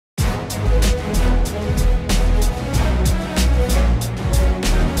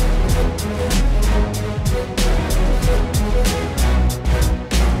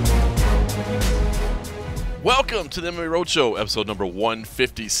Welcome to the MMA Roadshow, episode number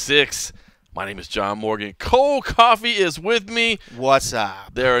 156. My name is John Morgan. Cold Coffee is with me. What's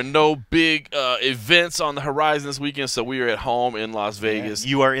up? There are no big events on the horizon this weekend, so we are at home in Las Vegas.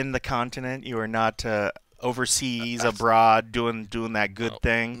 You are in the continent. You are not overseas, abroad, doing that good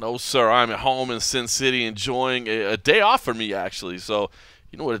thing. No, sir. I'm at home in Sin City enjoying a day off for me, actually. So,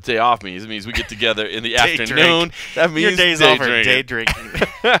 you know what a day off means? It means we get together in the afternoon. That means your days off are day drinking.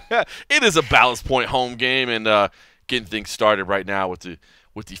 It is a Ballast Point home game, and getting things started right now with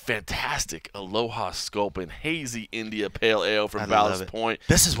the fantastic Aloha Scope and Hazy India Pale Ale from Ballast Point.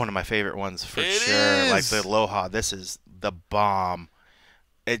 This is one of my favorite ones for sure. Is. Like the Aloha, this is the bomb.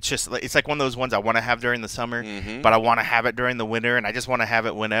 It's like one of those ones I want to have during the summer, but I want to have it during the winter, and I just want to have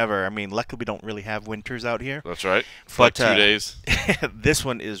it whenever. I mean, luckily we don't really have winters out here. That's right. For like 2 days. This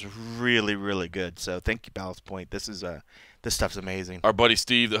one is really, really good. So thank you, Ballast Point. This stuff's amazing. Our buddy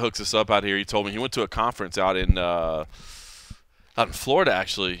Steve that hooks us up out here, he told me he went to a conference out in Florida,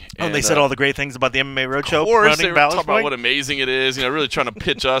 actually. And they said all the great things about the MMA Roadshow. Of course, they were talking about what amazing it is. You know, really trying to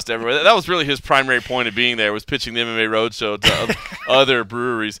pitch us to everywhere. That was really his primary point of being there, was pitching the MMA Roadshow to other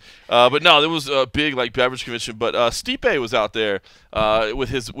breweries. But no, there was a big beverage convention. But Stipe was out there with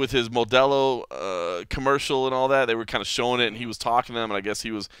his Modelo commercial and all that. They were kind of showing it, and he was talking to them. And I guess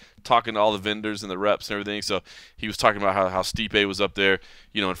he was talking to all the vendors and the reps and everything. So he was talking about how Stipe was up there,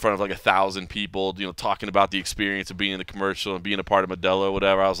 you know, in front of 1,000 people, you know, talking about the experience of being in the commercial and being a part of Modelo or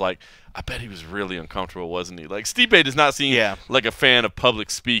whatever. I was like, I bet he was really uncomfortable, wasn't he? Like, Stipe does not seem like a fan of public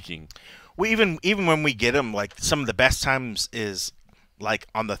speaking. Well, even when we get him, like, some of the best times is like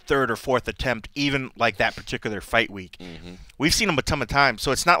on the third or fourth attempt, even like that particular fight week. We've seen him a ton of times,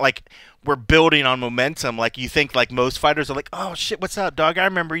 so it's not like we're building on momentum like you think. Like most fighters are like, oh shit, what's up, dog? I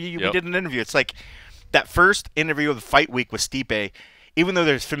remember you. We did an interview. It's like that first interview of the fight week with Stipe. Even though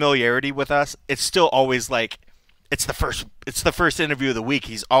there's familiarity with us, it's still always like it's the first interview of the week.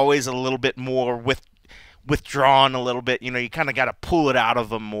 He's always a little bit more withdrawn a little bit. You know, you kind of got to pull it out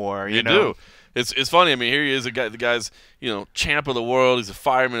of him more. You know? Do. It's funny. I mean, here he is, the guy's, you know, champ of the world. He's a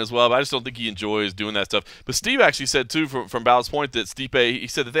fireman as well, but I just don't think he enjoys doing that stuff. But Steve actually said, too, from Ballast Point, that Stipe, he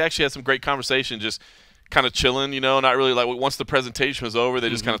said that they actually had some great conversation just kind of chilling, you know, not really like once the presentation was over, they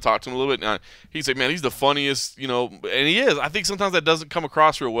just kind of talked to him a little bit. And he's like, man, he's the funniest, you know, and he is. I think sometimes that doesn't come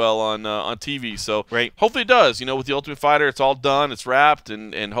across real well on TV. So hopefully it does. You know, with the Ultimate Fighter, it's all done, it's wrapped,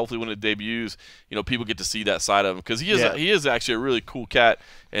 and hopefully when it debuts, you know, people get to see that side of him, because he is actually a really cool cat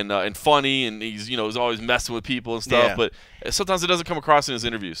and funny, and he's, you know, he's always messing with people and stuff. But sometimes it doesn't come across in his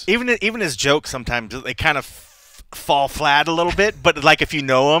interviews. Even his jokes sometimes they kind of fall flat a little bit, but like if you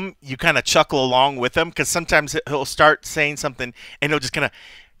know him, you kind of chuckle along with him, because sometimes he'll start saying something and he'll just kind of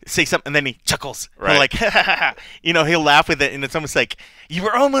say something and then he chuckles. Right. Like, you know, he'll laugh with it, and it's almost like, you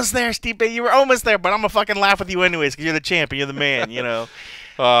were almost there, Stipe, you were almost there, but I'm gonna fucking laugh with you anyways because you're the champ and you're the man, you know.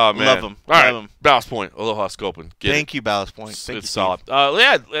 Oh, man. Love him. All right, Ballast Point, Aloha Scoping. Thank you, Ballast Point. It's solid.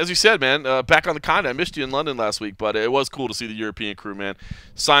 Yeah, as you said, man, back on the continent. I missed you in London last week, but it was cool to see the European crew, man.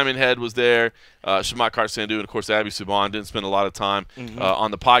 Simon Head was there, Shamak Karsandu, and, of course, Abby Subban. Didn't spend a lot of time on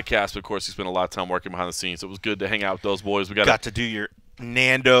the podcast, but, of course, he spent a lot of time working behind the scenes. So it was good to hang out with those boys. We got to do your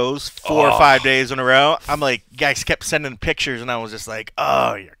Nando's 4 or 5 days in a row. I'm like, guys kept sending pictures, and I was just like,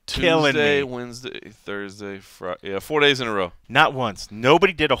 oh, you're killing me. Tuesday, Wednesday, Thursday, Friday. Yeah, 4 days in a row. Not once.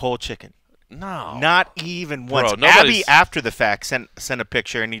 Nobody did a whole chicken. No. Not even once. Abby, after the fact, sent a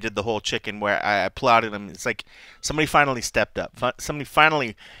picture, and he did the whole chicken where I applauded him. It's like somebody finally stepped up. Somebody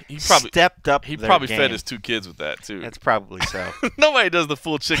finally stepped up. He probably game. fed his 2 kids with that, too. That's probably so. Nobody does the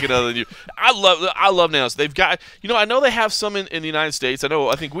full chicken other than you. I love Nando's. They've got, you know, I know they have some in the United States.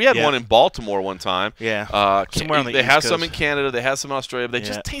 I think we had one in Baltimore one time. Yeah. Somewhere on the They East have Coast. some in Canada. They have some in Australia. But they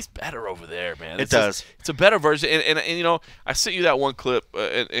just taste better over there, man. It does. It's a better version. And you know, I sent you that one clip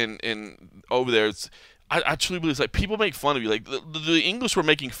and over there. I truly believe it's like people make fun of you. Like the English were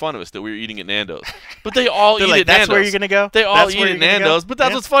making fun of us that we were eating at Nando's, but they all eat like, at Nando's. That's where you're gonna go. They all eat at Nando's, but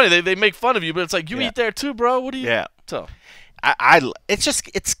that's what's funny. They make fun of you, but it's like you eat there too, bro. What do you? Yeah. So,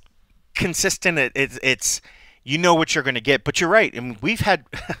 it's consistent. It's you know what you're gonna get, but you're right. I mean, we've had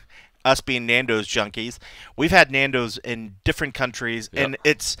us being Nando's junkies. We've had Nando's in different countries, and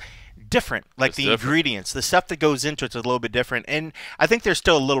it's different. Like the ingredients, the stuff that goes into it's a little bit different, and I think there's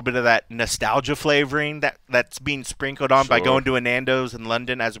still a little bit of that nostalgia flavoring that's being sprinkled on by going to a Nando's in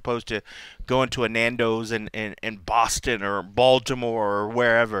London as opposed to going to a Nando's in Boston or Baltimore or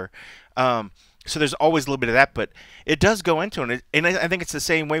wherever. So there's always a little bit of that, but it does go into it. And I think it's the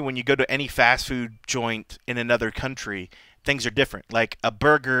same way when you go to any fast food joint in another country. things are different. Like a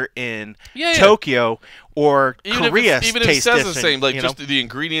burger in Yeah. Tokyo or Korea even if it tastes says different. the same, like you just know? the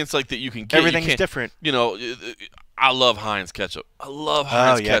ingredients like that you can get. Everything's different. You know, I love Heinz ketchup. I love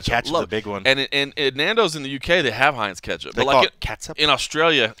Heinz ketchup. Ketchup's a big one. And Nando's in the UK, they have Heinz ketchup. They but call like it catsup? in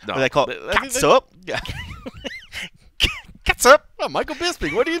Australia, no. Or they call it I think catsup? Yeah. Catsup? Oh, Michael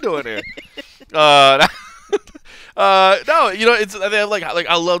Bisping, what are you doing here? No, you know, they have like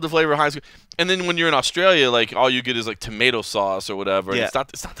I love the flavor of Heinz. And then when you're in Australia, like all you get is like tomato sauce or whatever. Yeah. And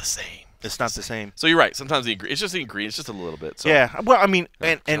it's not the same. It's not the same. So you're right. Sometimes it's just the ingredients, just a little bit. So. Yeah. Well, I mean,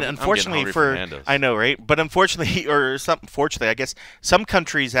 and I'm unfortunately getting hungry for Nando's. I know, right? But unfortunately, fortunately, I guess some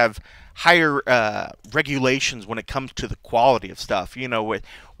countries have higher regulations when it comes to the quality of stuff. You know,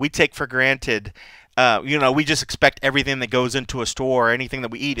 we take for granted. You know, we just expect everything that goes into a store or anything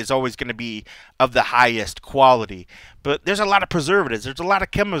that we eat is always going to be of the highest quality. But there's a lot of preservatives. There's a lot of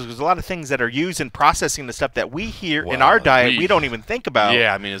chemicals. There's a lot of things that are used in processing the stuff that we here in our diet we don't even think about.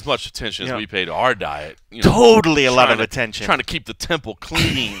 Yeah, I mean, as much attention as we pay to our diet. You know, totally a lot of attention. Trying to keep the temple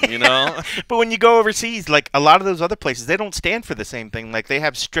clean, you know? But when you go overseas, like a lot of those other places, they don't stand for the same thing. Like they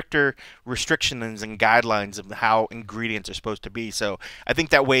have stricter restrictions and guidelines of how ingredients are supposed to be. So I think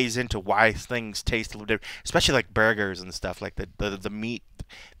that weighs into why things taste a little different, especially like burgers and stuff. Like the meat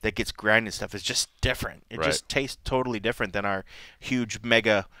that gets grinded and stuff is just different. It just tastes totally different than our huge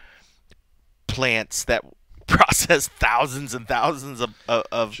mega plants that process thousands and thousands of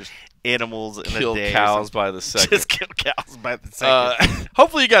animals in a day. Kill cows by the second. Just kill cows by the second.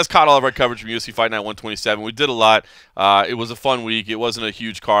 Hopefully you guys caught all of our coverage from UFC Fight Night 127. We did a lot. It was a fun week. It wasn't a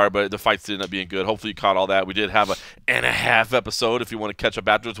huge card, but the fights did end up being good. Hopefully you caught all that. We did have a and a half episode if you want to catch up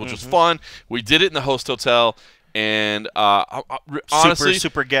afterwards, which was fun. We did it in the host hotel. And honestly,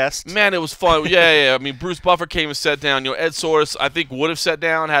 super guest. Man, it was fun. Yeah. I mean, Bruce Buffer came and sat down. You know, Ed Soros, I think, would have sat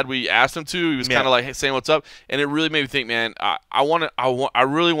down had we asked him to. He was kind of like saying what's up, and it really made me think, man. I want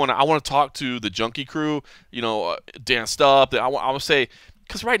to talk to the Junkie crew. You know, Dan Stubb. I want to say,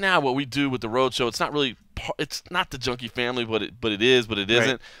 because right now what we do with the road show, it's not the Junkie family, but it is, but it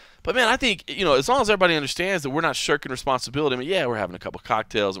isn't. Right. But, man, I think, you know, as long as everybody understands that we're not shirking responsibility. I mean, yeah, we're having a couple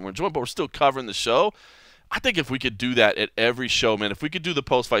cocktails and we're enjoying, but we're still covering the show. I think if we could do that at every show, man, if we could do the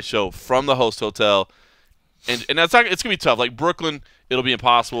post-fight show from the host hotel, and that's not, it's going to be tough. Like Brooklyn, it'll be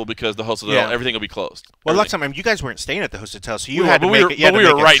impossible because the host hotel, everything will be closed. Well, last time, I mean, you guys weren't staying at the host hotel, so you had to make it. But we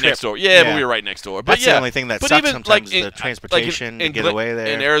were right next door. Yeah, but we were right next door. But that's the only thing that sucks even, sometimes is the transportation to get away there.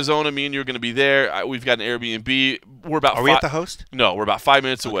 In Arizona, me and you are going to be there. We've got an Airbnb. Are we at the host? No, we're about 5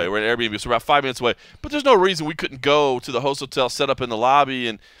 minutes away. We're at an Airbnb, so we're about 5 minutes away. But there's no reason we couldn't go to the host hotel, set up in the lobby,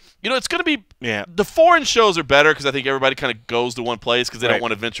 and you know, it's going to be the foreign shows are better because I think everybody kind of goes to one place because they don't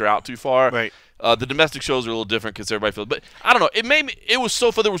want to venture out too far. Right. The domestic shows are a little different because everybody feels. But I don't know. It was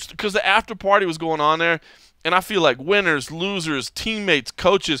so fun. Because the after party was going on there, and I feel like winners, losers, teammates,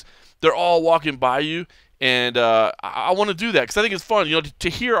 coaches, they're all walking by you. And I want to do that because I think it's fun. You know, to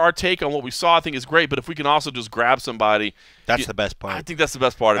hear our take on what we saw, I think is great. But if we can also just grab somebody, that's the best part. I think that's the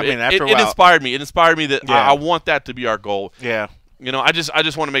best part of it. I mean, after a while, it inspired me. It inspired me that I want that to be our goal. Yeah. You know, I just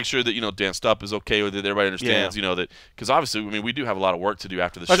want to make sure that, you know, Dan Stupp is okay with it. Everybody understands, you know, that because obviously, I mean, we do have a lot of work to do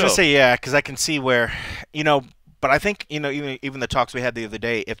after the show. I was going to say, because I can see where, you know, but I think, you know, even the talks we had the other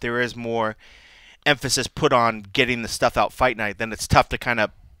day, if there is more emphasis put on getting the stuff out fight night, then it's tough to kind of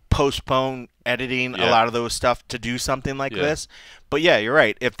postpone editing a lot of those stuff to do something like this. But yeah, you're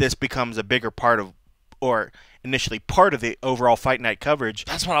right. If this becomes a bigger part of, or initially part of the overall fight night coverage,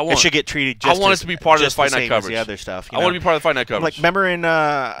 that's what I want. It should get treated just I want it to be part of the fight night coverage. The other stuff. I want to be part of the fight night coverage. Like, remember in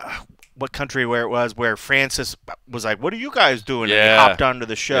what country where it was where Francis was like, "What are you guys doing?" And he hopped onto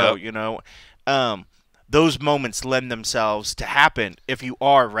the show. You know, those moments lend themselves to happen if you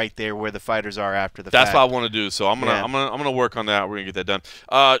are right there where the fighters are after the fact. That's what I want to do. So I'm gonna work on that. We're gonna get that done.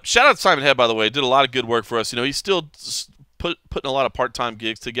 Shout out to Simon Head, by the way. Did a lot of good work for us. You know, he's still putting a lot of part-time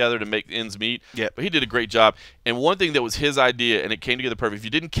gigs together to make ends meet. Yeah. But he did a great job. And one thing that was his idea, and it came together perfect. If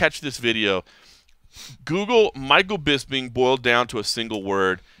you didn't catch this video, Google Michael Bisping boiled down to a single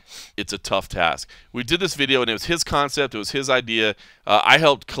word. It's a tough task. We did this video, and it was his concept. It was his idea. I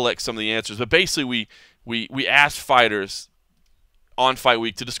helped collect some of the answers. But basically, we asked fighters on Fight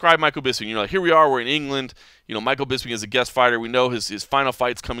Week to describe Michael Bisping. You know, like, here we are. We're in England. You know, Michael Bisping is a guest fighter. We know his final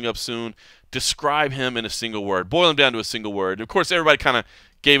fight's coming up soon. Describe him in a single word. Boil him down to a single word. And of course, everybody kind of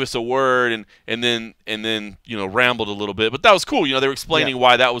gave us a word and then you know, rambled a little bit. But that was cool. You know, they were explaining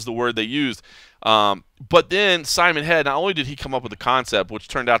why that was the word they used. But then Simon Head, not only did he come up with the concept, which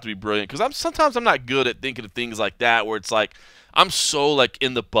turned out to be brilliant, because sometimes I'm not good at thinking of things like that, where it's like I'm so like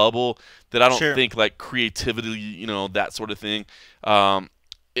in the bubble that I don't think like creativity, you know, that sort of thing. And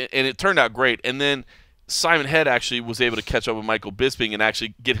it turned out great. And then Simon Head actually was able to catch up with Michael Bisping and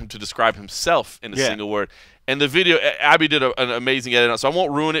actually get him to describe himself in a single word. And the video, Abby did an amazing edit on it, so I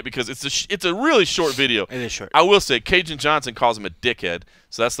won't ruin it because it's a really short video. It is short. I will say, Cajun Johnson calls him a dickhead,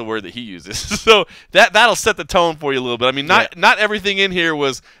 so that's the word that he uses. So that'll set the tone for you a little bit. I mean, not everything in here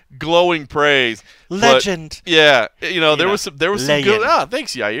was glowing praise. Legend. But, yeah, there was some good. Oh,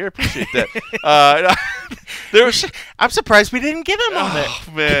 thanks, Yair. Appreciate that. I'm surprised we didn't get him on it.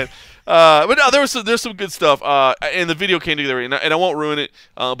 Oh man. But no, there's some good stuff, and the video came together, and I won't ruin it.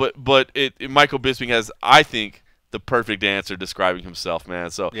 But Michael Bisping has, I think, the perfect answer describing himself, man.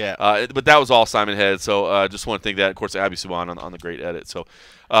 So but that was all Simon Head. So just want to thank that, of course, Abby Suban on the great edit. So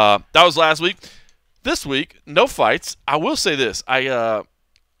that was last week. This week, no fights. I will say this: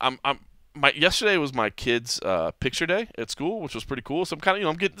 yesterday was my kids' picture day at school, which was pretty cool. So I'm kind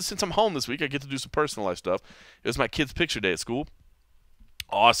of since I'm home this week, I get to do some personal life stuff. It was my kids' picture day at school.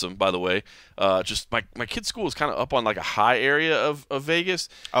 Awesome, by the way. Just my kid's school is kind of up on like a high area of Vegas.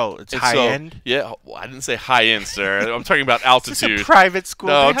 Oh, it's high end? Yeah, well, I didn't say high end, sir. I'm talking about altitude. It's a private school.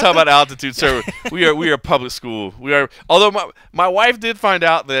 No, I'm talking about altitude, sir. We are a public school. We are. Although my wife did find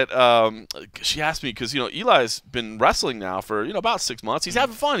out that she asked me because Eli's been wrestling now for about 6 months. He's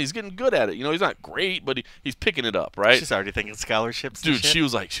having fun. He's getting good at it. He's not great, but he's picking it up, right? She's already thinking scholarships. Dude, she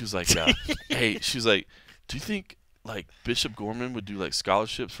was like, hey, she's like, do you think like Bishop Gorman would do like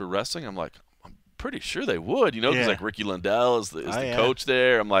scholarships for wrestling? I'm like, I'm pretty sure they would, because like Ricky Lundell is the coach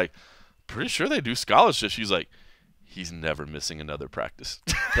there. I'm like, pretty sure they do scholarships. She's like, he's never missing another practice.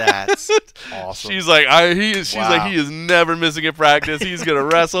 That's awesome. She's like, she's like, he is never missing a practice. He's gonna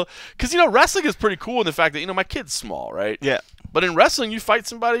wrestle because wrestling is pretty cool in the fact that my kid's small, right? Yeah. But in wrestling, you fight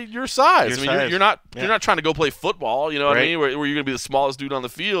somebody your size. You're not trying to go play football. You know what I mean? Where you're gonna be the smallest dude on the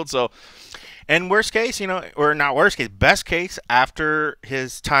field. So. And worst case, or not worst case, best case, after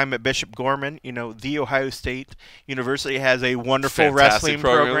his time at Bishop Gorman, the Ohio State University has a wonderful wrestling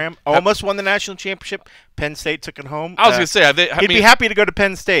program. Almost won the national championship. Penn State took it home. I was going to say, he'd be happy to go to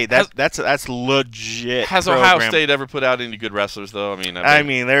Penn State. That's legit. Has Ohio State ever put out any good wrestlers, though? I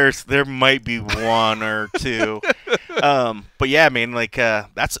mean, there might be one or two. But yeah,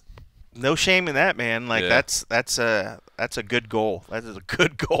 that's no shame in that, man. That's a good goal. That is a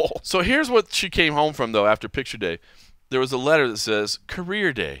good goal. So here's what she came home from, though, after picture day. There was a letter that says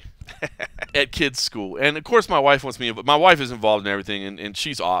career day at kids' school. And, of course, my wife wants me – my wife is involved in everything, and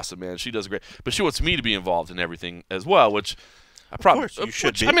she's awesome, man. She does great. But she wants me to be involved in everything as well, which – of course, you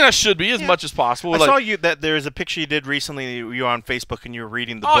should be. I should be as much as possible. I saw that there was a picture you did recently. You were on Facebook and you were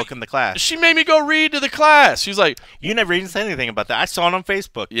reading the book in the class. She made me go read to the class. She's like, you never even said anything about that. I saw it on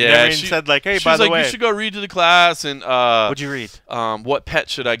Facebook. Yeah, you never even said hey, by the way, you should go read to the class. And what'd you read? What pet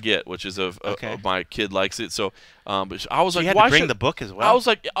should I get? Which is my kid likes it. So, but I was so like, you had why to bring the book as well? I was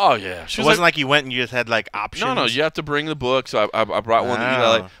like, oh yeah. It wasn't like you went and you just had options. No, you have to bring the book. So I brought one that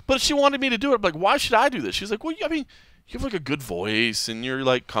Eli liked. But she wanted me to do it. I'm like, why should I do this? She's like, well, you have a good voice and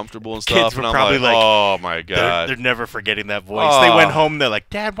you're comfortable and stuff. Kids were and I'm probably oh my god, they're never forgetting that voice. They went home, they're like,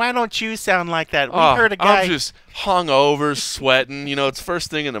 Dad, why don't you sound like that? We heard a guy. I'm just hungover, sweating. It's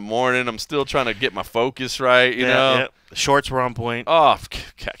first thing in the morning. I'm still trying to get my focus right. You know. Yeah. The shorts were on point. Oh,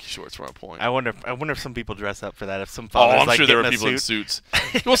 khaki shorts were on point. I wonder if some people dress up for that. If some fathers I'm sure there were people in suits.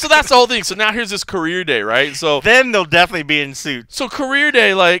 Well, so that's the whole thing. So now here's this career day, right? So then they'll definitely be in suits. So career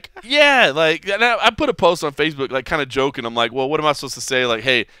day, and I put a post on Facebook, kind of joking. I'm like, well, what am I supposed to say?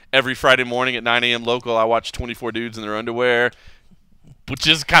 Hey, every Friday morning at 9 a.m. local, I watch 24 dudes in their underwear. Which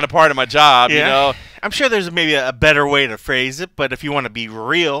is kind of part of my job, I'm sure there's maybe a better way to phrase it, but if you want to be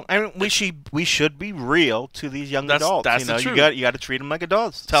real, we should be real to these young adults. That's the truth. You got to treat them like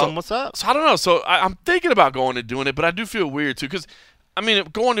adults. Tell them what's up. So I don't know. So I'm thinking about going and doing it, but I do feel weird too because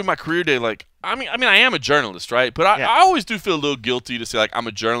going to my career day, I am a journalist, right? But I always do feel a little guilty to say I'm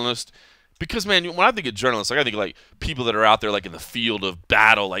a journalist. Because, man, when I think of journalists, I think people that are out there in the field of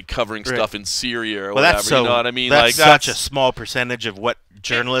battle, covering stuff in Syria or whatever. You know what I mean? That's such a small percentage of what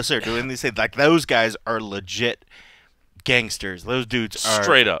journalists are doing. They say those guys are legit gangsters. Those dudes are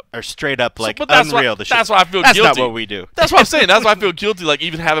straight up but that's unreal. That's why I feel guilty. That's not what we do. That's what I'm saying. That's why I feel guilty.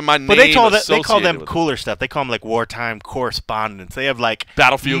 Even having my name. But they call them cooler stuff. They call them wartime correspondents. They have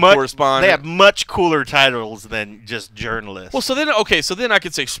battlefield correspondent. They have much cooler titles than just journalists. Well, so then I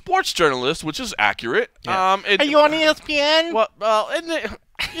could say sports journalist, which is accurate. Yeah. Are you on ESPN? Well, isn't it?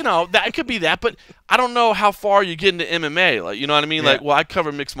 you know, that could be that, but I don't know how far you get into MMA. Like, you know what I mean? Yeah. Like, well, I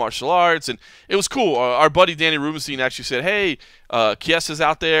cover mixed martial arts, and it was cool. Our buddy Danny Rubenstein actually said, hey, Kiesa's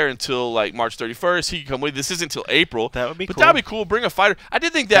out there until, like, March 31st. He can come with. This isn't until April. That would be cool. But that would be cool. Bring a fighter. I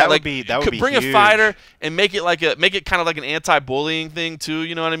did think that, like, that you would could be bring huge. a fighter and make it kind of like an anti-bullying thing, too.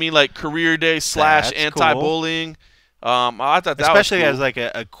 You know what I mean? Like, career day / anti-bullying. I thought that especially was cool. as like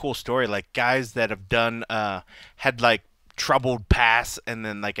a cool story, like guys that have done had like troubled past and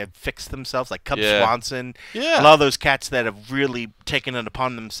then like have fixed themselves, like Cub Swanson. Yeah. A lot of those cats that have really taken it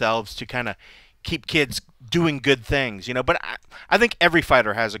upon themselves to kind of keep kids doing good things, you know. But I think every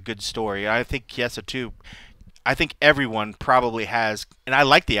fighter has a good story. I think Chiesa too. I think everyone probably has, and I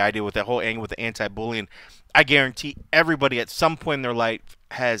like the idea with that whole angle with the anti-bullying. I guarantee everybody at some point in their life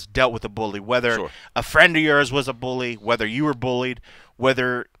has dealt with a bully, whether a friend of yours was a bully, whether you were bullied,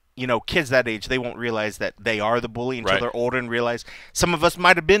 whether, you know, kids that age, they won't realize that they are the bully until they're older and realize some of us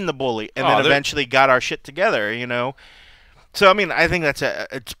might have been the bully and then eventually got our shit together, you know. So, I mean, I think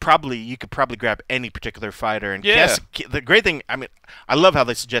it's probably, you could probably grab any particular fighter. And the great thing, I mean, I love how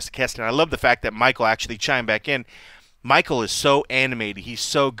they suggested Keston. I love the fact that Michael actually chimed back in. Michael is so animated. He's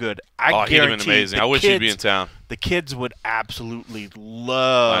so good. I guarantee he'd have been amazing. I wish he'd be in town. The kids would absolutely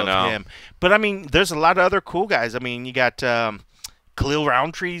love him. But, I mean, there's a lot of other cool guys. I mean, you got Khalil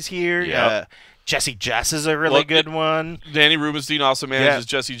Roundtree's here. Yep. Jesse Jess is a really good one. Danny Rubenstein also manages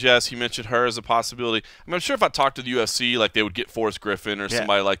Jesse Jess. He mentioned her as a possibility. I mean, I'm sure if I talked to the UFC, like they would get Forrest Griffin or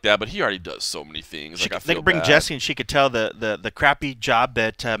somebody like that, but he already does so many things. They could bring Jesse, and she could tell the crappy job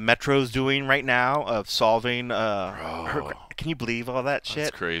that Metro's doing right now of solving her. Can you believe all that shit?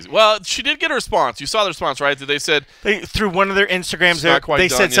 That's crazy. Well, she did get a response. You saw the response, right? They said through one of their Instagrams. They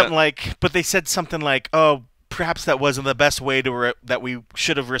said something like, but they said something like, oh, perhaps that wasn't the best way to that we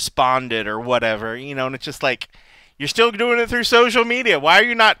should have responded or whatever, you know. And it's just like, you're still doing it through social media. Why are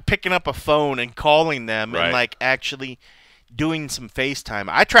you not picking up a phone and calling them and like actually doing some FaceTime?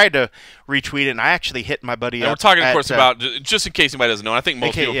 I tried to retweet it, and I actually hit my buddy up. We're talking, of course, about, just in case anybody doesn't know, and I think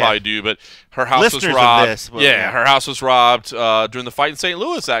most people probably do, but her house was robbed. Her house was robbed during the fight in St.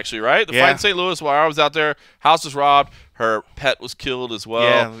 Louis, actually, right? The fight in St. Louis, while I was out there, house was robbed. Her pet was killed as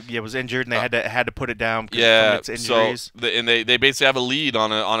well. Yeah, was injured, and they had to put it down from its injuries. So they basically have a lead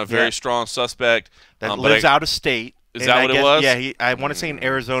on a very strong suspect that lives out of state. Is that what it was? Yeah, I want to say in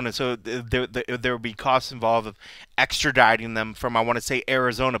Arizona. So there would be costs involved of extraditing them from, I want to say,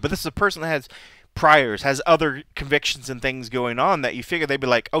 Arizona. But this is a person that has priors, has other convictions and things going on that you figure they'd be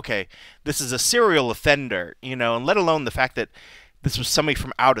like, okay, this is a serial offender, you know, and let alone the fact that this was somebody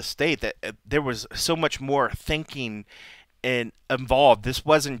from out of state, that there was so much more thinking and involved. This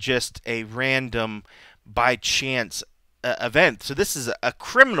wasn't just a random by chance event. So this is a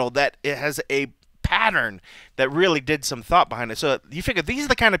criminal that it has a pattern that really did some thought behind it. So you figure these are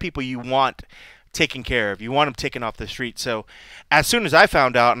the kind of people you want taken care of. You want them taken off the street. So as soon as I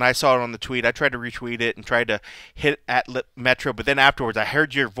found out and I saw it on the tweet, I tried to retweet it and tried to hit at Metro. But then afterwards, I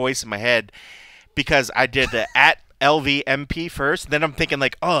heard your voice in my head because I did the at LVMP first. Then I'm thinking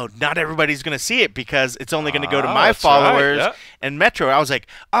like, oh, not everybody's going to see it because it's only going to go to my followers and Metro. I was like,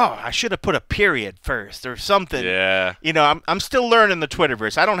 oh, I should have put a period first or something. Yeah. You know, I'm still learning the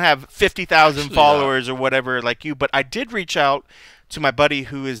Twitterverse. I don't have 50,000 followers or whatever like you, but I did reach out to my buddy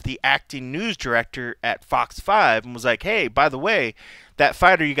who is the acting news director at Fox 5 and was like, hey, by the way, that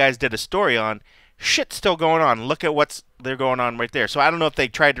fighter you guys did a story on, shit's still going on. Look at what's they're going on right there. So I don't know if they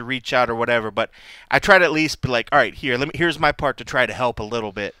tried to reach out or whatever, but I tried to at least be like, all right, here's my part to try to help a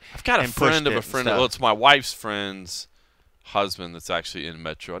little bit. I've got a friend of a friend. Well, it's my wife's friend's husband that's actually in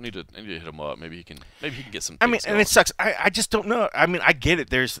Metro. I need to hit him up. Maybe he can get some. I mean, and it sucks. I just don't know. I mean, I get it.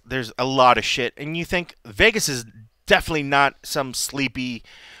 There's a lot of shit, and you think Vegas is definitely not some sleepy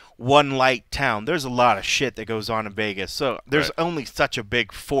one light town. There's a lot of shit that goes on in Vegas. So there's only such a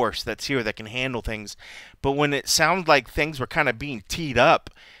big force that's here that can handle things. But when it sounds like things were kind of being teed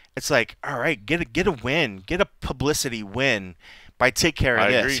up, it's like, all right, get a win, get a publicity win by take care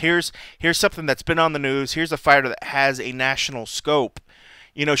of this. Agree. Here's something that's been on the news. Here's a fighter that has a national scope.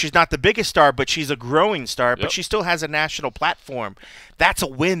 You know, she's not the biggest star, but she's a growing star, but she still has a national platform. That's a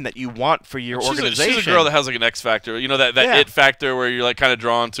win that you want for your organization. She's a girl that has like an X factor. You know, that it factor where you're like kind of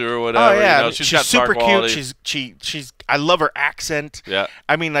drawn to her or whatever. Oh, yeah. You know, she's got super quality. cute. She's I love her accent. Yeah.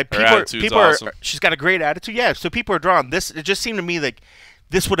 I mean, like people awesome. She's got a great attitude. Yeah, so people are drawn. It just seemed to me like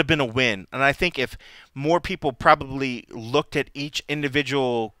this would have been a win. And I think if more people probably looked at each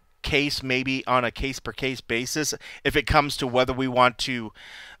individual case, maybe on a case-per-case basis, if it comes to whether we want to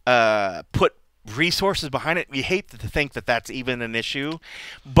put resources behind it. You hate to think that that's even an issue,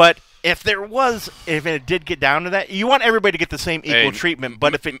 but if it did get down to that, you want everybody to get the same equal treatment.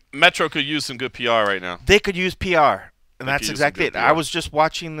 But if Metro could use some good PR right now. They could use PR. And that's exactly it. I was just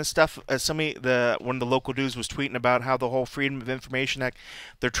watching this stuff. One of the local news was tweeting about how the whole Freedom of Information Act,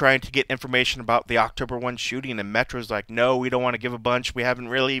 they're trying to get information about the October 1 shooting, and Metro's like, no, we don't want to give a bunch. We haven't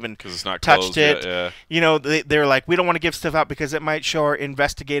really even touched it. Yet, yeah. They're like, we don't want to give stuff out because it might show our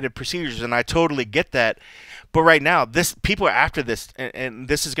investigative procedures, and I totally get that. But right now, people are after this, and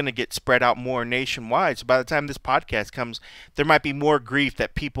this is going to get spread out more nationwide. So by the time this podcast comes, there might be more grief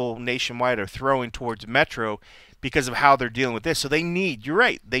that people nationwide are throwing towards Metro because of how they're dealing with this. So you're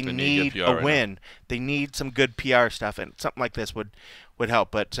right, they need a win. They need some good PR stuff, and something like this would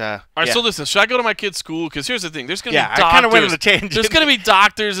help. But all right, so listen, should I go to my kid's school? Because here's the thing, there's going to be doctors. I kind of went on a tangent. There's going to be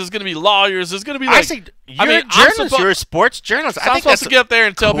doctors. There's going to be lawyers. There's going to be you're a journalist. You're a sports journalist. I'm supposed to get up there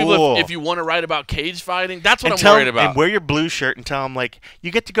and tell people if you want to write about cage fighting. That's what I'm worried about. And wear your blue shirt and tell them, like,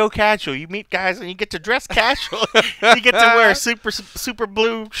 you get to go casual. You meet guys and you get to dress casual. You get to wear super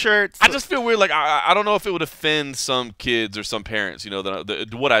blue shirts. I just feel weird. Like, I don't know if it would offend some kids or some parents,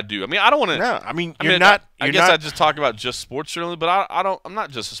 what I do. I mean, I don't want to. No, I mean, you're not. I guess I just talk about just sports journalism, but I'm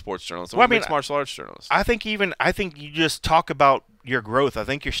not just a sports journalist. I'm a mixed martial arts journalist. I think you just talk about your growth. I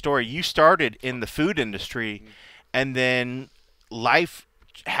think your story. You started in the food industry, and then life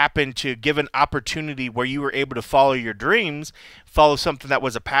happened to give an opportunity where you were able to follow your dreams, follow something that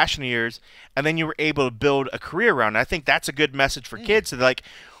was a passion of yours, and then you were able to build a career around it. I think that's a good message for kids. So like,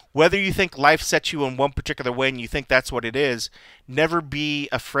 whether you think life sets you in one particular way and you think that's what it is, never be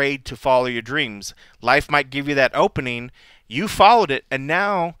afraid to follow your dreams. Life might give you that opening. You followed it, and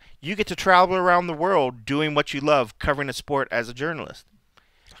now you get to travel around the world doing what you love, covering a sport as a journalist.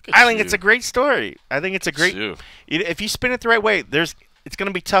 I think it's a great story. I think it's a great. If you spin it the right way, it's going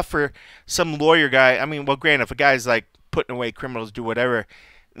to be tough for some lawyer guy. I mean, well, granted, if a guy's like putting away criminals, do whatever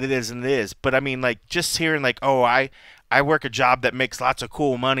it is and it is. But I mean, like, just hearing like, oh, I work a job that makes lots of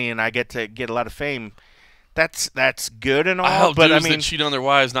cool money and I get to get a lot of fame. That's good and all. I hope but dudes I mean, that cheat on their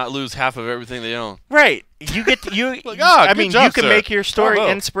wives not lose half of everything they own. Right. You get to, you. Like, I mean, job, you can sir. make your story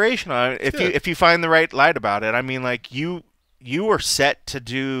Bravo. inspirational if you find the right light about it. I mean, like you were set to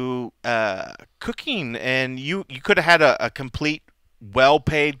do cooking, and you could have had a complete,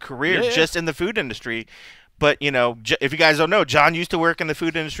 well-paid career just in the food industry. But, if you guys don't know, John used to work in the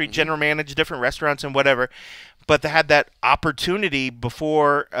food industry, general manage different restaurants and whatever. But they had that opportunity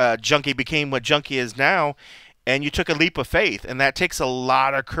before Junkie became what Junkie is now, and you took a leap of faith. And that takes a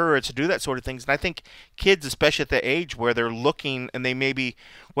lot of courage to do that sort of things. And I think kids, especially at the age where they're looking and they may be,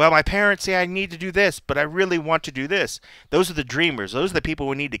 well, my parents say I need to do this, but I really want to do this. Those are the dreamers. Those are the people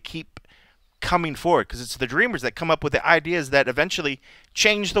we need to keep coming forward, because it's the dreamers that come up with the ideas that eventually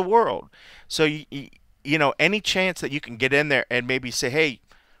change the world. So, any chance that you can get in there and maybe say, hey,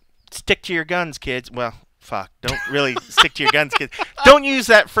 stick to your guns, kids. Well, fuck, don't really stick to your guns, kids. Don't use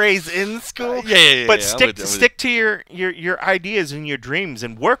that phrase in school. But stick to your ideas and your dreams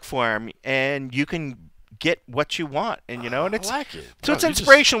and work for them, and you can get what you want. And and it's I like it. So it's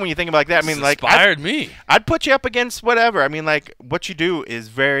inspirational when you think about it like that. I mean, like, inspired me. I'd put you up against whatever. I mean, like, what you do is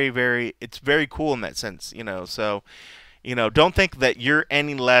very, very, it's very cool in that sense. So, don't think that you're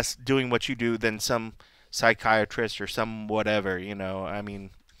any less doing what you do than some psychiatrist or some whatever. I mean,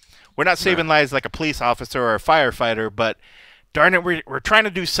 we're not saving lives like a police officer or a firefighter, but darn it, we're trying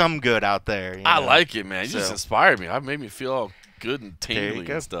to do some good out there. I like it, man. You just inspired me. It made me feel all good and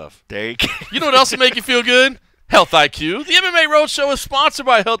tingly and stuff. There you go. You know what else will make you feel good? Health IQ. The MMA Roadshow is sponsored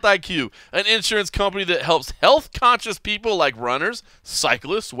by Health IQ, an insurance company that helps health-conscious people like runners,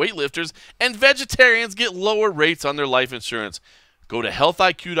 cyclists, weightlifters, and vegetarians get lower rates on their life insurance. Go to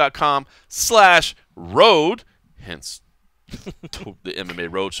healthiq.com/road, hence the MMA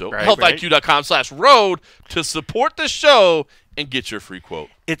Roadshow, healthiq.com/road to support the show and get your free quote.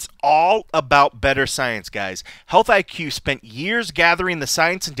 It's all about better science, guys. Health IQ spent years gathering the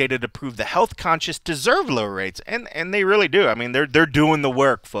science and data to prove the health conscious deserve lower rates, and they really do. I mean, they're doing the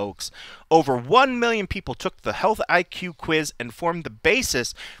work, folks. Over 1 million people took the Health IQ quiz and formed the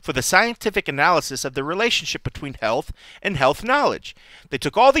basis for the scientific analysis of the relationship between health and health knowledge. They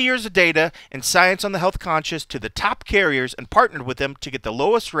took all the years of data and science on the health conscious to the top carriers and partnered with them to get the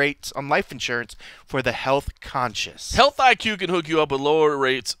lowest rates on life insurance for the health conscious. Health IQ can hook you up with lower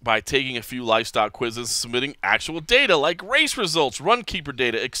rates by taking a few lifestyle quizzes, submitting actual data like race results, runkeeper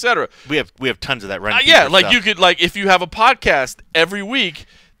data, etc. We have tons of that runkeeper like stuff. you could, like, if you have a podcast every week,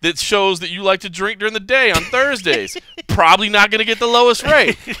 that shows that you like to drink during the day on Thursdays. Probably not going to get the lowest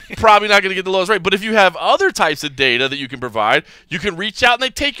rate. Probably not going to get the lowest rate. But if you have other types of data that you can provide, you can reach out and they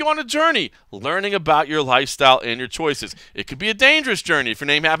take you on a journey, learning about your lifestyle and your choices. It could be a dangerous journey if your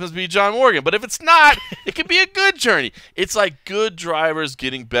name happens to be John Morgan. But if it's not, it could be a good journey. It's like good drivers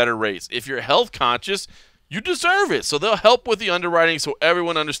getting better rates. If you're health conscious, you deserve it. So they'll help with the underwriting so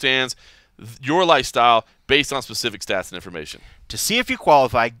everyone understands your lifestyle based on specific stats and information. To see if you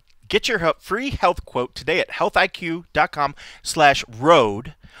qualify, get your free health quote today at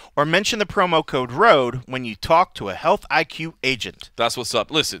healthiq.com/road or mention the promo code ROAD when you talk to a Health IQ agent. That's what's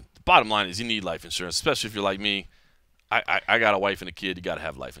up. Listen, the bottom line is you need life insurance, especially if you're like me. I got a wife and a kid. You got to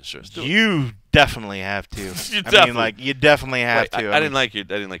have life insurance. You definitely have to. You definitely have to. I didn't like your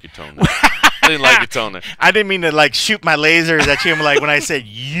tone there. I didn't like your tone there. I didn't mean to like shoot my lasers at you. I'm like when I said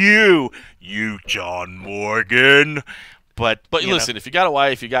you John Morgan. But listen, if you got a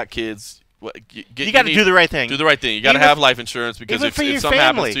wife, you got kids, you got to do the right thing. Do the right thing. You got to have life insurance because if something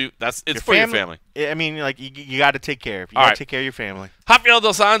happens to you, it's for your family. I mean, like you got to take care of. You got to take care of your family. Rafael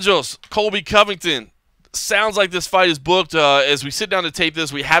dos Anjos, Colby Covington. Sounds like this fight is booked. As we sit down to tape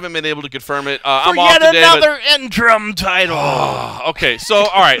this, we haven't been able to confirm it. I'm off today, another interim title. Okay, so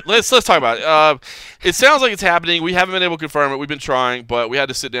all right, let's talk about it. It sounds like it's happening. We haven't been able to confirm it. We've been trying, but we had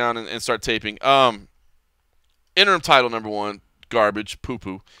to sit down and start taping. Interim title number 1, garbage,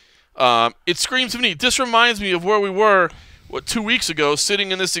 poo-poo. It screams of need. This reminds me of where we were 2 weeks ago,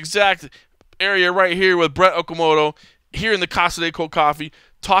 sitting in this exact area right here with Brett Okamoto here in the Casa de Cold Coffee,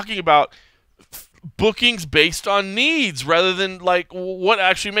 talking about bookings based on needs rather than like what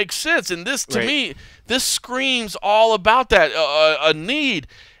actually makes sense. And this, to me, this screams all about that a need.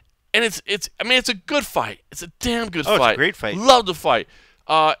 And it's a good fight. It's a damn good fight. It's a great fight. Love the fight.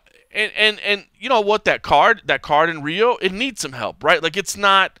 And you know what, that card in Rio, it needs some help, right? Like it's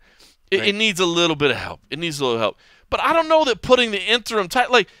not, it needs a little bit of help. It needs a little help. But I don't know that putting the interim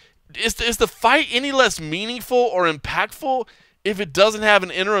title, like, is the fight any less meaningful or impactful if it doesn't have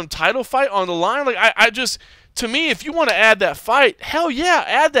an interim title fight on the line? Like I just, to me, if you want to add that fight, hell yeah,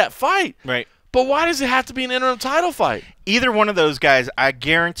 add that fight. Right. But why does it have to be an interim title fight? Either one of those guys, I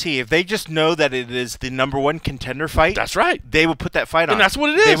guarantee, if they just know that it is the #1 contender fight, that's right, they would put that fight on. And that's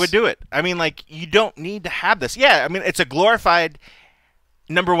what it is. They would do it. I mean, like, you don't need to have this. Yeah, I mean, it's a glorified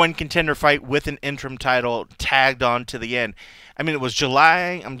 #1 contender fight with an interim title tagged on to the end. I mean, it was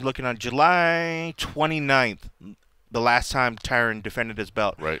July, I'm looking on July 29th, the last time Tyron defended his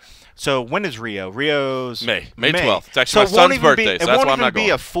belt. Right. So when is Rio? Rio's May 12th. It's actually my son's birthday, so that's why I'm not going. It won't even be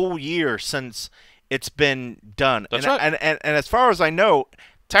a full year since it's been done. That's right. And as far as I know,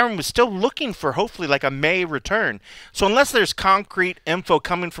 Tyron was still looking for hopefully like a May return. So unless there's concrete info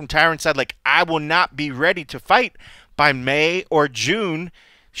coming from Tyron's side, like I will not be ready to fight by May or June,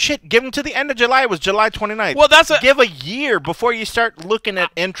 shit, give him to the end of July. It was July 29th. Well, give a year before you start looking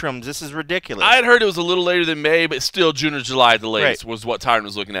at interims. This is ridiculous. I had heard it was a little later than May, but still June or July at the latest was what Tyron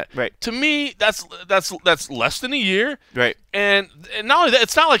was looking at. Right. To me, that's less than a year. Right. And not only that,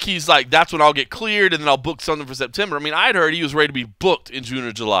 it's not like he's like, that's when I'll get cleared and then I'll book something for September. I mean, I had heard he was ready to be booked in June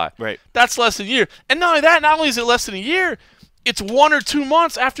or July. Right. That's less than a year. And not only that, not only is it less than a year, it's 1 or 2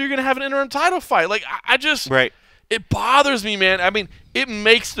 months after you're going to have an interim title fight. Like, I just... Right. It bothers me, man. I mean, it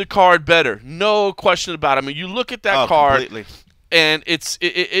makes the card better. No question about it. I mean, you look at that card, completely. And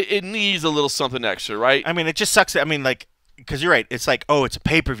it needs a little something extra, right? I mean, it just sucks. I mean, like, because you're right. It's like, oh, it's a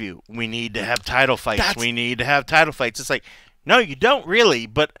pay-per-view. We need to have title fights. We need to have title fights. It's like, no, you don't really.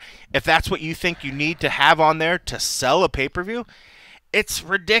 But if that's what you think you need to have on there to sell a pay-per-view, it's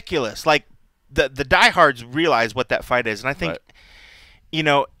ridiculous. Like, the diehards realize what that fight is. And I think, you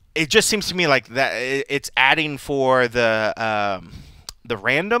know, it just seems to me like that it's adding for the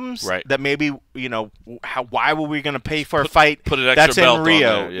randoms, right? That maybe, you know, why were we going to pay for a fight put an extra that's belt in Rio?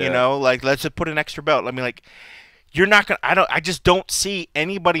 On there, yeah. You know, like let's just put an extra belt. I mean, like you're not gonna. I just don't see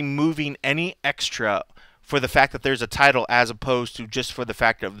anybody moving any extra for the fact that there's a title as opposed to just for the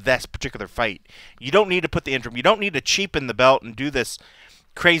fact of this particular fight. You don't need to put the interim. You don't need to cheapen the belt and do this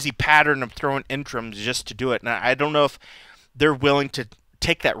crazy pattern of throwing interims just to do it. And I don't know if they're willing to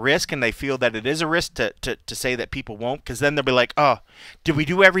take that risk and they feel that it is a risk to say that people won't, because then they'll be like, oh, did we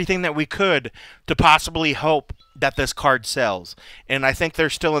do everything that we could to possibly hope that this card sells? And I think they're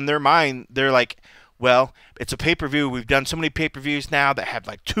still in their mind, they're like, well, it's a pay-per-view. We've done so many pay-per-views now that have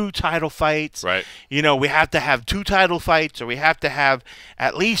like 2 title fights. Right. You know, we have to have 2 title fights, or we have to have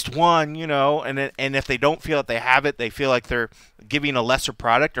at least 1, you know, and if they don't feel that they have it, they feel like they're giving a lesser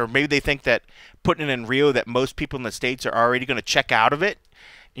product, or maybe they think that putting it in Rio that most people in the States are already going to check out of it.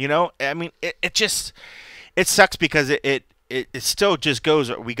 You know, I mean, it just sucks because it it still just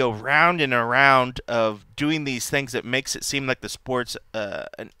goes. We go round and around of doing these things that makes it seem like the sport's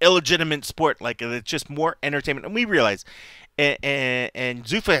an illegitimate sport, like it's just more entertainment. And we realize, and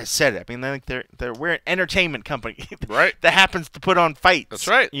Zuffa has said it. I mean, like we're an entertainment company, right? That happens to put on fights. That's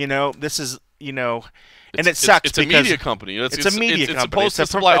right. You know, this is and it sucks. It's a media company. It's a media company. It's supposed to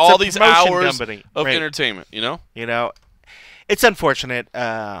supply all these hours company. of Right. entertainment. It's unfortunate.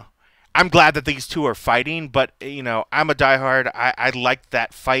 I'm glad that these two are fighting, but I'm a diehard. I like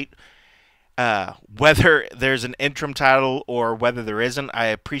that fight. Whether there's an interim title or whether there isn't, I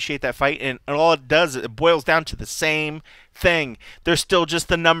appreciate that fight. And all it does, it boils down to the same thing. They're still just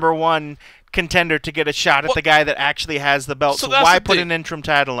the #1 contender to get a shot at the guy that actually has the belt. So why put an interim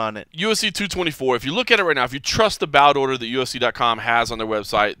title on it? UFC 224, if you look at it right now, if you trust the bout order that UFC.com has on their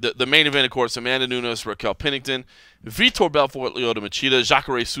website, the main event, of course, Amanda Nunes, Raquel Pennington, Vitor Belfort, Lyoto Machida,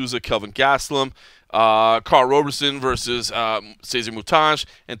 Jacare Souza, Kelvin Gastelum, Carl Roberson versus Cesar Mutange,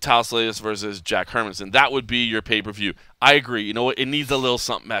 and Taos Leias versus Jack Hermanson. That would be your pay-per-view. I agree. You know what? It needs a little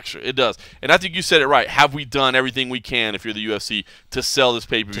something extra. It does. And I think you said it right. Have we done everything we can, if you're the UFC, to sell this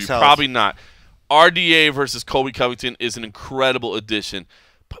pay-per-view? Probably not. RDA versus Colby Covington is an incredible addition.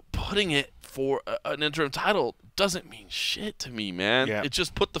 But putting it for an interim title doesn't mean shit to me, man. Yeah. It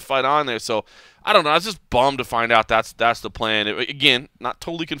just put the fight on there. So, I don't know. I was just bummed to find out that's the plan. Again, not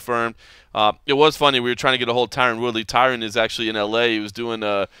totally confirmed. It was funny. We were trying to get a hold of Tyron Woodley. Tyron is actually in L.A. He was doing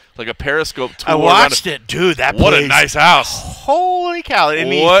like a Periscope tour. I watched it. Dude, what a nice house. Holy cow.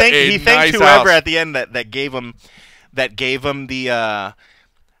 And he thanked nice whoever house. at the end that gave him the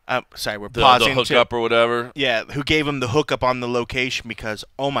sorry, we're pausing. The hookup or whatever. Yeah, who gave him the hookup on the location, because,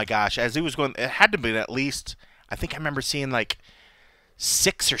 oh my gosh, as he was going, it had to be at least, I think I remember seeing like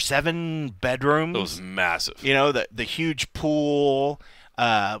 6 or 7 bedrooms. It was massive. The huge pool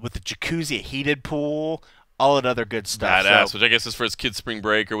with the jacuzzi, a heated pool, all that other good stuff. Badass, which I guess is for his kid's spring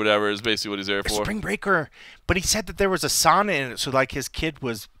break or whatever is basically what he's there for. Spring breaker, but he said that there was a sauna in it, so like his kid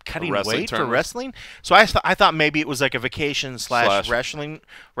was cutting weight for wrestling. So I thought maybe it was like a vacation slash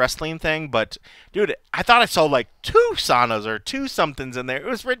wrestling thing. But dude, I thought I saw like 2 saunas or 2 somethings in there. It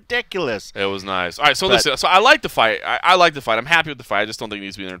was ridiculous. It was nice. All right, so listen. So I like the fight. I like the fight. I'm happy with the fight. I just don't think it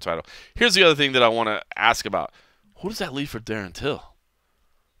needs to be in their title. Here's the other thing that I want to ask about. Who does that leave for Darren Till?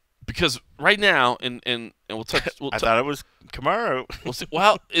 Because right now, and we'll touch. I thought it was Kamaru. We'll see.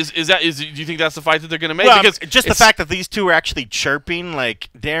 Well, do you think that's the fight that they're going to make? Well, because just the fact that these two are actually chirping, like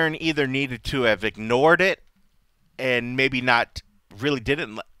Darren either needed to have ignored it and maybe not really did it.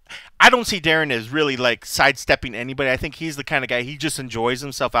 I don't see Darren as really like sidestepping anybody. I think he's the kind of guy, he just enjoys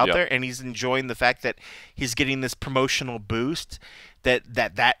himself out there, and he's enjoying the fact that he's getting this promotional boost.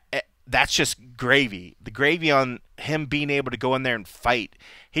 That's just gravy. The gravy on him being able to go in there and fight.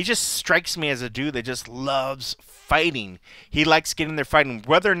 He just strikes me as a dude that just loves fighting. He likes getting there fighting,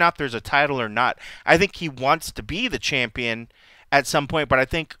 whether or not there's a title or not. I think he wants to be the champion at some point, but I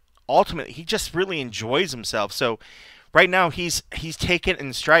think ultimately he just really enjoys himself. So right now he's taken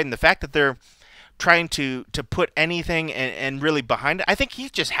in stride, and the fact that they're trying to put anything and really behind it, I think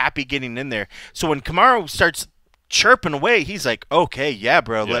he's just happy getting in there. So when Kamaru starts chirping away, he's like, okay, yeah,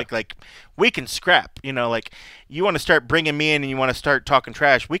 bro, like we can scrap. Like, you want to start bringing me in and you want to start talking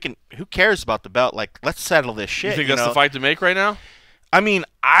trash, we can. Who cares about the belt? Like, let's settle this shit. You think that's the fight to make right now? I mean,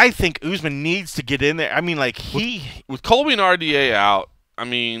 I think Usman needs to get in there. I mean, like, with Colby and RDA out, I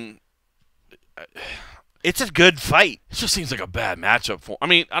mean, it's a good fight. It just seems like a bad matchup for. I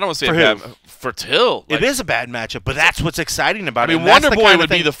mean, I don't want to say for Till. Like, it is a bad matchup, but that's what's exciting about it. I mean, Wonder Boy would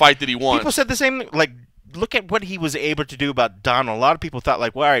be the fight that he wants. People said the same. Like, look at what he was able to do about Donald. A lot of people thought,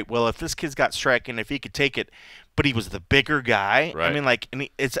 like, well, all right, well, if this kid's got striking, if he could take it, but he was the bigger guy. Right. I mean, like, and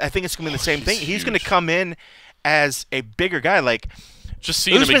I think it's going to be the same thing. He's going to come in as a bigger guy. Like, just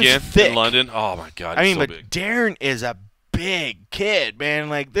seeing him again in London. Oh my God! I mean, so but big. Darren is a big kid, man.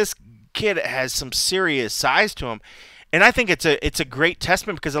 Like, this kid has some serious size to him, and I think it's a great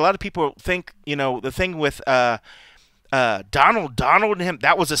testament, because a lot of people think, the thing with Donald and him,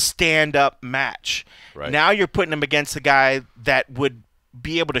 that was a stand-up match. Right. Now you're putting him against a guy that would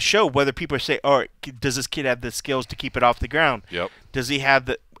be able to show whether people say, all right, does this kid have the skills to keep it off the ground? Yep. Does he have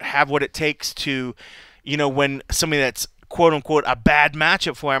what it takes to, when somebody that's quote-unquote a bad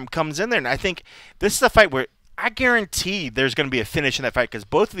matchup for him comes in there? And I think this is a fight where I guarantee there's going to be a finish in that fight, because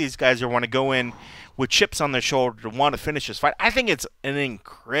both of these guys want to go in with chips on their shoulder to want to finish this fight. I think it's an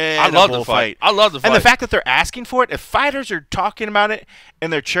incredible fight. I love the fight. And the fact that they're asking for it, if fighters are talking about it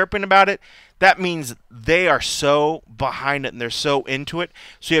and they're chirping about it, that means they are so behind it and they're so into it.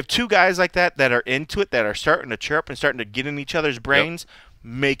 So you have 2 guys like that are into it, that are starting to chirp and starting to get in each other's brains. Yep.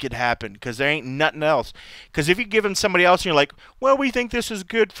 make it happen, because there ain't nothing else. Because if you give him somebody else and you're like, well, we think this is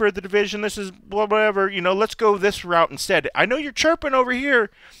good for the division, this is whatever, let's go this route instead. I know you're chirping over here,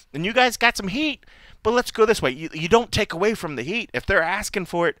 and you guys got some heat, but let's go this way. You don't take away from the heat. If they're asking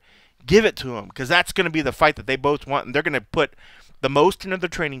for it, give it to them, because that's going to be the fight that they both want, and they're going to put the most into the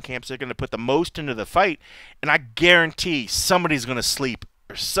training camps. They're going to put the most into the fight, and I guarantee somebody's going to sleep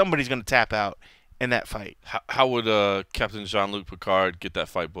or somebody's going to tap out in that fight. How would Captain Jean-Luc Picard get that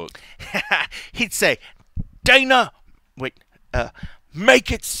fight booked? He'd say, Dana,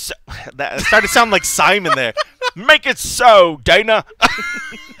 make it so. That started to sound like Simon there. Make it so, Dana.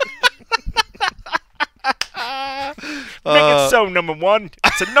 Make it so, number one.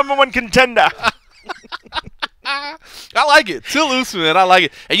 It's a number one contender. I like it. Till Usman, I like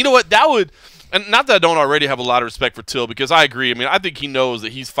it. And you know what? That would... And not that I don't already have a lot of respect for Till, because I agree. I mean, I think he knows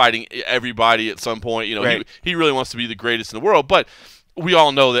that he's fighting everybody at some point. Right. He really wants to be the greatest in the world. But we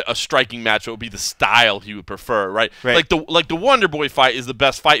all know that a striking match would be the style he would prefer, right? Like the Wonder Boy fight is the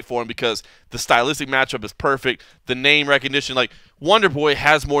best fight for him because the stylistic matchup is perfect. The name recognition, like Wonder Boy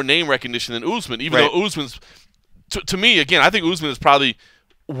has more name recognition than Usman, even though Usman's, to me, again, I think Usman is probably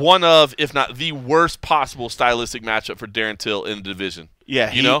one of, if not the worst possible stylistic matchup for Darren Till in the division. Yeah,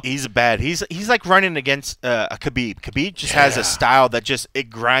 he's bad. He's like running against a Khabib. Khabib just has a style that it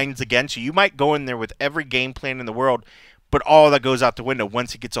grinds against you. You might go in there with every game plan in the world, but all that goes out the window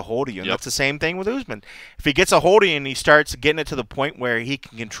once he gets a hold of you. And that's the same thing with Usman. If he gets a hold of you and he starts getting it to the point where he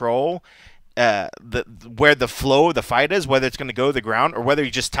can control where the flow of the fight is, whether it's going to go to the ground or whether he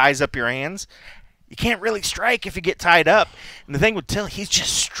just ties up your hands, you can't really strike if you get tied up. And the thing with Till, he's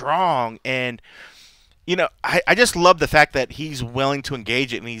just strong. And I just love the fact that he's willing to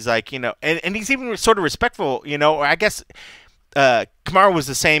engage it, and he's like, and he's even sort of respectful, I guess Kamaru was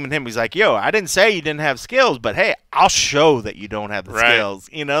the same in him. He's like, yo, I didn't say you didn't have skills, but hey, I'll show that you don't have the skills.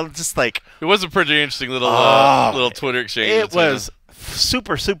 Just like, it was a pretty interesting little Twitter exchange. It was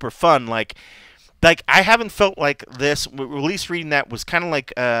super, super fun. Like I haven't felt like this. At least reading that was kind of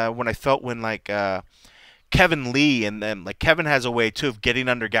like when I felt when Kevin Lee, and then Kevin has a way too of getting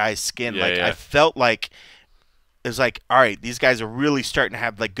under guys' skin. I felt like it was like, all right, these guys are really starting to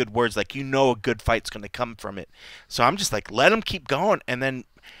have good words. A good fight's going to come from it. So I'm just like, let them keep going and then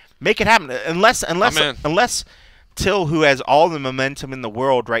make it happen. Unless Till, who has all the momentum in the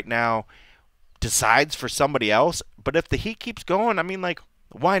world right now, decides for somebody else. But if the heat keeps going, I mean,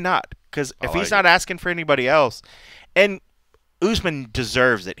 why not? Because if he's not asking for anybody else, and Usman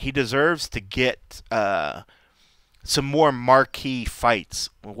deserves it. He deserves to get some more marquee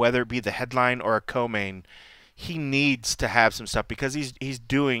fights, whether it be the headline or a co-main. He needs to have some stuff because he's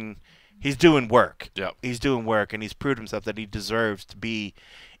doing work. Yep. He's doing work, and he's proved himself that he deserves to be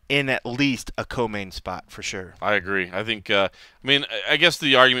in at least a co-main spot for sure. I agree. I think, I guess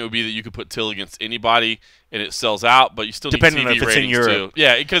the argument would be that you could put Till against anybody and it sells out, but you still need depending TV on if it's ratings in Europe. too.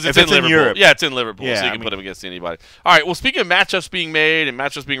 Yeah, because it's in Liverpool. Europe. Yeah, it's in Liverpool, yeah, so you can put him against anybody. All right, well, speaking of matchups being made and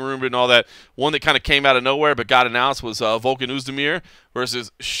matchups being rumored and all that, one that kind of came out of nowhere but got announced was Volkan Oezdemir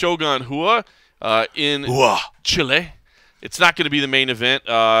versus Shogun Rua in Chile. It's not going to be the main event.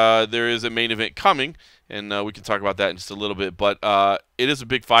 There is a main event coming, and we can talk about that in just a little bit. But it is a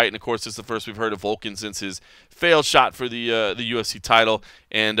big fight, and of course, it's the first we've heard of Volkan since his failed shot for the UFC title.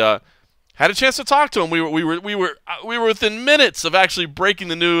 And had a chance to talk to him. We were within minutes of actually breaking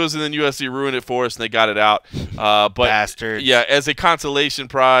the news, and then UFC ruined it for us, and they got it out. But bastards. Yeah, as a consolation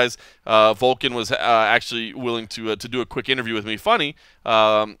prize, Volkan was actually willing to do a quick interview with me. Funny,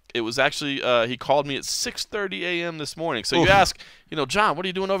 it was actually he called me at 6:30 a.m. this morning. So you ask, John, what are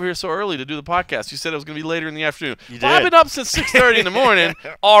you doing over here so early to do the podcast? You said it was going to be later in the afternoon. Well, I've been up since 6:30 in the morning,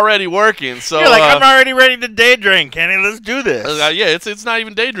 already working. So you're like, I'm already ready to day drink, Kenny. Let's do this. Yeah, it's not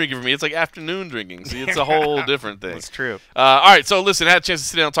even day drinking for me. It's like afternoon drinking. See, it's a whole different thing. That's true. All right, so listen, I had a chance to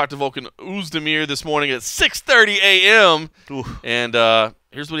sit down and talk to Volkan Oezdemir this morning at 6:30 a.m. And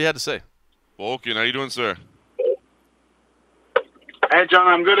here's what he had to say. Volkan, how you doing, sir? Hey, John,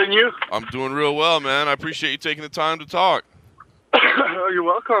 I'm good, and you? I'm doing real well, man. I appreciate you taking the time to talk. You're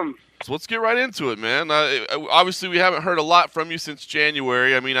welcome. So let's get right into it, man. Obviously, we haven't heard a lot from you since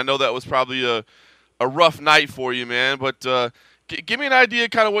January. I mean, I know that was probably a rough night for you, man, but give me an idea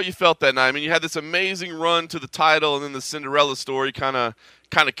kind of what you felt that night. I mean, you had this amazing run to the title, and then the Cinderella story kind of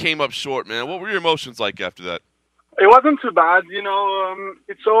came up short, man. What were your emotions like after that? It wasn't too bad.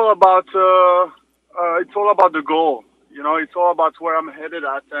 It's all about the goal. It's all about where I'm headed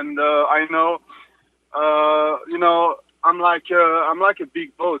at, and I know, I'm like a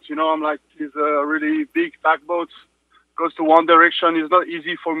big boat. I'm like this really big back boat goes to one direction. It's not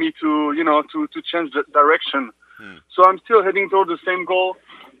easy for me to change the direction. So I'm still heading toward the same goal.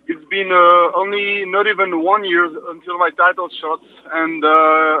 It's been only not even 1 year until my title shots, and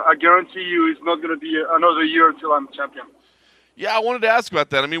I guarantee you it's not going to be another year until I'm champion. Yeah, I wanted to ask about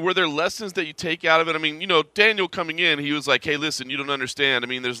that. I mean, were there lessons that you take out of it? I mean, Daniel coming in, he was like, hey, listen, you don't understand. I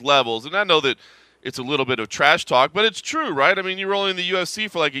mean, there's levels. And I know that it's a little bit of trash talk, but it's true, right? I mean, you were only in the UFC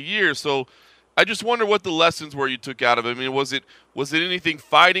for like a year, so I just wonder what the lessons were you took out of it. I mean, was it anything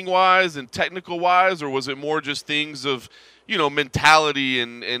fighting-wise and technical-wise, or was it more just things of, mentality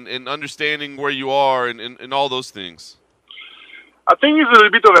and understanding where you are and all those things? I think it's a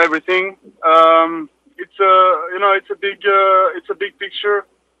little bit of everything. It's a big picture.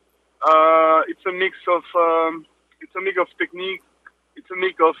 It's a mix of technique. It's a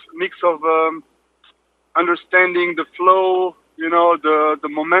mix of understanding the flow, the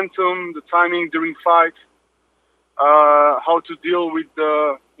momentum, the timing during fight, how to deal with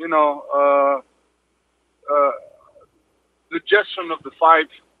the gestion of the fight,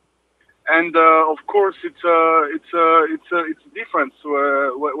 and of course it's a difference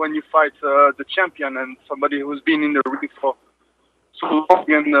when you fight the champion and somebody who's been in the ring for so long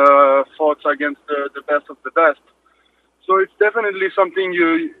and fought against the best of the best. So it's definitely something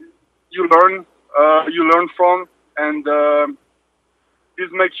you learn from, and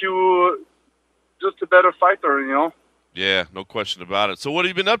this makes you just a better fighter, Yeah, no question about it. So what have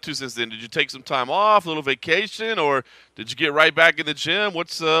you been up to since then? Did you take some time off, a little vacation, or did you get right back in the gym?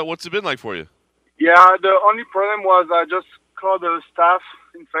 What's it been like for you? Yeah, the only problem was I just caught a staph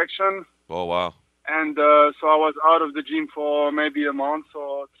infection. Oh, wow. And so I was out of the gym for maybe a month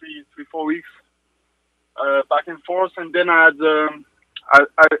or 4 weeks, back and forth. And then I had,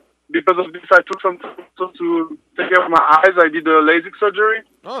 because of this, I took some time to take care of my eyes. I did a LASIK surgery.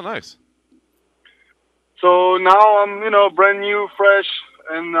 Oh, nice. So now I'm, brand new, fresh,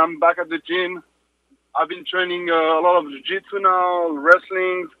 and I'm back at the gym. I've been training a lot of jiu-jitsu now,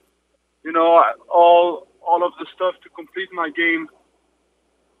 wrestling, all of the stuff to complete my game.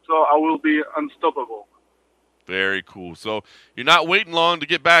 So I will be unstoppable. Very cool. So you're not waiting long to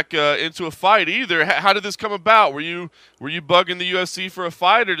get back into a fight either. How did this come about? Were you bugging the UFC for a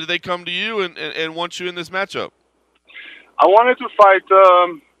fight, or did they come to you and want you in this matchup? I wanted to fight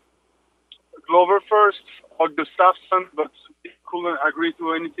Glover first, or the staff son, but he couldn't agree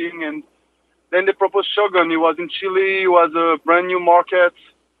to anything. And then they proposed Shogun. He was in Chile. It was a brand new market.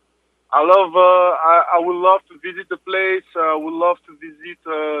 I would love to visit the place. I would love to visit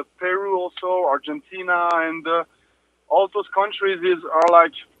Peru also, Argentina, and all those countries are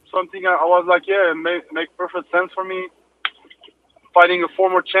like something I was like, yeah, make perfect sense for me. Fighting a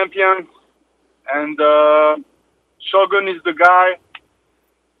former champion, and Shogun is the guy.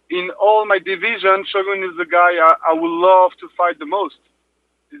 In all my division, Shogun is the guy I would love to fight the most.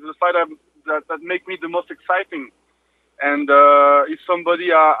 He's the fight that make me the most exciting. And it's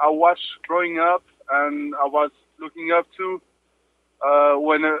somebody I watched growing up and I was looking up to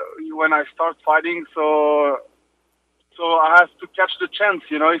when I start fighting. So I have to catch the chance.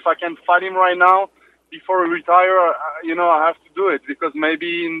 If I can fight him right now before I retire, I have to do it, because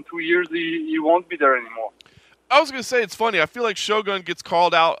maybe in 2 years he won't be there anymore. I was going to say, it's funny. I feel like Shogun gets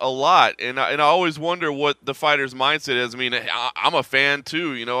called out a lot, and I always wonder what the fighter's mindset is. I mean, I'm a fan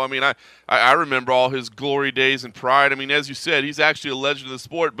too, I mean, I remember all his glory days and pride. I mean, as you said, he's actually a legend of the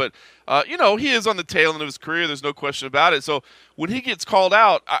sport, but, he is on the tail end of his career. There's no question about it. So when he gets called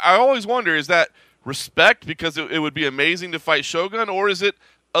out, I always wonder, is that respect because it would be amazing to fight Shogun, or is it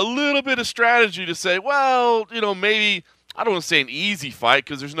a little bit of strategy to say, well, maybe – I don't want to say an easy fight,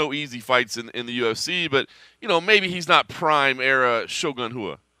 because there's no easy fights in the UFC, but, maybe he's not prime era Shogun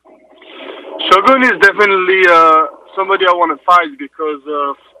Rua. Shogun is definitely somebody I want to fight because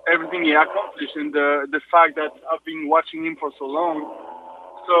of everything he accomplished and the fact that I've been watching him for so long.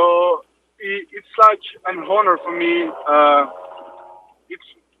 So it's like an honor for me.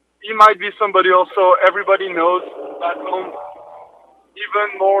 He might be somebody also everybody knows back home,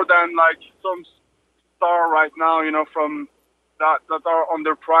 even more than like some star right now, from that are on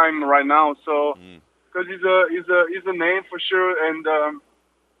their prime right now. So, because he's a name for sure,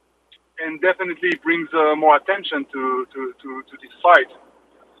 and definitely brings more attention to this fight,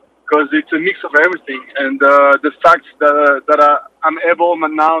 because it's a mix of everything. And the fact that I'm able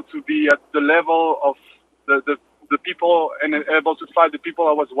now to be at the level of the people and able to fight the people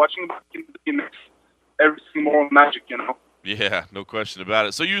I was watching, it makes everything more magic, Yeah, no question about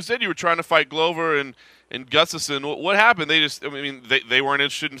it. So you said you were trying to fight Glover and Gustafsson. What happened? They weren't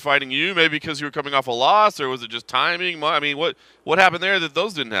interested in fighting you, maybe because you were coming off a loss, or was it just timing? I mean, what happened there that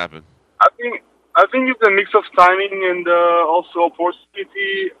those didn't happen? I think it's a mix of timing and also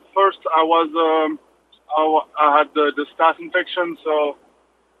opportunity. First, I I had the staph infection, so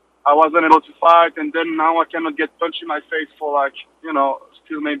I wasn't able to fight. And then now I cannot get punched in my face for like,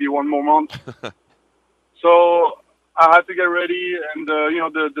 still maybe one more month. So I had to get ready, and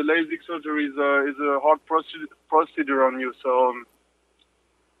the LASIK surgery is a hard procedure on you. So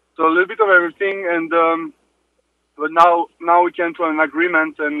a little bit of everything, and but now we came to an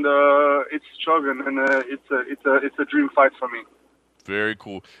agreement, and it's Shogun, and it's a dream fight for me. Very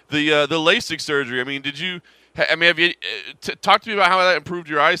cool. The LASIK surgery. I mean, have you talk to me about how that improved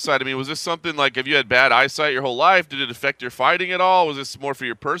your eyesight? I mean, was this something like, have you had bad eyesight your whole life? Did it affect your fighting at all? Was this more for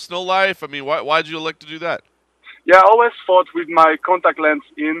your personal life? I mean, why did you elect to do that? Yeah, I always fought with my contact lens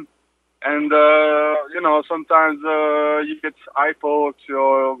in, and sometimes you get eye poked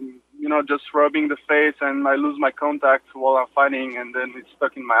or just rubbing the face, and I lose my contact while I'm fighting, and then it's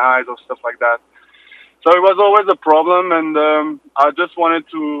stuck in my eyes or stuff like that. So it was always a problem, and I just wanted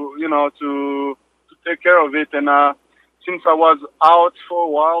to take care of it. And since I was out for a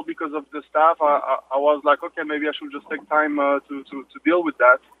while because of the staph, I was like, okay, maybe I should just take time to deal with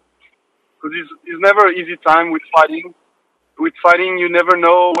that. Because it's never an easy time with fighting. With fighting, you never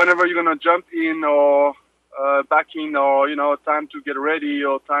know whenever you're going to jump in or back in, or, time to get ready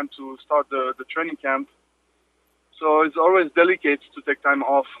or time to start the training camp. So it's always delicate to take time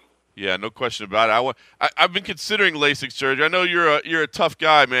off. Yeah, no question about it. I've been considering LASIK surgery. I know you're a tough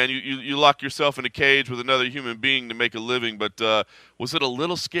guy, man. You lock yourself in a cage with another human being to make a living. But was it a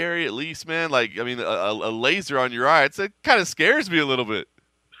little scary at least, man? Like, I mean, a laser on your eye, it kind of scares me a little bit.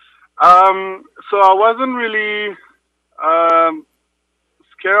 So I wasn't really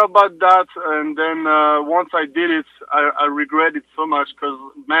scared about that. And then once I did it, I regret it so much because,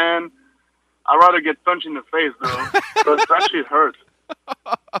 man, I'd rather get punched in the face, though, because that shit hurt.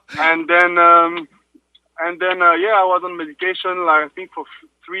 And then, I was on medication. Like, I think for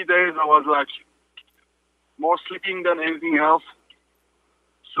 3 days, I was like more sleeping than anything else.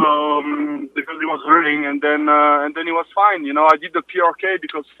 So because it was hurting, and then it was fine. I did the PRK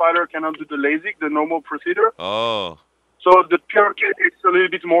because fighter cannot do the LASIK, the normal procedure. Oh. So the PRK takes a little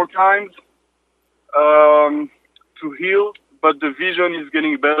bit more time to heal, but the vision is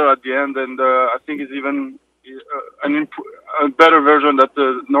getting better at the end, and I think it's even a better version than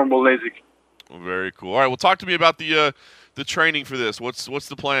the normal LASIK. Well, very cool. All right, well, talk to me about the training for this. What's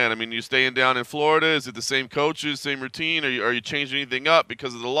the plan? I mean, you staying down in Florida? Is it the same coaches, same routine? Are you changing anything up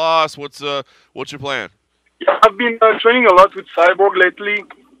because of the loss? What's your plan? Yeah, I've been training a lot with Cyborg lately,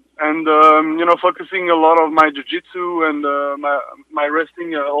 and focusing a lot of my jiu-jitsu and my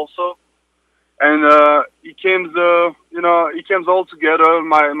wrestling also. And it comes all together.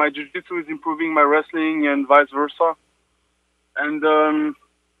 My jiu-jitsu is improving my wrestling, and vice versa. And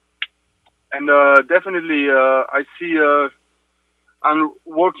definitely, I see I'm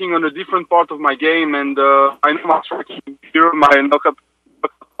working on a different part of my game, and I know my striking here, my knockout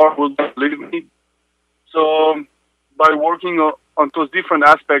part will leave me. So by working on those different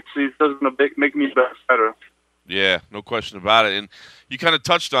aspects, it's just going to make me better. Yeah, no question about it. And you kind of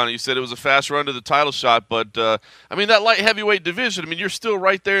touched on it. You said it was a fast run to the title shot, but I mean, that light heavyweight division, I mean, you're still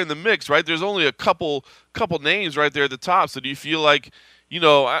right there in the mix, right? There's only a couple names right there at the top. So do you feel like,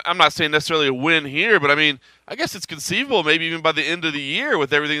 I'm not saying necessarily a win here, but I mean, I guess it's conceivable maybe even by the end of the year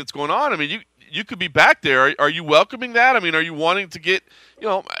with everything that's going on. I mean, you could be back there. Are you welcoming that? I mean, are you wanting to get,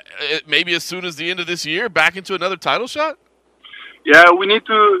 maybe as soon as the end of this year back into another title shot? Yeah, we need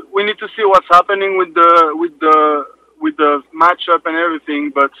to see what's happening with the matchup and everything.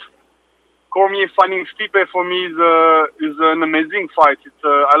 But Cormier fighting Stipe for me is an amazing fight.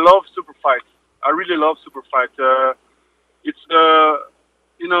 I love super fights. I really love super fights. It's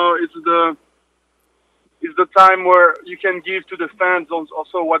the time where you can give to the fans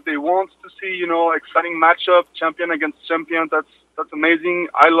also what they want to see. Exciting matchup, champion against champion. That's amazing.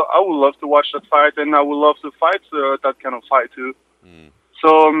 I would love to watch that fight, and I would love to fight that kind of fight too.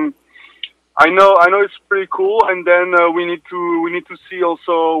 So I know it's pretty cool, and then we need to see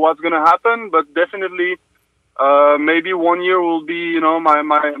also what's gonna happen. But definitely, maybe 1 year will be my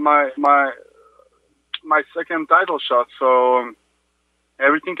second title shot. So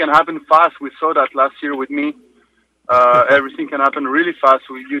everything can happen fast. We saw that last year with me. Everything can happen really fast.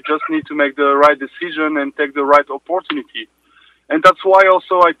 You just need to make the right decision and take the right opportunity. And that's why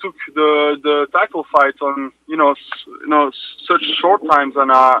also I took the title fight on such short times, and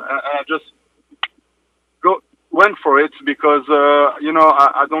I just went for it because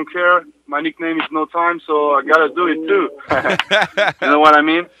I don't care. My nickname is No Time, so I gotta do it too. You know what I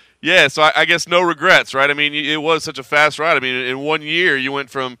mean? Yeah. So I guess no regrets, right? I mean, it was such a fast ride. I mean, in 1 year you went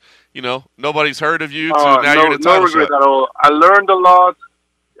from nobody's heard of you to now you're in a title no regret shot. at all. I learned a lot.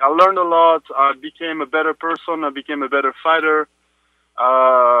 I learned a lot. I became a better person. I became a better fighter.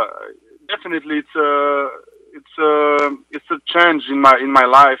 Definitely, it's a change in my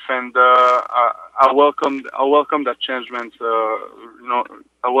life, and I welcome that change, man.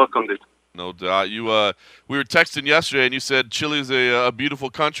 I welcomed it. No doubt. We were texting yesterday, and you said Chile is a beautiful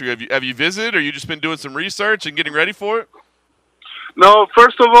country. Have you visited, or you just been doing some research and getting ready for it? No,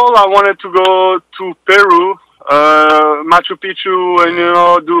 first of all, I wanted to go to Peru, Machu Picchu, and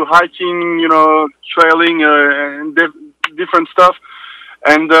do hiking, trailing, and different stuff.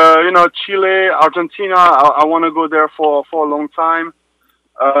 And Chile, Argentina, I want to go there for a long time.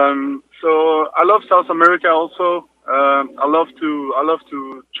 So I love South America also. I love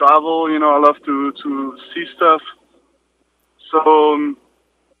to travel. I love to see stuff.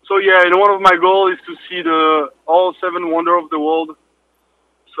 So yeah, one of my goals is to see all 7 wonders of the world.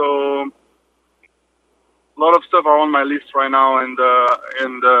 So a lot of stuff are on my list right now, and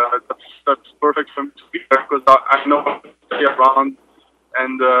that's perfect for me to be there because I know how to stay around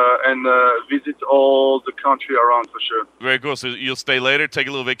and visit all the country around for sure. Very cool. So you'll stay later, take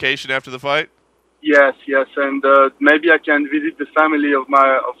a little vacation after the fight? Yes, and maybe I can visit the family of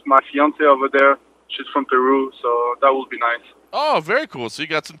my fiance over there. She's from Peru, so that would be nice. Oh, very cool. So you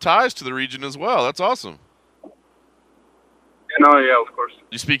got some ties to the region as well. That's awesome. Yeah, of course.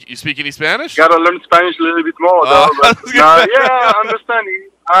 You speak any Spanish? Gotta learn Spanish a little bit more, though. But, yeah, I understand.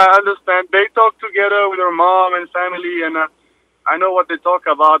 I understand. They talk together with their mom and family, and I know what they talk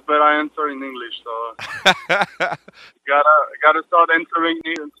about, but I answer in English. So gotta start answering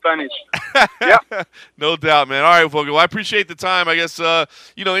in Spanish. Yeah. No doubt, man. All right, Volkan. Well, I appreciate the time. I guess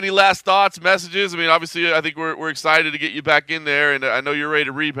any last thoughts, messages? I mean, obviously, I think we're excited to get you back in there, and I know you're ready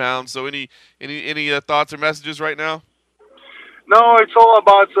to rebound. So, any thoughts or messages right now? No, it's all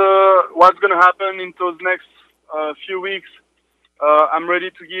about what's going to happen in those next few weeks. I'm ready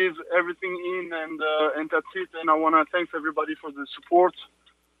to give everything in, and that's it. And I want to thank everybody for the support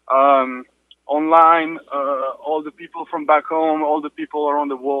online, all the people from back home, all the people around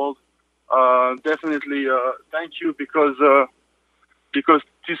the world. Definitely thank you because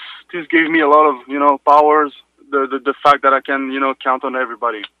this gave me a lot of powers. The fact that I can count on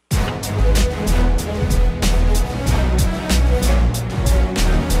everybody.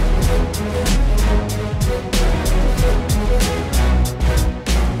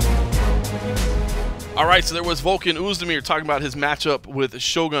 All right, so there was Volkan Oezdemir talking about his matchup with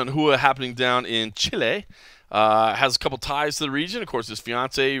Shogun Rua happening down in Chile. Has a couple ties to the region. Of course, his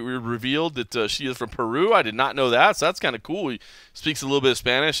fiance revealed that she is from Peru. I did not know that, so that's kind of cool. He speaks a little bit of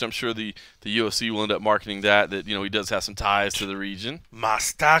Spanish. I'm sure the UFC will end up marketing that he does have some ties to the region.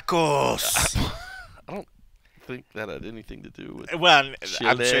 Mas tacos. I don't think that had anything to do with Well, Chile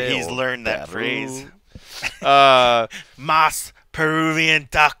I'm sure he's or learned that Peru. phrase. Mas Peruvian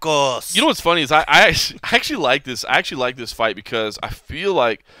tacos. You know what's funny is I actually like this. I actually like this fight because I feel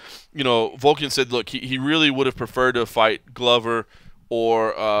like, Volkan said, look, he really would have preferred to fight Glover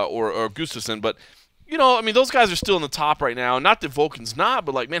or Gustafsson, but those guys are still in the top right now. Not that Volkan's not,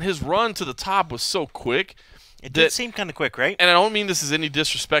 but his run to the top was so quick. It did seem kind of quick, right? And I don't mean this is any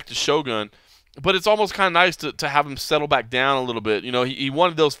disrespect to Shogun, but it's almost kind of nice to have him settle back down a little bit. He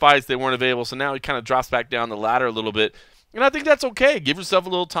wanted those fights, they weren't available, so now he kind of drops back down the ladder a little bit. And I think that's okay. Give yourself a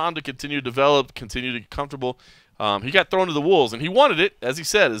little time to continue to develop, continue to get comfortable. He got thrown to the wolves, and he wanted it, as he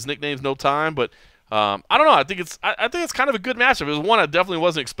said. His nickname's No Time, but I don't know. I think it's kind of a good matchup. It was one I definitely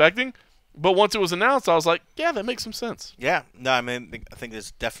wasn't expecting, but once it was announced, I was like, yeah, that makes some sense. Yeah, no, I think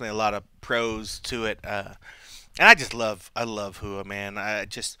there's definitely a lot of pros to it, and I love Rua, man. I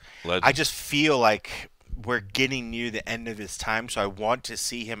just feel like we're getting near the end of his time, so I want to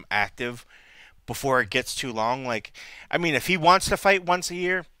see him active before it gets too long. If he wants to fight once a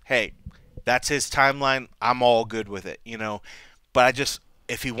year, hey, that's his timeline. I'm all good with it, But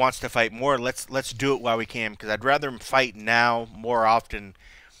if he wants to fight more, let's do it while we can, because I'd rather him fight now more often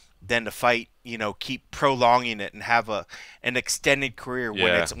than to fight, keep prolonging it and have an extended career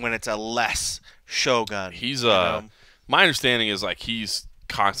when it's a less Shogun. He's my understanding is he's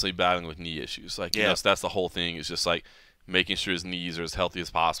constantly battling with knee issues. So that's the whole thing. Is just making sure his knees are as healthy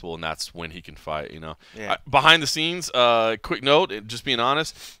as possible, and that's when he can fight. Yeah. Behind the scenes, quick note, just being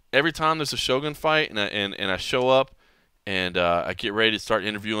honest, every time there's a Shogun fight and I show up and I get ready to start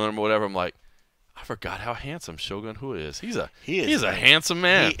interviewing him or whatever, I'm like, I forgot how handsome Shogun Rua is. He's a handsome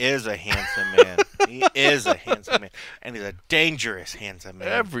man. He is a handsome man. He is a handsome man, and he's a dangerous handsome man.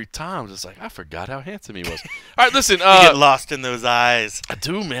 Every time, just like I forgot how handsome he was. All right, listen. You get lost in those eyes. I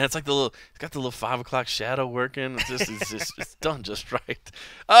do, man. It's like it's got the little 5 o'clock shadow working. It's done just right.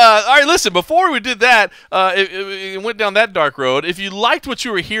 All right, listen. Before we did that, it went down that dark road. If you liked what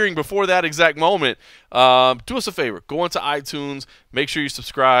you were hearing before that exact moment, do us a favor. Go into iTunes. Make sure you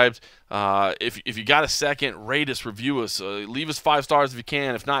subscribed. If you got a second, rate us, review us, leave us 5 stars if you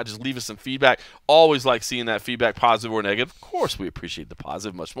can. If not, just leave us some feedback. Always like seeing that feedback, positive or negative. Of course, we appreciate the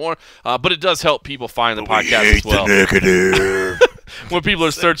positive much more, but it does help people find the podcast as well. The negative. When people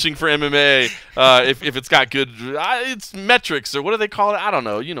are searching for MMA, if it's got good, it's metrics or what do they call it? I don't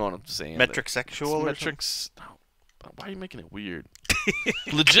know. You know what I'm saying? Metric sexual. Metrics. No, why are you making it weird?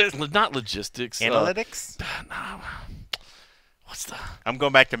 Not logistics. Analytics. No. What's the? I'm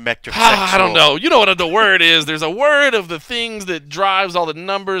going back to metric sexual. I don't know. You know what the word is. There's a word of the things that drives all the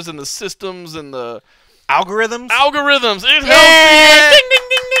numbers and the systems and the algorithms. It helps. Ding ding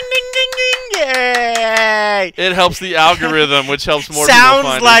ding ding ding ding ding. Yay! It helps the algorithm, which helps more sounds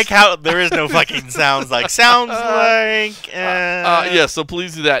people find like us. how there is no fucking sounds like. Sounds like. Yeah, so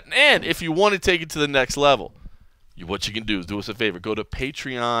please do that. And if you want to take it to the next level, what you can do is do us a favor. Go to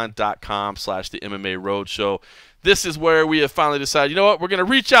patreon.com/the MMA Roadshow. This is where we have finally decided, you know what, we're going to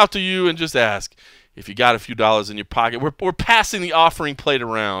reach out to you and just ask if you got a few dollars in your pocket. We're passing the offering plate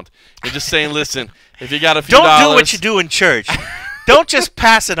around and just saying, listen, if you got a few dollars. Don't do what you do in church. Don't just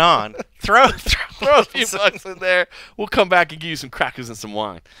pass it on. Throw a few bucks in there. We'll come back and give you some crackers and some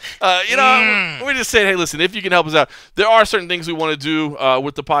wine. We're just saying, hey, listen, if you can help us out, there are certain things we want to do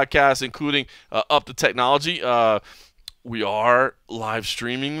with the podcast, including up the technology. We are live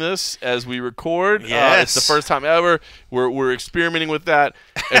streaming this as we record. Yes. It's the first time ever. We're experimenting with that,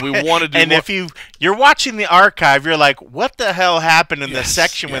 and we want to do and more. If you're watching the archive, you're like, what the hell happened in this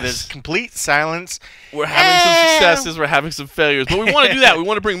section with his complete silence? We're having some successes. We're having some failures. But we want to do that. We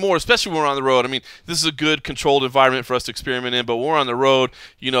want to bring more, especially when we're on the road. I mean, this is a good, controlled environment for us to experiment in. But when we're on the road,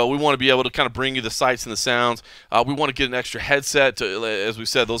 we want to be able to kind of bring you the sights and the sounds. We want to get an extra headset. As we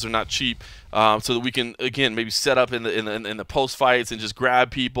said, those are not cheap. So that we can, again, maybe set up in the post fights and just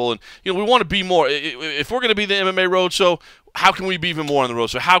grab people. And we want to be more. If we're going to be the MMA Roadshow, how can we be even more on the road?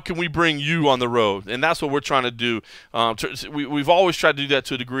 So how can we bring you on the road? And that's what we're trying to do. We've always tried to do that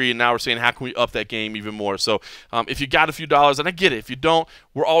to a degree, and now we're saying how can we up that game even more? So if you got a few dollars, and I get it. If you don't,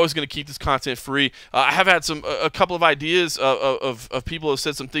 we're always going to keep this content free. I have had a couple of ideas of people who have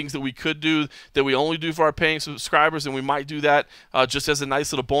said some things that we could do that we only do for our paying subscribers, and we might do that just as a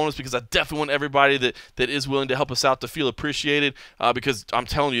nice little bonus, because I definitely want everybody that is willing to help us out to feel appreciated, because I'm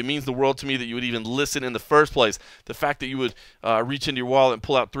telling you, it means the world to me that you would even listen in the first place. The fact that you would reach into your wallet and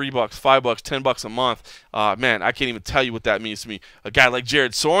pull out $3, $5, $10 a month, man, I can't even tell you what that means to me. A guy like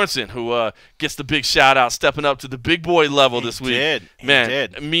Jared Sorensen, who gets the big shout out, stepping up to the big boy level this week. It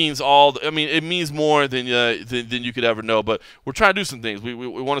means it means more than you could ever know. But we're trying to do some things. We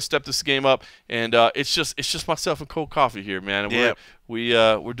want to step this game up, and it's just myself and cold coffee here, man. And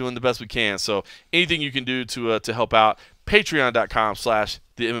we're doing the best we can. So anything you can do to help out,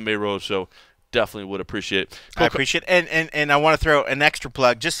 patreon.com/the MMA Roadshow. Definitely would appreciate it. I appreciate it. And I want to throw an extra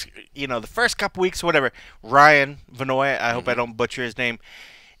plug. Just, the first couple weeks or whatever, Ryan Vanoy, I hope I don't butcher his name,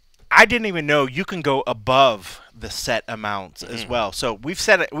 I didn't even know you can go above the set amounts as well. So we've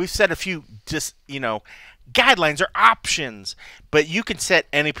set a few guidelines or options, but you can set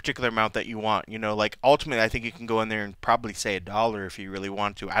any particular amount that you want. Like ultimately, I think you can go in there and probably say $1 if you really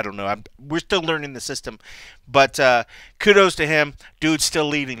want to. I don't know. We're still learning the system, but kudos to him. Dude's still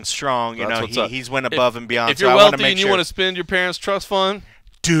leading strong. He's went above and beyond. If you're wealthy and you want to spend your parents' trust fund,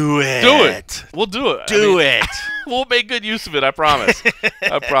 do it. Do it. We'll do it. Do it. We'll make good use of it. I promise.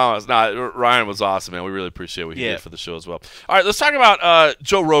 I promise. Ryan was awesome, man. We really appreciate what he did for the show as well. All right, let's talk about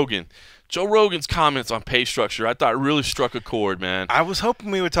Joe Rogan. Joe Rogan's comments on pay structure, I thought really struck a chord, man. I was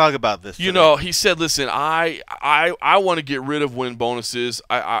hoping we would talk about this today. He said, "Listen, I want to get rid of win bonuses.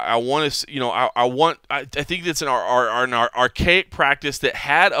 I want to, I think that's an archaic practice that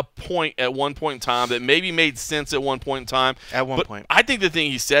had a point at one point in time that maybe made sense at one point in time. At one point, I think the thing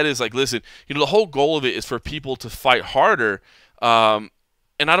he said is like, listen, the whole goal of it is for people to fight harder."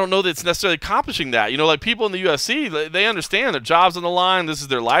 And I don't know that it's necessarily accomplishing that. Like people in the UFC, they understand their job's on the line. This is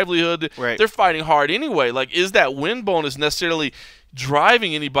their livelihood. Right. They're fighting hard anyway. Like, is that win bonus necessarily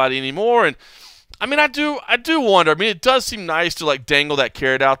driving anybody anymore? And I mean, I do wonder. I mean, it does seem nice to like dangle that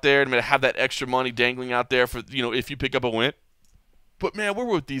carrot out there and have that extra money dangling out there for if you pick up a win. But man, we're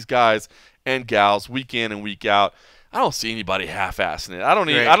with these guys and gals week in and week out. I don't see anybody half-assing it. I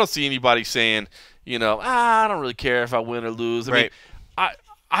don't see anybody saying, I don't really care if I win or lose. I mean,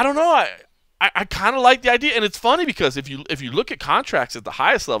 I don't know. I kind of like the idea, and it's funny because if you look at contracts at the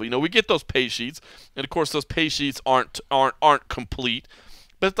highest level, we get those pay sheets, and of course those pay sheets aren't complete,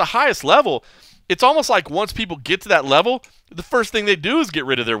 but at the highest level, it's almost like once people get to that level, the first thing they do is get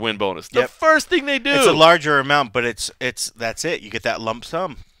rid of their win bonus. The first thing they do. It's a larger amount, but that's it. You get that lump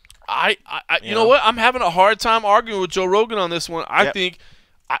sum. You know what? I'm having a hard time arguing with Joe Rogan on this one. I think.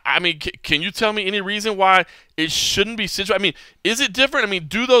 I mean, can you tell me any reason why it shouldn't be situated? I mean, is it different? I mean,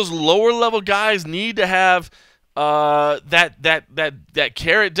 do those lower level guys need to have that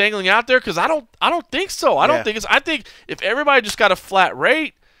carrot dangling out there? Because I don't think so. I think if everybody just got a flat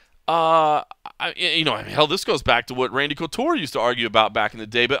rate, hell, this goes back to what Randy Couture used to argue about back in the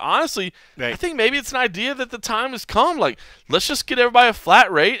day. But honestly, I think maybe it's an idea that the time has come. Like, let's just get everybody a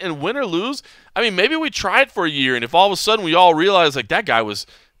flat rate, and win or lose. I mean, maybe we try it for a year, and if all of a sudden we all realize like that guy was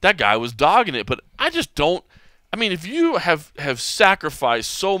dogging it. But I just don't. I mean, if you have sacrificed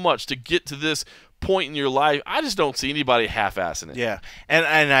so much to get to this point in your life, I just don't see anybody half-assing it. Yeah,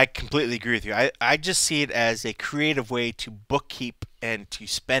 and I completely agree with you. I just see it as a creative way to bookkeep and to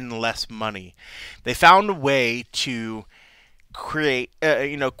spend less money. They found a way to create,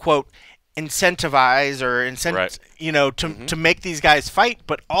 quote, incentivize or to make these guys fight.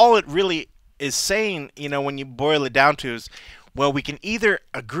 But all it really is saying, when you boil it down to is, well, we can either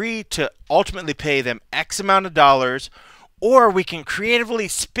agree to ultimately pay them X amount of dollars, or we can creatively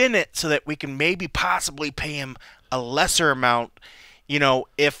spin it so that we can maybe possibly pay him a lesser amount,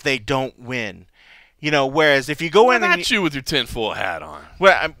 if they don't win. Whereas if you go in and you with your tinfoil hat on.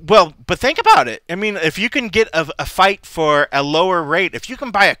 Well, but think about it. I mean, if you can get a fight for a lower rate, if you can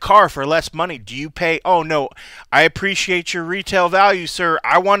buy a car for less money, do you pay? Oh no, I appreciate your retail value, sir.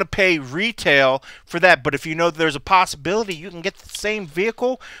 I want to pay retail for that. But if there's a possibility you can get the same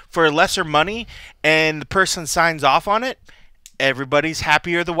vehicle for lesser money, and the person signs off on it, everybody's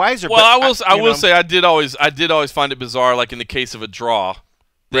happier the wiser. Well, but I will say I did always find it bizarre, like in the case of a draw.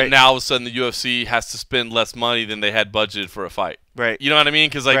 Then now all of a sudden the UFC has to spend less money than they had budgeted for a fight. Right. You know what I mean?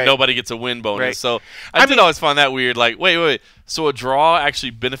 Because nobody gets a win bonus. Right. So I did always find that weird. Like, wait. So a draw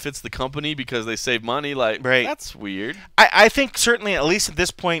actually benefits the company because they save money? Like, that's weird. I think certainly, at least at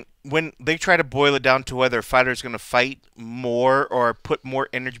this point, when they try to boil it down to whether a fighter is going to fight more or put more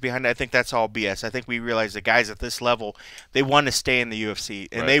energy behind it, I think that's all BS. I think we realize the guys at this level, they want to stay in the UFC,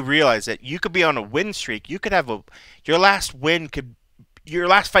 and they realize that you could be on a win streak. You could have your last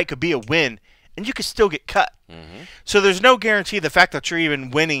fight could be a win, and you could still get cut. So there's no guarantee the fact that you're even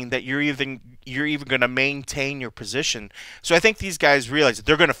winning that you're even going to maintain your position. So I think these guys realize that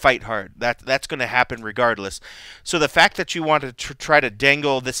they're going to fight hard. That's going to happen regardless. So the fact that you want to try to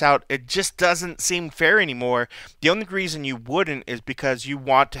dangle this out, it just doesn't seem fair anymore. The only reason you wouldn't is because you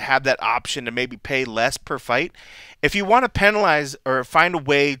want to have that option to maybe pay less per fight. If you want to penalize or find a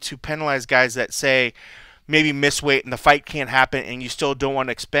way to penalize guys that say maybe miss weight and the fight can't happen and you still don't want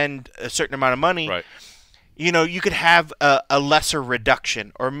to expend a certain amount of money, you could have a lesser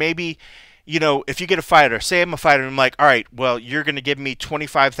reduction. Or maybe, if you get a fighter, say I'm a fighter, and I'm like, all right, well, you're going to give me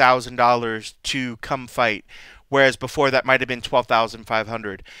 $25,000 to come fight, whereas before that might have been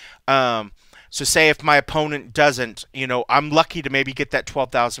 $12,500. So say if my opponent doesn't, I'm lucky to maybe get that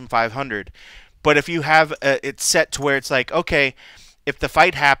 $12,500. But if you have it set to where it's like, okay, if the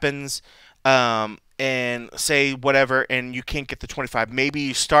fight happens, and say whatever, and you can't get the 25, maybe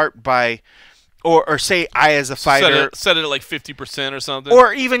you start by, or say I as a fighter set it at like 50% or something,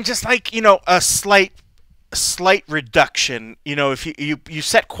 or even just like a slight reduction. If you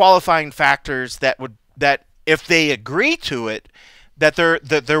set qualifying factors that if they agree to it, that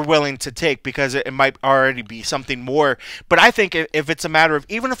they're willing to take, because it might already be something more. But I think if it's a matter of,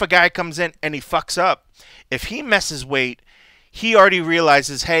 even if a guy comes in and he fucks up, if he messes weight, he already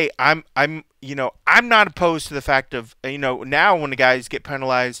realizes, hey, I'm not opposed to the fact of, now when the guys get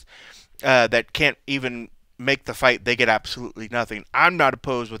penalized that can't even make the fight, they get absolutely nothing. I'm not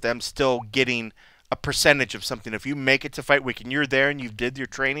opposed with them still getting a percentage of something. If you make it to fight week and you're there and you did your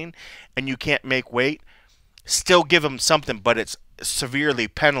training and you can't make weight, still give them something, but it's severely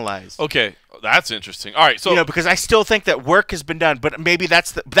penalized. Okay, that's interesting. All right, so because I still think that work has been done, but maybe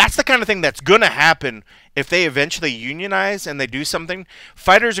that's the kind of thing that's going to happen if they eventually unionize and they do something.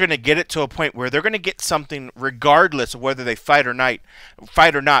 Fighters are going to get it to a point where they're going to get something regardless of whether they fight or not.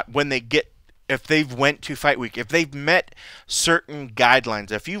 If they've went to fight week, if they've met certain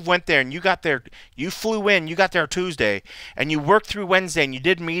guidelines, if you went there and you got there, you flew in, you got there Tuesday, and you worked through Wednesday and you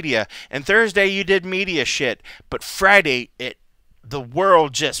did media, and Thursday you did media shit, but Friday the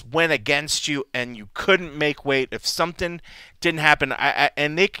world just went against you and you couldn't make weight, if something didn't happen,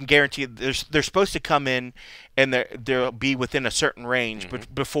 and they can guarantee they're supposed to come in and they'll be within a certain range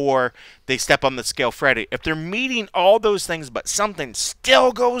before they step on the scale Friday. If they're meeting all those things but something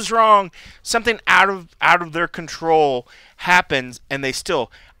still goes wrong, something out of their control happens, and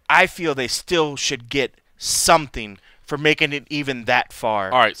I feel they still should get something for making it even that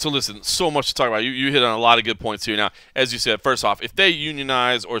far. All right, so listen, so much to talk about. You hit on a lot of good points here. Now, as you said, first off, if they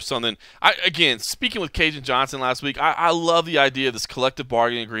unionize or something, again, speaking with Cajun Johnson last week, I love the idea of this collective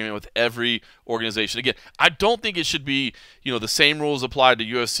bargaining agreement with every organization. Again, I don't think it should be, the same rules applied to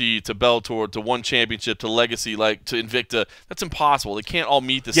UFC, to Bellator, to One Championship, to Legacy, like to Invicta. That's impossible. They can't all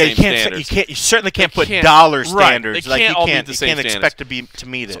meet the same standards. You certainly can't put dollar standards. They can't all meet the same standards. You can't expect to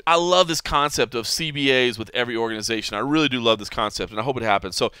meet it. So I love this concept of CBAs with every organization. I really do love this concept, and I hope it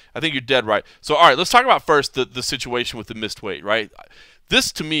happens. So I think you're dead right. So, all right, let's talk about first the situation with the missed weight, right?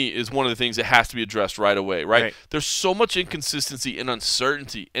 This, to me, is one of the things that has to be addressed right away, right? There's so much inconsistency and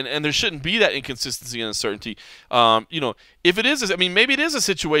uncertainty, and there shouldn't be that inconsistency and uncertainty. If it is, maybe it is a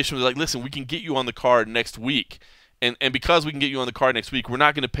situation where, like, listen, we can get you on the card next week, and because we can get you on the card next week, we're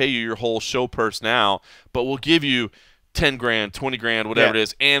not going to pay you your whole show purse now, but we'll give you 10 grand, 20 grand, whatever it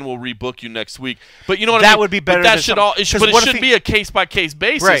is, and we'll rebook you next week. But you know what I mean? That would be better. But it should be a case-by-case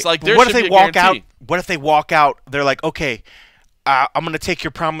basis. Right. Like, there what should if be they a walk guarantee. out? What if they walk out? They're like, okay, I'm going to take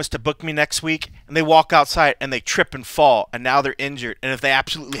your promise to book me next week, and they walk outside and they trip and fall, and now they're injured. And if they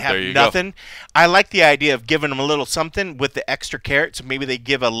absolutely have nothing, I like the idea of giving them a little something with the extra carrot. So maybe they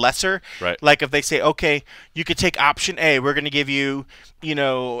give a lesser. Right. Like if they say, okay, you could take option A. We're going to give you,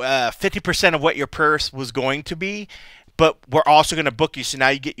 50% of what your purse was going to be, but we're also going to book you, so now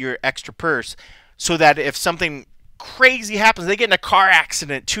you get your extra purse, so that if something crazy happens, they get in a car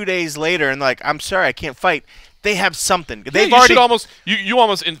accident 2 days later, and like, I'm sorry, I can't fight. They have something. They've already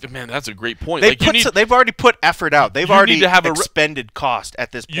man, that's a great point. They've already put effort out. They've already expended cost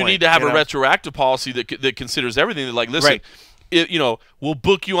at this point. You need to have a retroactive policy that considers everything. That, like, listen, we'll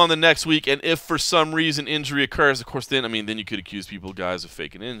book you on the next week, and if for some reason injury occurs, of course, then you could accuse guys of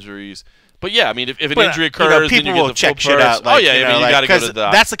faking injuries. But yeah, if an injury occurs, people then you get will the check full shit purse. out. Like, you got to go to the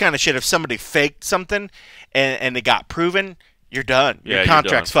doc. That's the kind of shit. If somebody faked something and they got proven, you're done. Your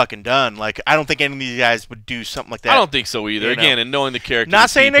contract's fucking done. Like, I don't think any of these guys would do something like that. I don't think so either. Again, and knowing the character.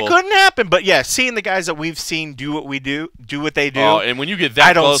 Not saying it couldn't happen, but yeah, seeing the guys that we've seen do what they do. Oh, and when you get that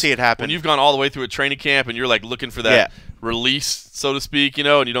I don't close, see it happen. When you've gone all the way through a training camp and you're like looking for that release, so to speak,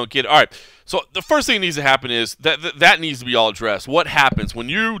 and you don't get it. All right. So the first thing that needs to happen is that needs to be all addressed. What happens when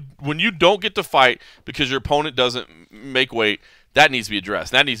you don't get to fight because your opponent doesn't make weight? That needs to be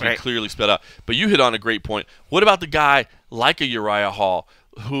addressed. That needs to be clearly spelled out. But you hit on a great point. What about the guy like a Uriah Hall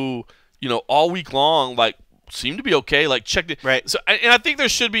who, all week long, like, seemed to be okay, like, checked it. Right. So, and I think there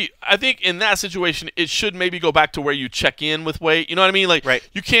should be, in that situation, it should maybe go back to where you check in with weight. You know what I mean? Like,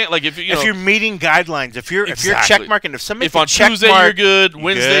 you can't, like, if you're meeting guidelines, if you're check marking, if on Tuesday you're good,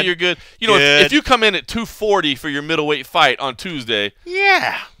 Wednesday you're good. If you come in at 240 for your middleweight fight on Tuesday.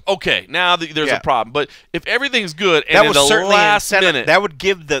 Yeah. Okay, now there's a problem. But if everything's good, and in the last minute, that would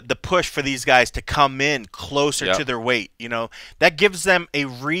give the push for these guys to come in closer to their weight. That gives them a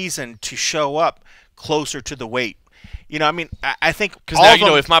reason to show up closer to the weight. I think because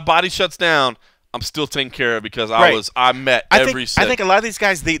now if my body shuts down, I'm still taken care of because I met every set. I think a lot of these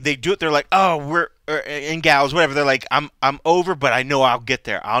guys they do it. They're like, oh, we're in gals, whatever. They're like, I'm over, but I know I'll get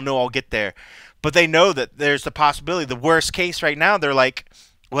there. I'll get there. But they know that there's the possibility. The worst case right now, they're like,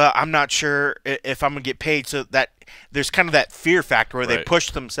 well, I'm not sure if I'm going to get paid. So that there's kind of that fear factor where they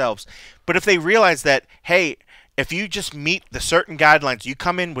push themselves. But if they realize that, hey, if you just meet the certain guidelines, you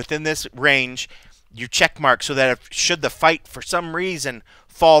come in within this range, you check mark so that should the fight for some reason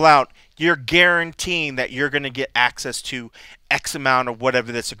fall out, you're guaranteeing that you're going to get access to X amount of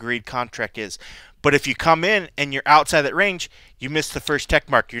whatever this agreed contract is. But if you come in and you're outside that range, you miss the first tech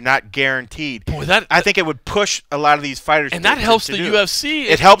mark. You're not guaranteed. Boy, I think it would push a lot of these fighters. And that helps the UFC.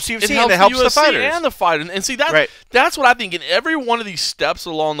 It helps UFC and it helps the fighters. And the fighter. And see, that's what I think. In every one of these steps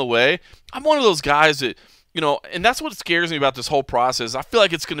along the way, I'm one of those guys that, and that's what scares me about this whole process. I feel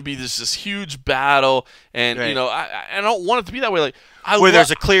like it's going to be this huge battle. And, I don't want it to be that way. Like, where there's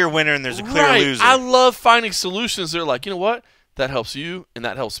a clear winner and there's a clear loser. I love finding solutions. They're like, you know what? That helps you, and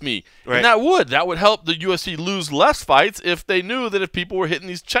that helps me. Right. And that would help the UFC lose less fights if they knew that if people were hitting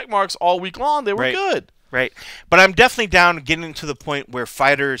these check marks all week long, they were good. Right. But I'm definitely down getting to the point where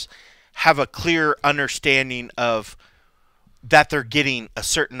fighters have a clear understanding of that they're getting a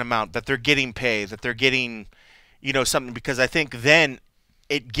certain amount, that they're getting pay, that they're getting, something. Because I think then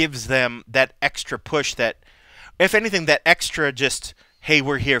it gives them that extra push that if anything, that extra just, hey,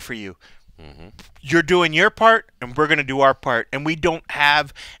 we're here for you. You're doing your part, and we're going to do our part. And we don't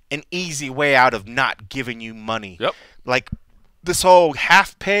have an easy way out of not giving you money. Yep. Like, this whole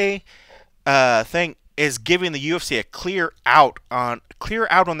half pay thing is giving the UFC a clear out on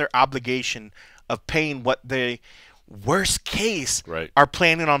their obligation of paying what they, worst case, are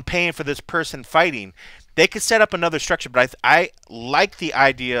planning on paying for this person fighting. They could set up another structure, but I like the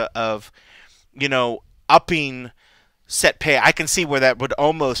idea of, upping set pay. I can see where that would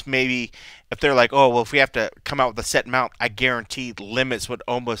almost maybe, if they're like, oh, well, if we have to come out with a set amount, I guarantee limits would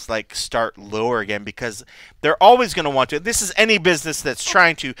almost like start lower again, because they're always going to want to. This is any business that's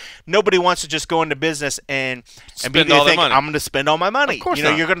trying to. Nobody wants to just go into business and spend all their money. I'm going to spend all my money. Of course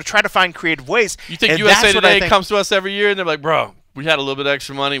not. You're going to try to find creative ways. You think USA Today comes to us every year and they're like, bro, we had a little bit of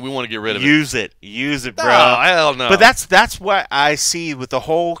extra money, we want to get rid of it. Use it, bro. No, hell no. But that's what I see with the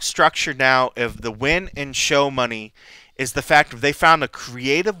whole structure now of the win and show money, is the fact that they found a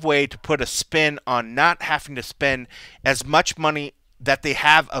creative way to put a spin on not having to spend as much money that they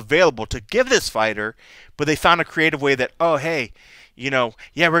have available to give this fighter, but they found a creative way that, oh, hey, we're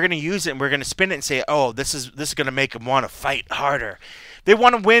going to use it and we're going to spin it and say, oh, this is going to make them want to fight harder. They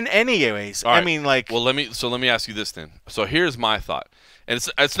want to win anyways. Right. I mean, like, well, let me ask you this then. So here's my thought, and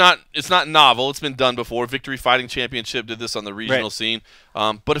it's not novel. It's been done before. Victory Fighting Championship did this on the regional scene,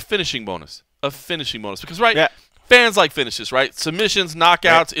 but a finishing bonus, because fans like finishes, right? Submissions,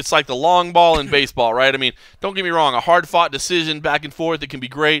 knockouts. It's like the long ball in baseball, right? I mean, don't get me wrong. A hard-fought decision back and forth, it can be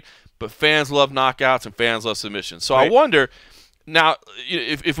great, but fans love knockouts and fans love submissions. So I wonder now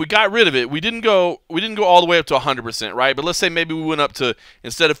if we got rid of it, we didn't go all the way up to 100%, right? But let's say maybe we went up to,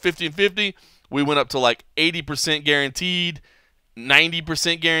 instead of 50-50, we went up to like 80% guaranteed,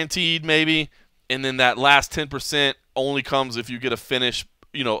 90% guaranteed maybe, and then that last 10% only comes if you get a finish,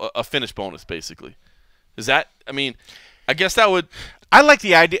 a finish bonus basically. Is that? I mean, I guess that would. I like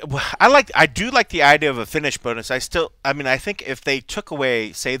the idea. I do like the idea of a finish bonus. I think if they took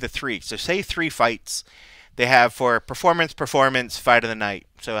away, say, the three. So say 3 fights they have for performance, fight of the night.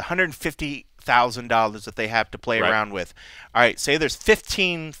 So $150,000 that they have to play around with. All right. Say there's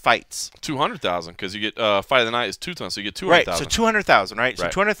 15 fights. 200,000 because you get fight of the night is 2 tons, so you get 200,000. Right. So 200,000. Right. So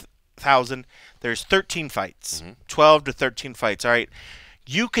 200,000. There's 13 fights. 12 to 13 fights. All right.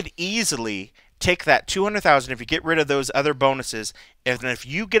 You could easily take that 200,000 if you get rid of those other bonuses, and if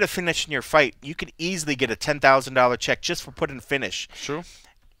you get a finish in your fight, you could easily get a $10,000 check just for putting a finish. Sure.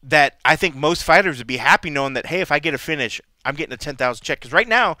 That I think most fighters would be happy knowing that, hey, if I get a finish, I'm getting a $10,000 check. Because right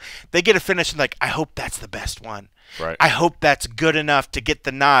now they get a finish and like, I hope that's the best one. Right. I hope that's good enough to get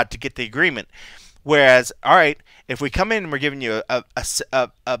the nod, to get the agreement. Whereas, all right, if we come in and we're giving you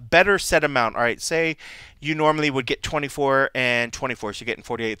a better set amount, all right, say you normally would get 24 and 24, so you're getting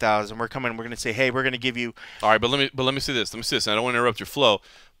 48,000. We're coming, we're going to say, hey, we're going to give you. All right, but let me say this. And I don't want to interrupt your flow,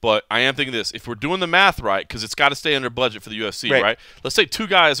 but I am thinking this. If we're doing the math right, because it's got to stay under budget for the UFC, right? Let's say 2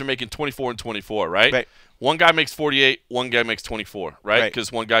 guys are making 24 and 24, right? Right. One guy makes 48, one guy makes 24, right?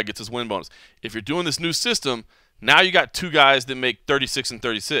 Because one guy gets his win bonus. If you're doing this new system, now you got 2 guys that make 36 and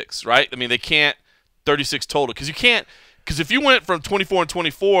 36, right? I mean, they can't 36 total, because you can't. Because if you went from 24 and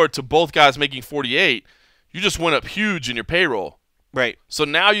 24 to both guys making 48, you just went up huge in your payroll. Right. So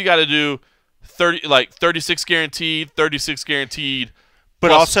now you got to do 36 guaranteed, 36 guaranteed. But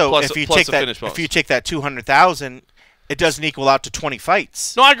plus, also, plus, if you plus take that 200,000, it doesn't equal out to 20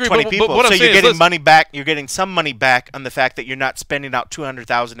 fights. No, I agree. 20 but people. what I'm so saying you're getting is, money back. You're getting some money back on the fact that you're not spending out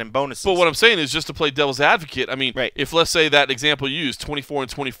 200,000 in bonuses. But what I'm saying is, just to play devil's advocate, I mean, right. If let's say that example you used, 24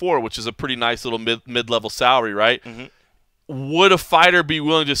 and 24, which is a pretty nice little mid-level salary, right? Would a fighter be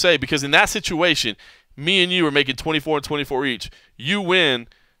willing to say, because in that situation, me and you are making 24 and 24 each. You win,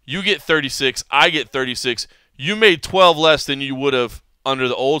 you get 36, I get 36. You made 12 less than you would have under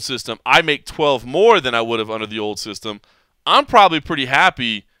the old system. I make 12 more than I would have under the old system. I'm probably pretty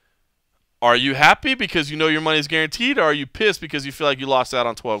happy. Are you happy because you know your money is guaranteed, or are you pissed because you feel like you lost out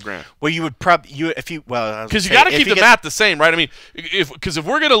on 12 grand? Well, you would probably because you got to keep the math the same, right? I mean, because if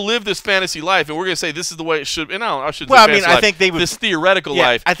we're gonna live this fantasy life and we're gonna say this is the way it should, and I shouldn't. Well, I mean, I think they would this theoretical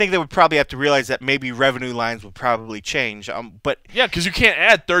life. I think they would probably have to realize that maybe revenue lines would probably change. But yeah, because you can't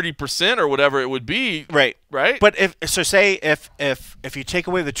add 30% or whatever it would be. Right. Right. But say if you take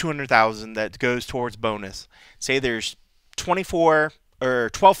away the 200,000 that goes towards bonus, say there's 24 or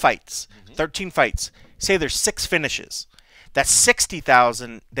 12 fights, 13 fights. Say there's 6 finishes. that's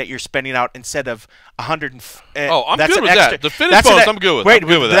 60,000 that you're spending out instead of 100. I'm that's good with extra, that. The finish bonus, I'm good with. Wait, I'm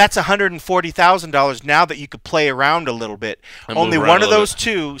good with that. That's $140,000 now that you could play around a little bit. Only one of those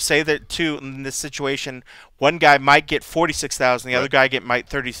two, say that two in this situation, one guy might get 46,000, the other guy might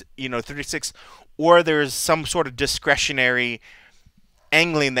 36, or there's some sort of discretionary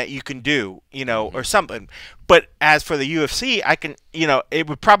angling that you can do, or something. But as for the UFC, I can, it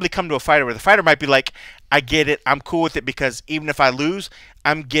would probably come to a fighter where the fighter might be like, I get it, I'm cool with it, because even if I lose,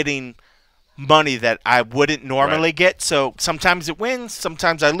 I'm getting money that I wouldn't normally get. So sometimes it wins,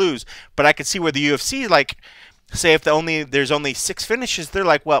 sometimes I lose. But I can see where the UFC, like, say if there's only 6 finishes, they're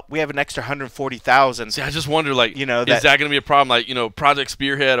like, well, we have an extra 140,000. See, I just wonder, like, is that going to be a problem? Like, Project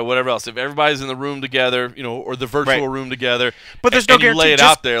Spearhead or whatever else. If everybody's in the room together, or the virtual room together, but there's no guarantee. You lay it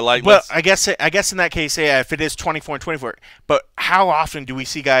out there, like. Well, I guess in that case, if it is 24 and 24. But how often do we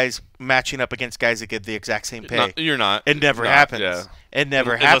see guys matching up against guys that get the exact same pay? You're not. It never happens. Yeah. It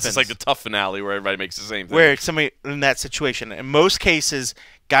never happens. Unless it's like the tough finale where everybody makes the same thing. Where somebody in that situation, in most cases,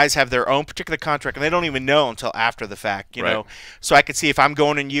 guys have their own particular contract and they don't even know until after the fact, you know. So I could see if I'm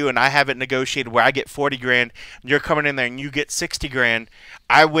going in you and I have it negotiated where I get 40 grand, and you're coming in there and you get 60 grand,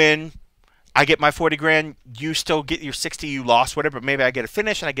 I win, I get my 40 grand, you still get your 60, you lost whatever, but maybe I get a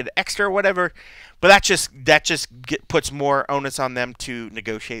finish and I get an extra or whatever. But that just puts more onus on them to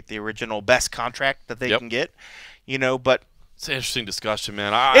negotiate the original best contract that they can get, but it's an interesting discussion,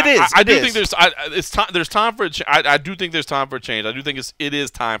 man. It is. I do think there's time for a change. I do think there's time for a change. I do think it is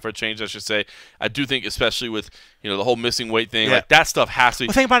time for a change, I should say. I do think, especially with the whole missing weight thing, like that stuff has to be.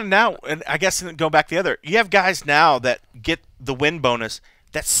 Well, think about it now, and I guess go back to the other. You have guys now that get the win bonus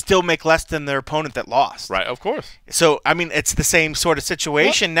that still make less than their opponent that lost. Right, of course. So, I mean, it's the same sort of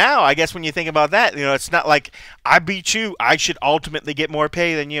situation now, I guess, when you think about that. It's not like I beat you, I should ultimately get more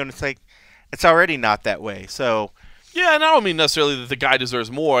pay than you, and it's like it's already not that way. So. Yeah, and I don't mean necessarily that the guy deserves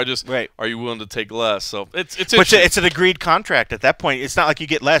more. I just are you willing to take less? So it's it's an agreed contract at that point. It's not like you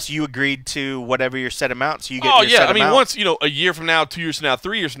get less. You agreed to whatever your set amount, so you get. Set amount. Once a year from now, 2 years from now,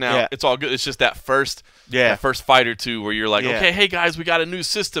 3 years from now, it's all good. It's just that first fight or two where you're like, okay, hey guys, we got a new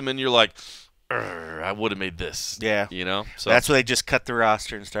system, and you're like, I would have made this. Yeah, So that's where they just cut the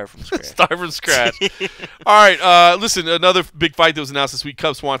roster and start from scratch. Start from scratch. All right, listen, another big fight that was announced this week: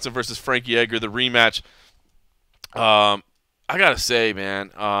 Cub Swanson versus Frankie Edgar, the rematch. I gotta say,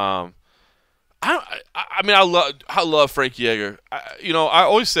 man, I love Frankie Edgar. I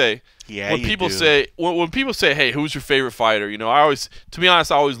always say when people say, hey, who's your favorite fighter? To be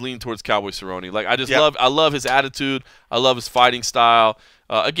honest, I always lean towards Cowboy Cerrone. Like I love his attitude. I love his fighting style.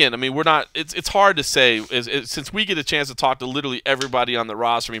 Again, I mean, we're not. It's hard to say since we get a chance to talk to literally everybody on the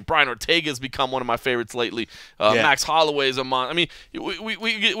roster. I mean, Brian Ortega has become one of my favorites lately. Max Holloway is a mon. I mean,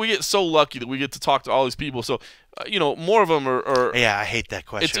 we get so lucky that we get to talk to all these people. So, more of them are. Yeah, I hate that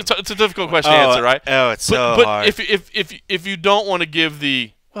question. It's a difficult question to answer, right? Oh, it's so hard. But if you don't want to give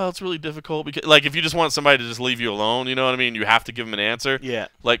the it's really difficult because if you just want somebody to just leave you alone, you know what I mean? You have to give them an answer. Yeah.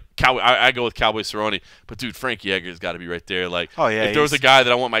 Like I go with Cowboy Cerrone, but dude, Frankie Edgar's got to be right there. Like, if there was a guy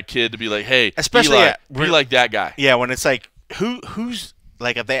that I want my kid to be like, hey, especially be like that guy. Yeah, when it's like who's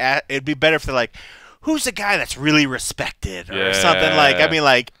like if they it'd be better if they're like, who's the guy that's really respected or something like. I mean,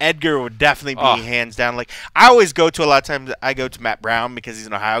 like Edgar would definitely be hands down. Like I always go to a lot of times I go to Matt Brown because he's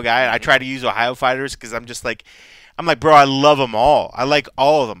an Ohio guy, and I try to use Ohio fighters because I'm like, bro, I love them all. I like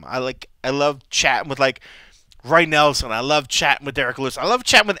all of them. I love chatting with Roy Nelson. I love chatting with Derek Lewis. I love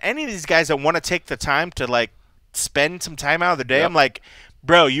chatting with any of these guys that want to take the time to spend some time out of their day. Yep. I'm like,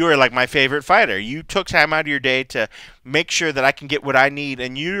 bro, you are my favorite fighter. You took time out of your day to make sure that I can get what I need,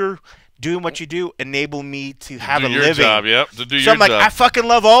 and you're doing what you do, enable me to have a living. Job, yep. To do so your I'm job. I fucking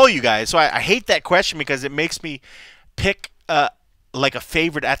love all you guys. So I hate that question because it makes me pick a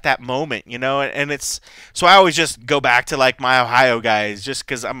favorite at that moment, and it's so I always just go back to my Ohio guys just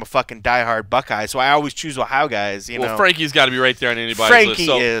because I'm a fucking diehard Buckeye, so I always choose Ohio guys. Well, Frankie's got to be right there on anybody's Frankie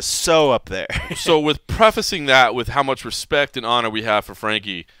list. is so up there. So with prefacing that with how much respect and honor we have for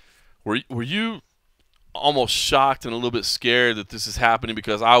Frankie, were you almost shocked and a little bit scared that this is happening?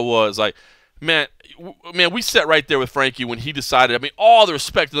 Because I was like, man, we sat right there with Frankie when he decided. I mean, all the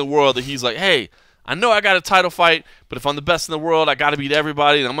respect in the world that he's like, hey, I know I got a title fight, but if I'm the best in the world, I got to beat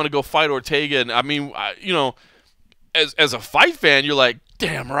everybody, and I'm going to go fight Ortega. And I mean, as a fight fan, you're like,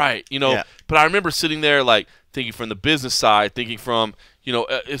 damn right, Yeah. But I remember sitting there thinking from the business side, thinking from,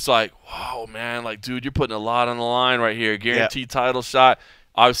 it's like, whoa, man, dude, you're putting a lot on the line right here. Guaranteed title shot.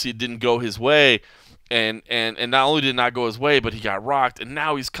 Obviously, it didn't go his way, and not only did it not go his way, but he got rocked, and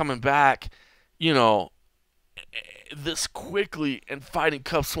now he's coming back, this quickly and fighting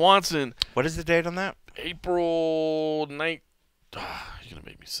Cub Swanson. What is the date on that? April 9th. You're gonna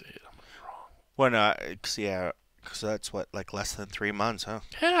make me say it. I'm gonna be wrong. Well, no, yeah, because that's what, like less than 3 months, huh?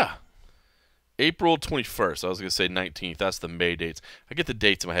 Yeah. April 21st. I was going to say 19th. That's the May dates. I get the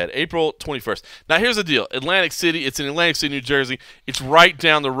dates in my head. April 21st. Now, here's the deal. Atlantic City. It's in Atlantic City, New Jersey. It's right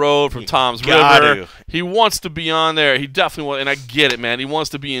down the road from Tom's River. He wants to be on there. He definitely wants, and I get it, man. He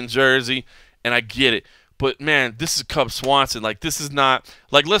wants to be in Jersey, and I get it. But, man, this is Cub Swanson. Like, this is not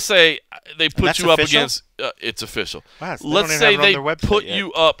 – like, let's say they put you up against it's official. Wow, let's say they put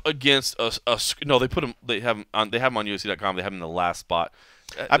you up against a – no, they put him – they have him on UFC.com. They have him in the last spot.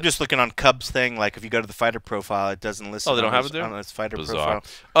 I'm just looking on Cubs thing. Like, if you go to the fighter profile, it doesn't list. Oh, they don't have it there on its fighter Bizarre.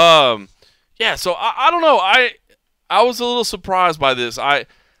 profile. Yeah. So I don't know. I was a little surprised by this.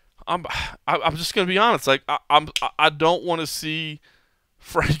 I'm just gonna be honest. Like, I don't want to see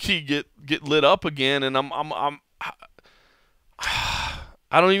Frankie get lit up again, and I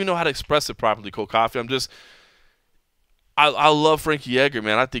don't even know how to express it properly, Cole Coffey. I love Frankie Edgar,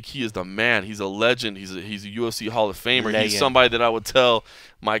 man. I think he is the man. He's a legend. He's a UFC Hall of Famer. Legend. He's somebody that I would tell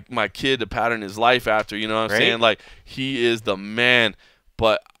my kid to pattern his life after. You know what I'm saying? Like, he is the man.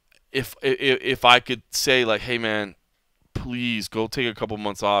 But if I could say, like, hey, man, please go take a couple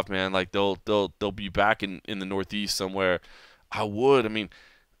months off, man. Like, they'll be back in the Northeast somewhere. I would. I mean,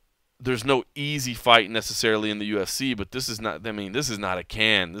 there's no easy fight necessarily in the UFC, but this is not. I mean, this is not a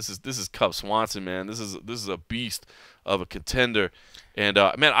can. This is Cub Swanson, man. This is a beast of a contender, and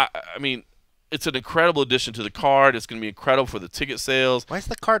man, I mean, it's an incredible addition to the card. It's going to be incredible for the ticket sales. Why is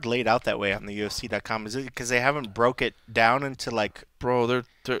the card laid out that way on the UFC.com? Is it because they haven't broke it down into, like, bro? They're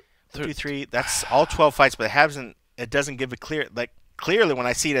 2-3. That's all 12 fights, but it hasn't. It doesn't give it clear. Like, clearly, when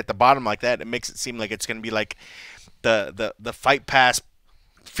I see it at the bottom like that, it makes it seem like it's going to be like the Fight Pass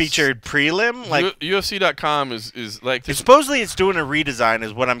featured prelim. Like, UFC.com is like supposedly it's doing a redesign.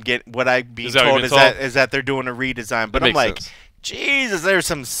 Is what I'm getting. What I'm being told is that they're doing a redesign. But I'm like, Jesus, there's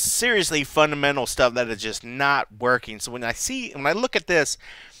some seriously fundamental stuff that is just not working. So when I look at this,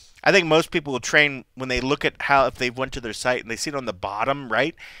 I think most people will train when they look at how, if they went to their site and they see it on the bottom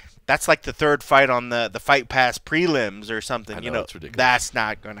right, that's like the third fight on the Fight Pass prelims or something. I know, it's ridiculous. That's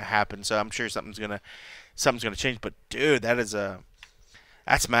not going to happen. So I'm sure something's gonna change. But dude,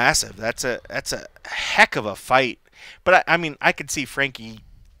 that's massive. That's a heck of a fight. But I mean, I could see Frankie.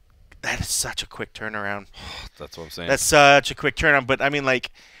 That is such a quick turnaround. That's what I'm saying. That's such a quick turnaround. But I mean,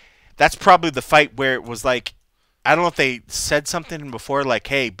 like, that's probably the fight where it was like, I don't know if they said something before, like,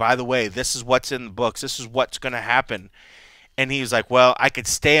 hey, by the way, this is what's in the books. This is what's going to happen. And he was like, well, I could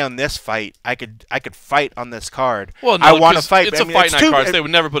stay on this fight. I could fight on this card. Well, no, I want to fight. It's a fight night card. They would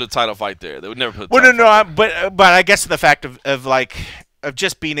never put a title fight there. They would never put a title fight there. But I guess the fact of like, of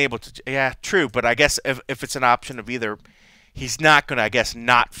just being able to, yeah, true. But I guess if it's an option of either, he's not going to, I guess,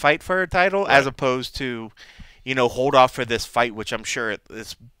 not fight for a title, as opposed to, hold off for this fight, which I'm sure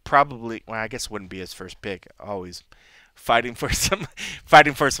it's probably, well, I guess it wouldn't be his first pick. Always fighting for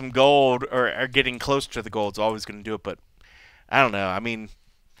some gold or getting close to the gold is always going to do it. But I don't know. I mean,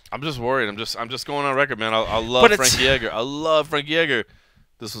 I'm just worried. I'm just going on record, man. I love Frankie Edgar. I love Frankie Edgar.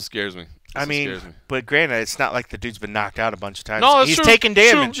 This one scares me. But granted, it's not like the dude's been knocked out a bunch of times. No, that's he's true. taken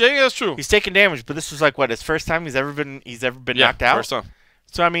damage. True. Yeah, that's true. He's taken damage, but this was like what, his first time he's ever been knocked out. First time.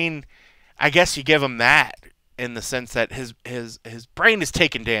 So I mean, I guess you give him that in the sense that his brain has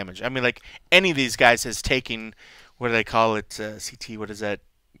taken damage. I mean, like any of these guys has taken, what do they call it? CT. What is that?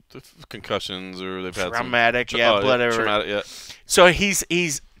 Concussions, or they've had traumatic, whatever. Traumatic, yeah. So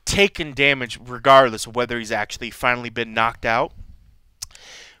he's taken damage regardless of whether he's actually finally been knocked out.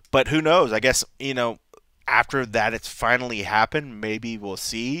 But who knows? I guess, after that it's finally happened, maybe we'll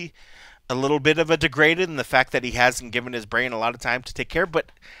see a little bit of a degraded in the fact that he hasn't given his brain a lot of time to take care.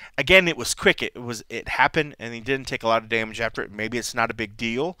 But again, it was quick. It happened, and he didn't take a lot of damage after it. Maybe it's not a big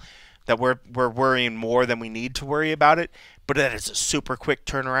deal that we're worrying more than we need to worry about it. But that is a super quick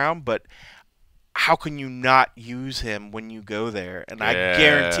turnaround. But how can you not use him when you go there? And I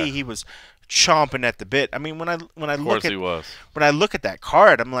guarantee he was chomping at the bit. I mean, when I look at that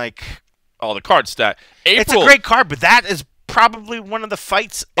card, I'm like, oh, the card stat. It's a great card, but that is probably one of the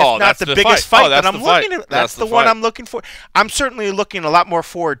fights, if not the biggest fight that I'm looking at. That's the one I'm looking for. I'm certainly looking a lot more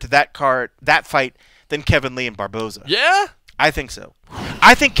forward to that fight than Kevin Lee and Barboza. Yeah? I think so.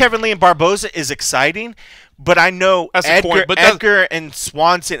 I think Kevin Lee and Barboza is exciting, but I know Edgar and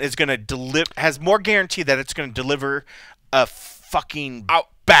Swanson is going to deliver, has more guarantee that it's going to deliver a fucking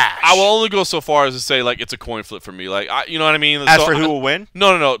bash. I will only go so far as to say, like, it's a coin flip for me. Like, you know what I mean? As for who will win?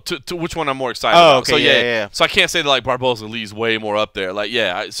 No. To which one I'm more excited about. Okay, so, yeah. So I can't say that, like, Barboza Lee's way more up there. Like,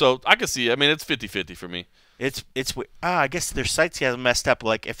 so I can see. I mean, it's 50-50 for me. I guess their sites have messed up.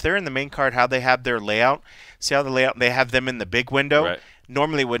 Like if they're in the main card, how they have their layout. See how the layout they have them in the big window. Right.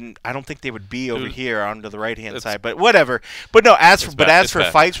 Normally wouldn't. I don't think they would be over here onto the right hand side. But whatever. But no. As for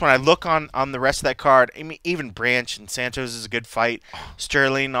fights, when I look on the rest of that card, I mean, even Branch and Santos is a good fight.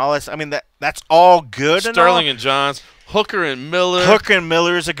 Sterling, all this. I mean that's all good. Sterling and Johns. Hooker and Miller. Hooker and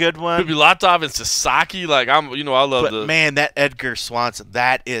Miller is a good one. Kubilatov and Sasaki. Like I love man, that Edgar Swanson,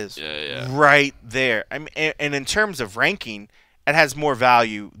 that is right there. I mean, and in terms of ranking, it has more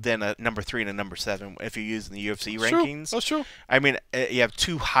value than a number 3 and a number 7 if you're using the UFC rankings. That's true. I mean, you have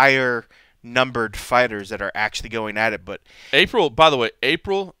 2 higher numbered fighters that are actually going at it. But by the way,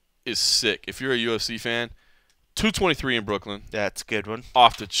 April is sick. If you're a UFC fan, 223 in Brooklyn. That's a good one.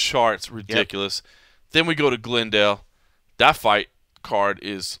 Off the charts, ridiculous. Yep. Then we go to Glendale. That fight card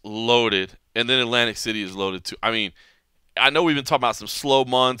is loaded, and then Atlantic City is loaded too. I mean, I know we've been talking about some slow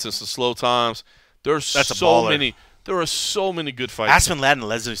months and some slow times. There are so many good fights. Aspen Ladd and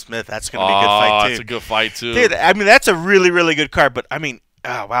Leslie Smith. That's going to be a good fight too. That's a good fight too. Dude, I mean, that's a really, really good card. But I mean,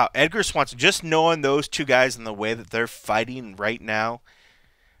 oh, wow, Edgar Swanson. Just knowing those 2 guys and the way that they're fighting right now,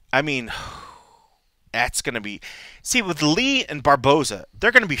 I mean. That's going to be – see, with Lee and Barboza,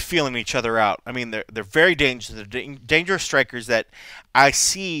 they're going to be feeling each other out. I mean, they're very dangerous. They're dangerous strikers that I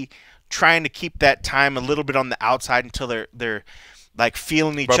see trying to keep that time a little bit on the outside until they're like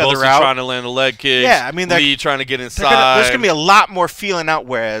feeling each other out. Trying to land a leg kick. Yeah, I mean, Lee trying to get inside. There's going to be a lot more feeling out,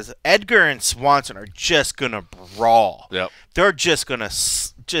 whereas Edgar and Swanson are just going to brawl. Yep. They're just going to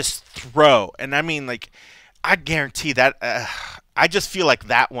just throw. And, I mean, like, I guarantee that I just feel like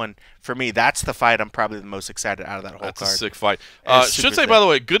that one – for me, that's the fight I'm probably the most excited out of that whole card. That's a sick fight. Should say, by the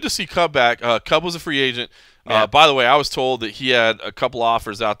way, good to see Cub back. Cub was a free agent. Yeah. By the way, I was told that he had a couple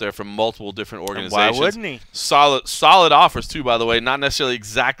offers out there from multiple different organizations. And why wouldn't he? Solid offers, too, by the way. Not necessarily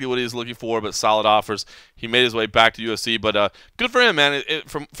exactly what he was looking for, but solid offers. He made his way back to UFC. But good for him, man.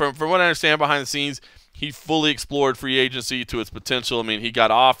 From what I understand behind the scenes, he fully explored free agency to its potential. I mean, he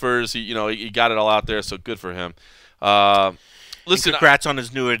got offers. He got it all out there, so good for him. Listen, congrats on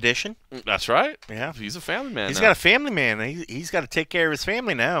his new addition. That's right. Yeah, he's a family man. He's got a family man. He's got to take care of his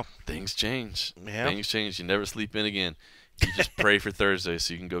family now. Things change. Yeah. Things change. You never sleep in again. You just pray for Thursday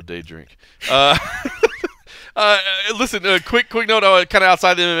so you can go day drink. Listen, quick note, kind of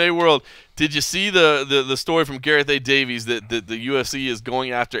outside the MMA world. Did you see the story from Gareth A. Davies that the UFC is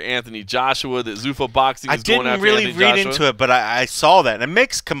going after Anthony Joshua, that Zuffa Boxing is going after Anthony Joshua? I didn't really read into it, but I saw that, and it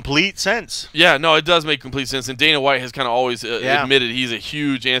makes complete sense. Yeah, no, it does make complete sense, and Dana White has kind of always admitted he's a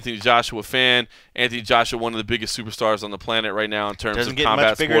huge Anthony Joshua fan. Anthony Joshua, one of the biggest superstars on the planet right now in terms of combat sports. Doesn't get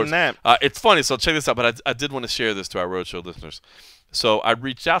much bigger than that. It's funny, so check this out, but I did want to share this to our Roadshow listeners. So I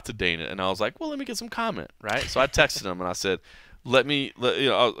reached out to Dana, and I was like, well, let me get some comment, right? So I texted him, and I said, in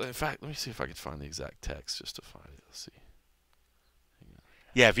fact, let me see if I can find the exact text just to find it. Let's see.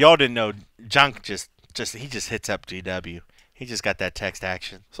 Yeah, if y'all didn't know, John he just hits up GW. He just got that text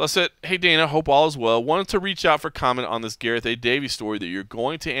action. So I said, hey, Dana, hope all is well. Wanted to reach out for comment on this Gareth A. Davies story that you're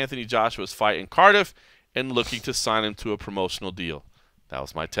going to Anthony Joshua's fight in Cardiff and looking to sign him to a promotional deal. That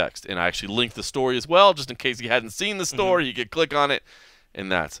was my text. And I actually linked the story as well, just in case you hadn't seen the story. You could click on it,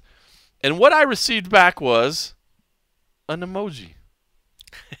 and that's. And what I received back was an emoji.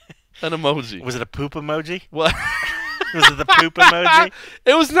 An emoji. Was it a poop emoji? What? Was it the poop emoji?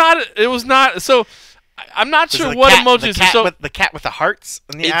 It was not. So I'm not sure what emojis. The cat with the hearts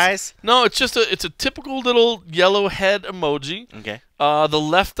in the eyes? No, it's a typical little yellow head emoji. Okay. The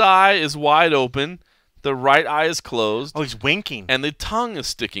left eye is wide open. The right eye is closed. Oh, he's winking. And the tongue is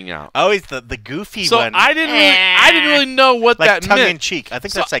sticking out. Oh, he's the goofy one. So I didn't really know what that meant. Tongue in cheek. I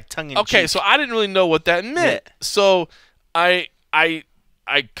think that's like tongue in cheek. Okay, so I didn't really know what that meant. Yeah. So I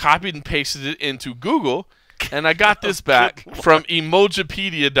copied and pasted it into Google, and I got this back from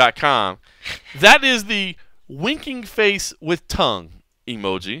Emojipedia.com. That is the winking face with tongue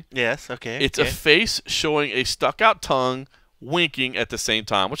emoji. Yes, okay. It's a face showing a stuck-out tongue winking at the same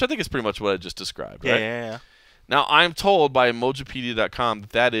time, which I think is pretty much what I just described, right? Yeah. Now, I'm told by Emojipedia.com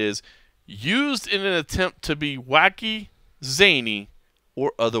that is used in an attempt to be wacky, zany,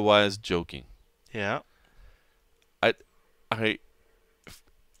 or otherwise joking. Yeah.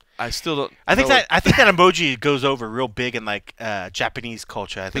 I still don't. I think that emoji goes over real big in like Japanese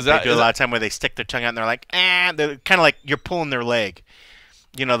culture. I think they do a lot of time where they stick their tongue out and they're like, they're kind of like you're pulling their leg.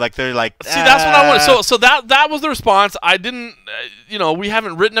 You know, like they're like. See, that's what I wanted. So that was the response. I didn't. We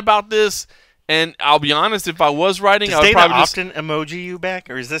haven't written about this, and I'll be honest. If I was writing, I would probably often emoji you back,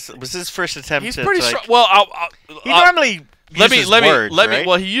 or was this first attempt? He's pretty strong. Well, he normally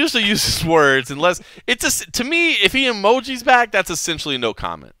Well, he usually uses words unless it's just, to me, if he emojis back, that's essentially no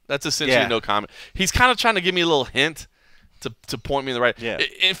comment. That's essentially no comment. He's kind of trying to give me a little hint to point me in the right. Yeah.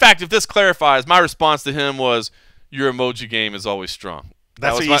 In fact, if this clarifies, my response to him was, "Your emoji game is always strong."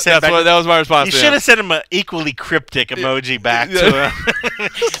 That's what you said. That was my response. You should have sent him an equally cryptic emoji back to him.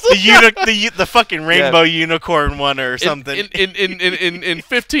 the fucking rainbow unicorn one or something. In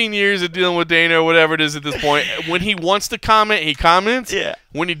 15 years of dealing with Dana or whatever it is at this point, when he wants to comment, he comments. Yeah.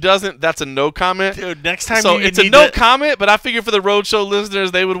 When he doesn't, that's a no comment. Dude, next time it's a no comment, but I figure for the roadshow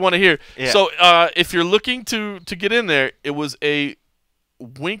listeners, they would want to hear. Yeah. So if you're looking to get in there, it was a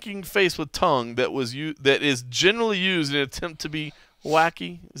winking face with tongue that is generally used in an attempt to be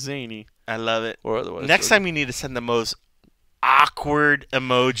wacky, zany. I love it. Or otherwise. Next time you need to send the most awkward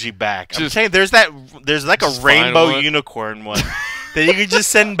emoji back. I'm saying there's like a rainbow unicorn one that you could just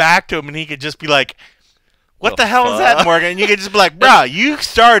send back to him, and he could just be like, "What the hell is that, Morgan?" And you could just be like, "Bro, you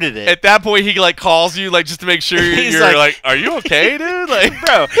started it." At that point, he like calls you like just to make sure you're like, "Are you okay, dude?" Like,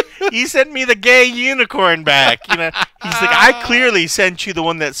 bro, you sent me the gay unicorn back. You know, he's like, "I clearly sent you the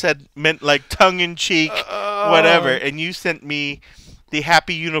one that meant like tongue in cheek, whatever, and you sent me the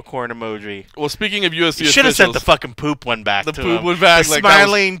happy unicorn emoji." Well, speaking of UFC officials, you should have sent the fucking poop one back. The poop one back, the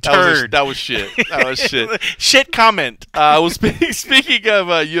smiling turd. That was shit. That was shit. Shit comment. Well, speaking of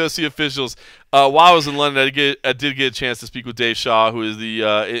UFC officials, while I was in London, I did get a chance to speak with Dave Shaw, who is the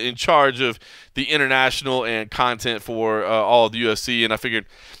in charge of the international and content for all of the UFC. And I figured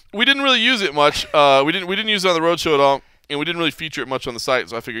we didn't really use it much. We didn't use it on the roadshow at all, and we didn't really feature it much on the site.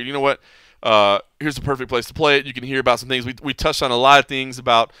 So I figured, you know what? Here's the perfect place to play it. You can hear about some things. We touched on a lot of things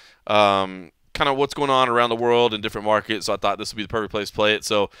about kind of what's going on around the world in different markets. So I thought this would be the perfect place to play it.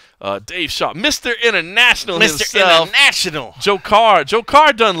 So Dave Shaw, Mr. International himself. Mr. International. Joe Carr. Joe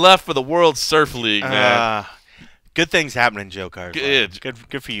Carr done left for the World Surf League, man. Good things happening, Joe Carr. Good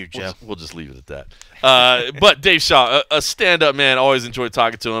for you, Joe. We'll just leave it at that. But Dave Shaw, a stand-up man. Always enjoyed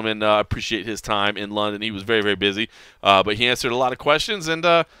talking to him, and appreciate his time in London. He was very, very busy, but he answered a lot of questions, and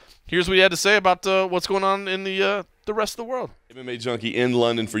here's what he had to say about what's going on in the rest of the world. MMA Junkie in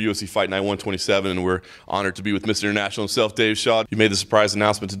London for UFC Fight Night 127, and we're honored to be with Mr. International himself, Dave Shaw. You made the surprise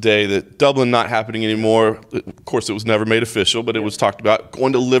announcement today that Dublin not happening anymore. Of course, it was never made official, but it was talked about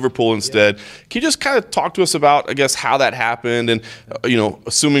going to Liverpool instead. Can you just kind of talk to us about, I guess, how that happened, and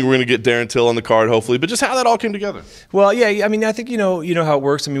assuming we're going to get Darren Till on the card, hopefully, but just how that all came together? Well, yeah, I mean, I think you know how it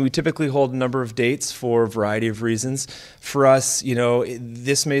works. I mean, we typically hold a number of dates for a variety of reasons. For us,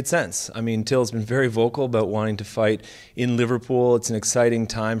 this made sense. I mean, Till's been very vocal about wanting to fight in Liverpool. It's an exciting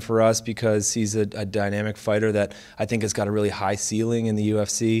time for us because he's a dynamic fighter that I think has got a really high ceiling in the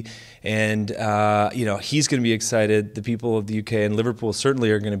UFC, and he's going to be excited. The people of the UK and Liverpool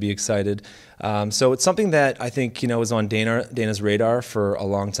certainly are going to be excited. So it's something that I think was on Dana's radar for a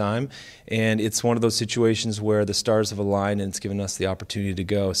long time, and it's one of those situations where the stars have aligned and it's given us the opportunity to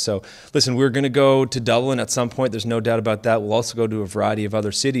go. So listen, we're going to go to Dublin at some point. There's no doubt about that. We'll also go to a variety of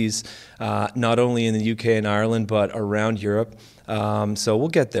other cities, not only in the UK and Ireland, but around Europe. So we'll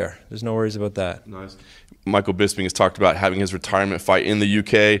get there. There's no worries about that. Nice. Michael Bisping has talked about having his retirement fight in the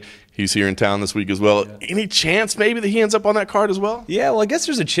UK. He's here in town this week as well. Yeah. Any chance maybe that he ends up on that card as well? Yeah, well, I guess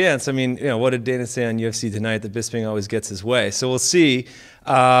there's a chance. I mean, what did Dana say on UFC Tonight? That Bisping always gets his way. So we'll see.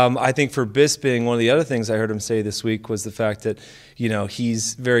 I think for Bisping, one of the other things I heard him say this week was the fact that,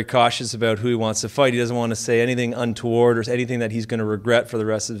 he's very cautious about who he wants to fight. He doesn't want to say anything untoward or anything that he's going to regret for the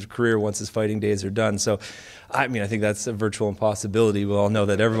rest of his career once his fighting days are done. So, I mean, I think that's a virtual impossibility. We all know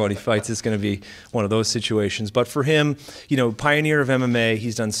that everyone he fights is going to be one of those situations. But for him, pioneer of MMA,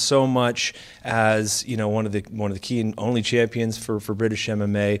 he's done so much as one of the key and only champions for British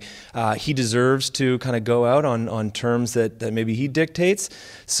MMA. He deserves to kind of go out on terms that maybe he dictates.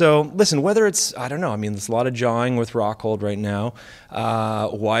 So listen, whether it's, I don't know. I mean, there's a lot of jawing with Rockhold right now.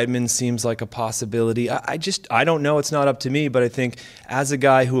 Weidman seems like a possibility. I don't know. It's not up to me. But I think as a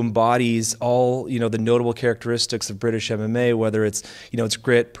guy who embodies all the notable characteristics of British MMA, whether it's it's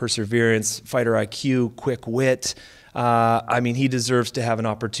grit, perseverance, fighter IQ, quick wit. I mean, he deserves to have an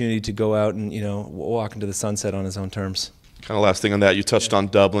opportunity to go out and walk into the sunset on his own terms. Kind of last thing on that, you touched on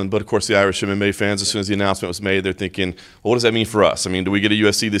Dublin, but of course the Irish MMA fans, as soon as the announcement was made, they're thinking, well, what does that mean for us? I mean, do we get a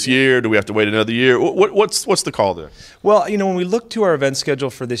UFC this year? Do we have to wait another year? What's the call there? Well, when we look to our event schedule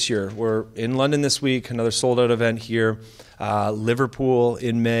for this year, we're in London this week, another sold-out event here. Liverpool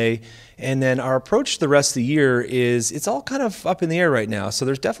in May. And then our approach to the rest of the year is it's all kind of up in the air right now. So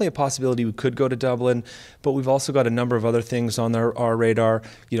there's definitely a possibility we could go to Dublin, but we've also got a number of other things on our radar.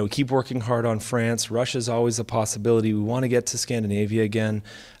 You know, we keep working hard on France. Russia's always a possibility. We want to get to Scandinavia again.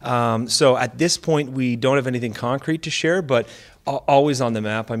 So at this point, we don't have anything concrete to share, but always on the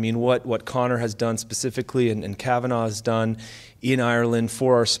map. I mean, what Conor has done specifically and Kavanagh has done in Ireland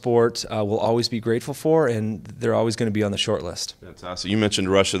for our sport, we'll always be grateful for, and they're always going to be on the short list. Fantastic. You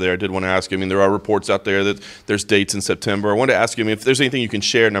mentioned Russia there. I did want to ask you, I mean, there are reports out there that there's dates in September. I wanted to ask you, I mean, if there's anything you can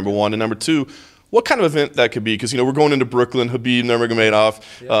share, number one, and number two, what kind of event that could be? Because, you know, we're going into Brooklyn, Khabib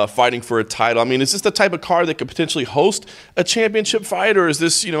Nurmagomedov, fighting for a title. I mean, is this the type of card that could potentially host a championship fight, or is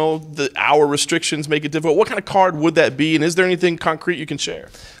this, you know, the hour restrictions make it difficult? What kind of card would that be, and is there anything concrete you can share?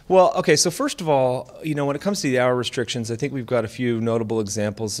 Well, okay, so first of all, you know, when it comes to the hour restrictions, I think we've got a few notable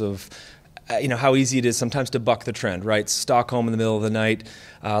examples of you know, how easy it is sometimes to buck the trend, right? Stockholm in the middle of the night,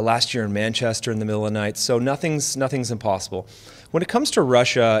 last year in Manchester in the middle of the night. So nothing's impossible. When it comes to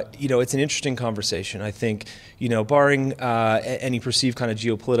Russia, you know, it's an interesting conversation. I think, you know, barring any perceived kind of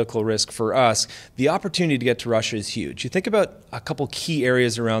geopolitical risk for us, the opportunity to get to Russia is huge. You think about a couple key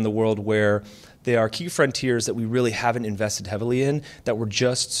areas around the world where there are key frontiers that we really haven't invested heavily in that we're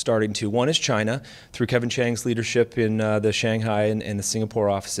just starting to. One is China, through Kevin Chang's leadership in the Shanghai and the Singapore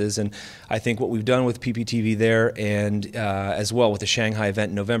offices. And I think what we've done with PPTV there and as well with the Shanghai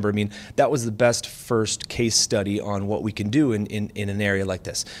event in November, I mean, that was the best first case study on what we can do in an area like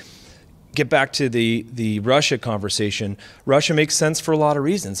this. Get back to the Russia conversation. Russia makes sense for a lot of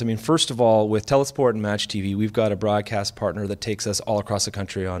reasons. I mean, first of all, with Telesport and Match TV, we've got a broadcast partner that takes us all across the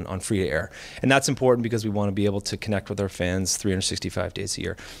country on free to air. And that's important because we want to be able to connect with our fans 365 days a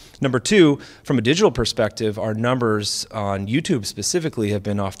year. Number two, from a digital perspective, our numbers on YouTube specifically have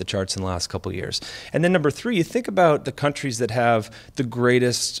been off the charts in the last couple of years. And then number three, you think about the countries that have the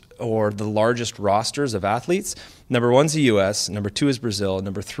greatest or the largest rosters of athletes. Number one's the US, number two is Brazil, and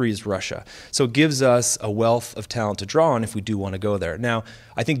number three is Russia. So it gives us a wealth of talent to draw on if we do want to go there. Now,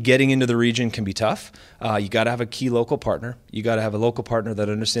 I think getting into the region can be tough. You got to have a key local partner. You got to have a local partner that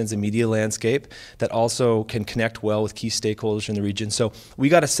understands the media landscape, that also can connect well with key stakeholders in the region. So we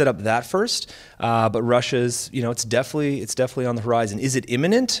got to set up that first. But Russia's, you know, it's definitely on the horizon. Is it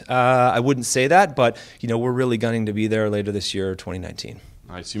imminent? I wouldn't say that, but you know, we're really gunning to be there later this year, 2019.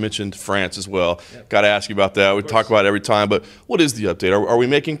 Nice. You mentioned France as well. Yep. Got to ask you about that. We talk about it every time, but what is the update? Are we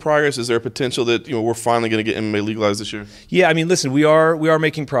making progress? Is there a potential that, you know, we're finally going to get MMA legalized this year? Yeah, I mean, listen, we are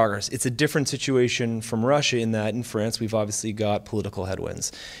making progress. It's a different situation from Russia in that in France we've obviously got political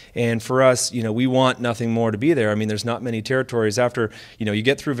headwinds, and for us, you know, we want nothing more to be there. I mean, there's not many territories after, you know, you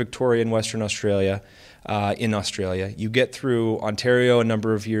get through Victoria in Western Australia. In Australia, you get through Ontario a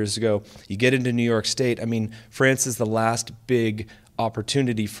number of years ago. You get into New York State. I mean, France is the last big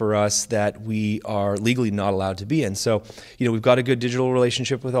opportunity for us that we are legally not allowed to be in. So, you know, we've got a good digital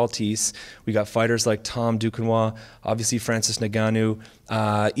relationship with Altice. We got fighters like Tom Duquesnoy, obviously Francis Ngannou,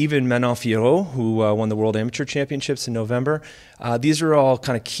 even Manon Fiorot, who won the World Amateur Championships in November. These are all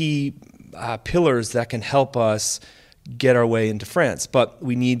kind of key pillars that can help us get our way into France, but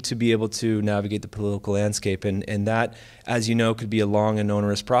we need to be able to navigate the political landscape, and that, as you know, could be a long and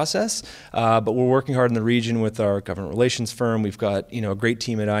onerous process, but we're working hard in the region with our government relations firm. We've got, you know, a great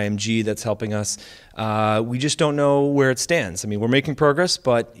team at IMG that's helping us. We just don't know where it stands. I mean, we're making progress,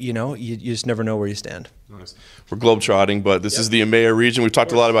 but you know, you just never know where you stand. Nice. We're globetrotting, but this is the EMEA region. We've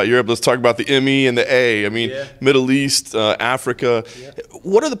talked a lot about Europe. Let's talk about the ME and the A. I mean, Middle East, Africa.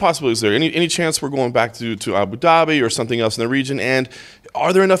 What are the possibilities there? Any chance we're going back to Abu Dhabi or something else in the region? And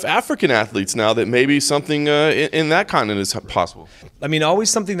are there enough African athletes now that maybe something in that continent is possible? I mean, always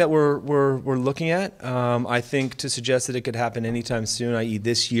something that we're looking at. I think to suggest that it could happen anytime soon, i.e.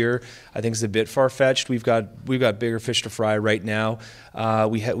 this year, I think is a bit far-fetched. We've got bigger fish to fry right now.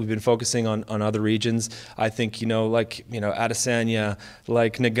 We've been focusing on other regions. I think, you know, like, you know, Adesanya,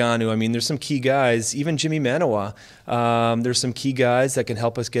 like Ngannou. I mean, there's some key guys, even Jimmy Manoa. There's some key guys that can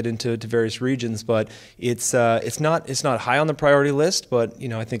help us get into various regions, but it's not high on the priority list. But you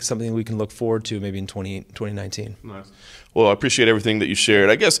know, I think something we can look forward to maybe in 2019. Nice. Well, I appreciate everything that you shared.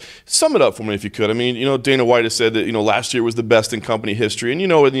 I guess sum it up for me if you could. I mean, you know, Dana White has said that, you know, last year was the best in company history. And, you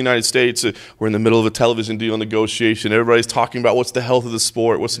know, in the United States, we're in the middle of a television deal negotiation. Everybody's talking about what's the health of the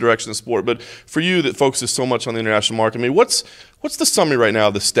sport, what's the direction of the sport. But for you that focuses so much on the international market, I mean, what's the summary right now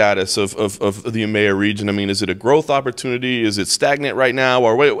of the status of the EMEA region? I mean, is it a growth opportunity? Is it stagnant right now?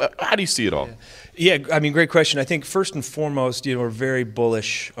 Or how do you see it all? Yeah, I mean, great question. I think first and foremost, we're very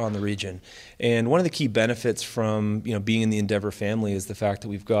bullish on the region. And one of the key benefits from, being in the Endeavor family is the fact that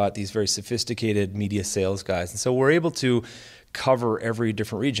we've got these very sophisticated media sales guys. And so we're able to cover every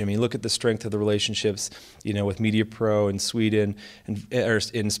different region. I mean, look at the strength of the relationships, with Media Pro in Sweden or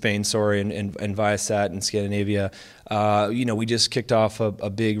in Spain, and Viasat in Scandinavia. We just kicked off a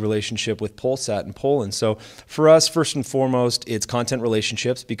big relationship with Polsat in Poland. So for us, first and foremost, it's content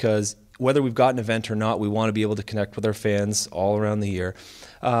relationships, because whether we've got an event or not, we want to be able to connect with our fans all around the year.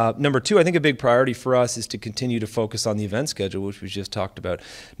 Number two, I think a big priority for us is to continue to focus on the event schedule, which we just talked about.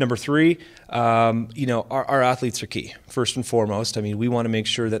 Number three, our athletes are key, first and foremost. I mean, we want to make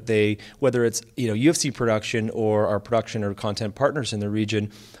sure that they, whether it's UFC production or our production or content partners in the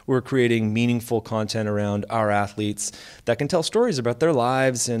region, we're creating meaningful content around our athletes that can tell stories about their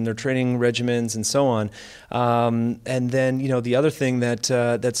lives and their training regimens and so on. And then, the other thing that's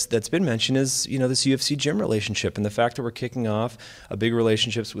been mentioned is, this UFC gym relationship, and the fact that we're kicking off a big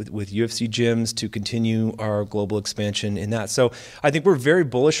relationships with UFC gyms to continue our global expansion in that. So I think we're very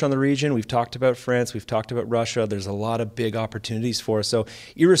bullish on the region. We've talked about France, we've talked about Russia. There's a lot of big opportunities for us. So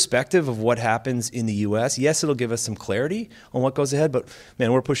irrespective of what happens in the US, yes, it'll give us some clarity on what goes ahead, but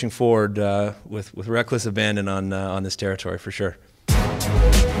man, we're pushing forward with reckless abandon on this territory for sure.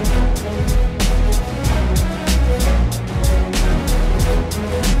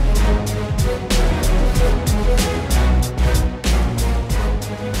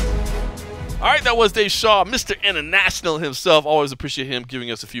 All right, that was Dave Shaw, Mr. International himself. Always appreciate him giving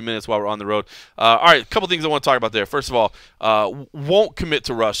us a few minutes while we're on the road. All right, a couple things I want to talk about there. First of all, won't commit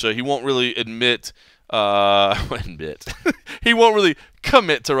to Russia. He won't really admit he won't really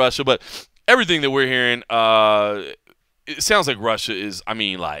commit to Russia, but everything that we're hearing, it sounds like Russia is,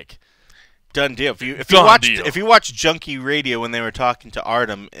 done deal. If you watch Junkie Radio when they were talking to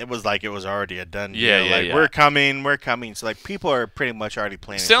Artem, it was like it was already a done deal. Yeah. We're coming. So people are pretty much already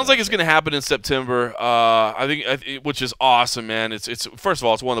planning. Sounds like it's going to happen in September. I think, which is awesome, man. It's first of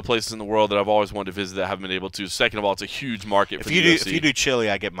all, it's one of the places in the world that I've always wanted to visit that I haven't been able to. Second of all, it's a huge market for the UFC. If you do Chile,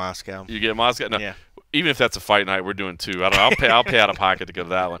 I get Moscow. You get Moscow? No. Yeah. Even if that's a fight night, we're doing two. I don't know. I'll pay out of pocket to go to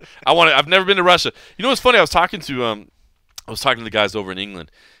that one. I've never been to Russia. You know what's funny? I was talking to the guys over in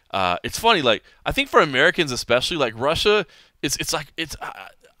England. It's funny, I think for Americans especially, Russia, it's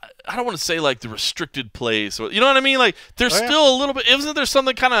I don't want to say the restricted place, or you know what I mean? There's still a little bit. Isn't there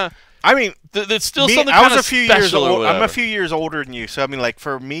something kind of? There's still something kind of special. I'm a few years older than you, so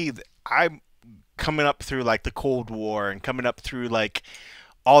for me, I'm coming up through the Cold War and coming up through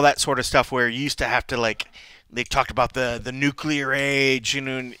all that sort of stuff where you used to have to they talked about the nuclear age,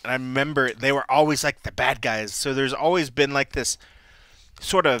 and I remember they were always the bad guys. So there's always been this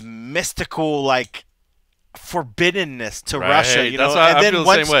sort of mystical forbiddenness to Russia, That's how I feel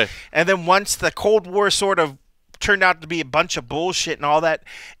the same way. And then once the Cold War sort of turned out to be a bunch of bullshit and all that,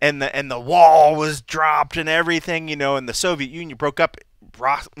 and the wall was dropped and everything, and the Soviet Union broke up,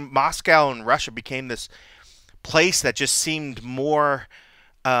 Moscow and Russia became this place that just seemed more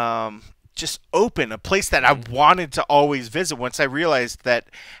just open, a place that I wanted to always visit once I realized that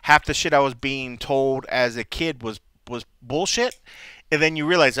half the shit I was being told as a kid was bullshit. And then you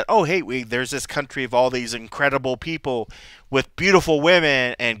realize that, oh, hey, there's this country of all these incredible people with beautiful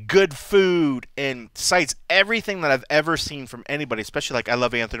women and good food and sights, everything that I've ever seen from anybody, especially I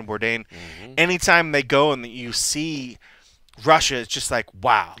love Anthony Bourdain. Mm-hmm. Anytime they go and you see Russia, it's just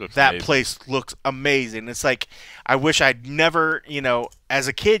wow, looks that amazing. Place looks amazing. It's I wish I'd never, as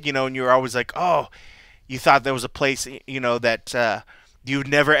a kid, and you were always oh, you thought there was a place, that you'd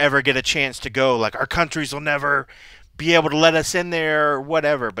never ever get a chance to go. Our countries will never be able to let us in there or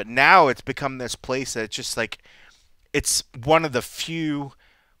whatever. But now it's become this place that's just it's one of the few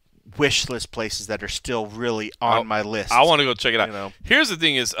wish list places that are still really on my list. I want to go check it out. Here's the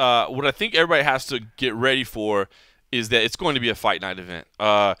thing is, what I think everybody has to get ready for is that it's going to be a fight night event.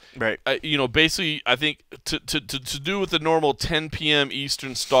 Right. Basically, I think to do with the normal 10 p.m.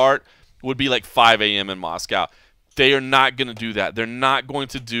 Eastern start would be 5 a.m. in Moscow. They are not going to do that. They're not going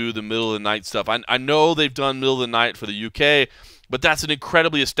to do the middle of the night stuff. I know they've done middle of the night for the UK, but that's an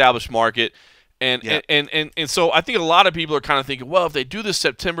incredibly established market. And so I think a lot of people are kind of thinking, well, if they do this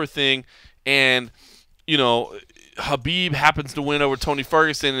September thing and, Khabib happens to win over Tony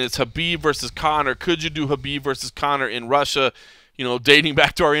Ferguson and it's Khabib versus Conor, could you do Khabib versus Conor in Russia? Dating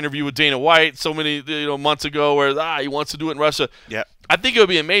back to our interview with Dana White so many months ago where he wants to do it in Russia. Yeah. I think it would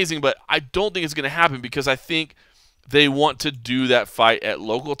be amazing, but I don't think it's going to happen because I think – they want to do that fight at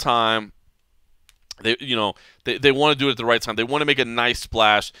local time. They want to do it at the right time. They want to make a nice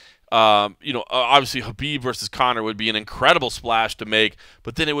splash. Obviously Khabib versus Conor would be an incredible splash to make,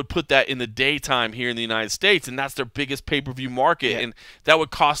 but then it would put that in the daytime here in the United States, and that's their biggest pay-per-view market, and that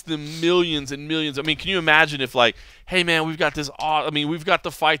would cost them millions and millions. I mean, can you imagine if, like, hey man, we've got we've got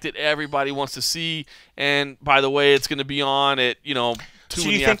the fight that everybody wants to see, and by the way, it's going to be on at 2 in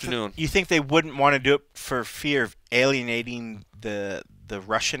the afternoon. You think they wouldn't want to do it for fear of alienating the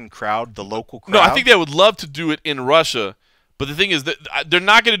Russian crowd, the local crowd? No, I think they would love to do it in Russia. But the thing is that they're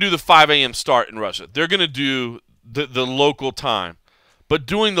not going to do the 5 a.m. start in Russia. They're going to do the local time. But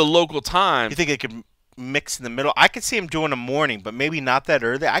doing the local time... You think they could mix in the middle? I could see them doing a morning, but maybe not that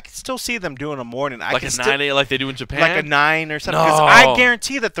early. I could still see them doing a morning. Like a 9 a.m. like they do in Japan? Like a 9 or something. No. Because I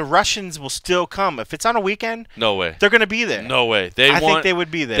guarantee that the Russians will still come. If it's on a weekend, no way. They're going to be there. No way. I think they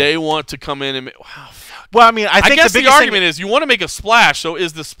would be there. They want to come in and... Wow, well, I mean, I think guess the argument is you want to make a splash. So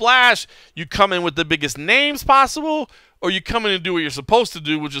is the splash you come in with the biggest names possible, or you come in and do what you're supposed to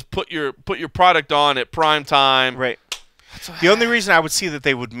do, which is put your product on at prime time? Right. The only reason I would see that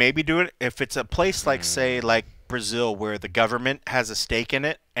they would maybe do it if it's a place like, say, like Brazil, where the government has a stake in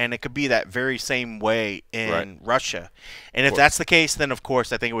it, and it could be that very same way in Russia. And if that's the case, then of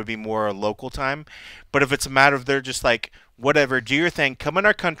course I think it would be more local time. But if it's a matter of they're just like, whatever, do your thing, come in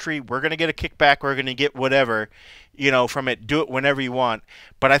our country, we're going to get a kickback, we're going to get whatever, from it, do it whenever you want.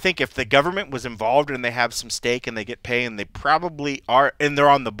 But I think if the government was involved and they have some stake and they get paid and they probably are, and they're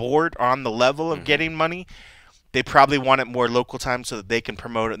on the board or on the level of getting money, they probably want it more local time so that they can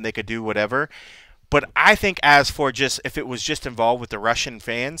promote it and they could do whatever. But I think as for just, if it was just involved with the Russian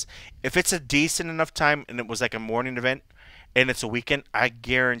fans, if it's a decent enough time and it was like a morning event and it's a weekend, I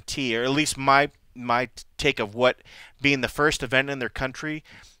guarantee, or at least my take of what being the first event in their country,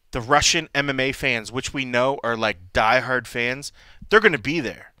 the Russian MMA fans, which we know are like diehard fans, they're going to be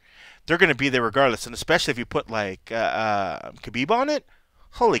there. They're going to be there regardless. And especially if you put like Khabib on it,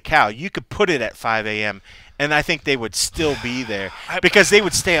 holy cow, you could put it at 5 a.m. and I think they would still be there because they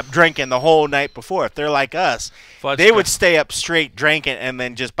would stay up drinking the whole night before. If they're like us, they would stay up straight drinking, and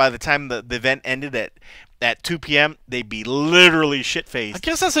then just by the time the event ended at 2 p.m., they'd be literally shit-faced. I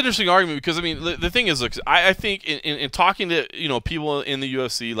guess that's an interesting argument because, I mean, the thing is, look, I think in talking to people in the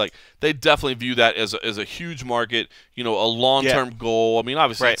UFC, like, they definitely view that as a huge market, a long-term goal. I mean,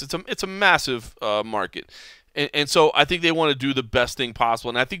 obviously, it's a massive market. And so I think they want to do the best thing possible,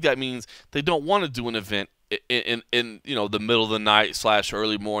 and I think that means they don't want to do an event in the middle of the night /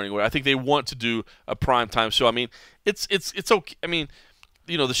 early morning, where I think they want to do a primetime show. I mean, it's okay. I mean,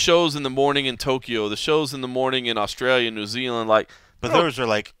 the shows in the morning in Tokyo, the shows in the morning in Australia, New Zealand, like. But those are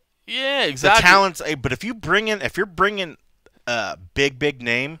like. Yeah, exactly. The talents, but if you're bringing a big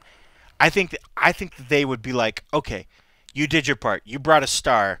name, I think that they would be like, okay, you did your part, you brought a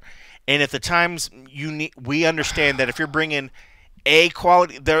star, and at the times we understand that if you're bringing A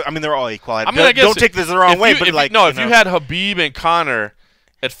quality, they're all A quality. I mean, don't take this the wrong way, but if you had Khabib and Conor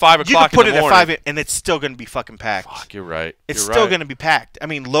at 5 o'clock in the morning, you could put it at 5, and it's still going to be fucking packed. Fuck, you're right. It's still going to be packed. I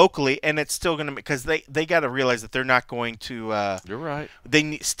mean, locally, and it's still going to, because they got to realize that they're not going to. You're right.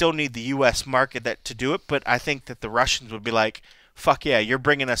 They still need the U.S. market to do it, but I think that the Russians would be like, "Fuck yeah, you're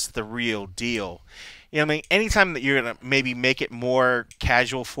bringing us the real deal." You know what I mean? Anytime that you're going to maybe make it more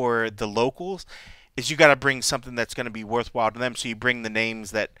casual for the locals, is you got to bring something that's going to be worthwhile to them. So you bring the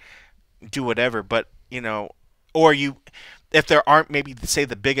names that do whatever, but or you. If there aren't maybe, say,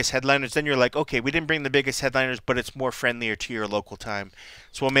 the biggest headliners, then you're like, okay, we didn't bring the biggest headliners, but it's more friendlier to your local time,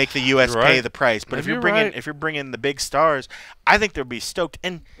 so we'll make the U.S. pay the price. But if you're bringing the big stars, I think they'll be stoked.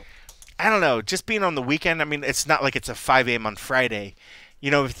 And I don't know, just being on the weekend. I mean, it's not like it's a 5 a.m. on Friday.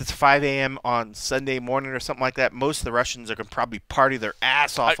 If it's 5 a.m. on Sunday morning or something like that, most of the Russians are going to probably party their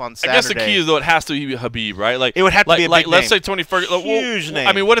ass off on Saturday. I guess the key is, though, it has to be Habib, right? Like, it would have to be a big let's name. say Tony Ferguson. Huge name.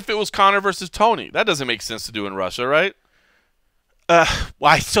 I mean, what if it was Conor versus Tony? That doesn't make sense to do in Russia, right? Well,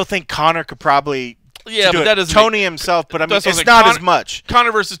 I still think Conor could probably but that doesn't Tony himself, but I mean, it's not as much.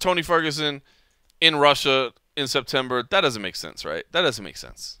 Conor versus Tony Ferguson in Russia in September, that doesn't make sense, right? That doesn't make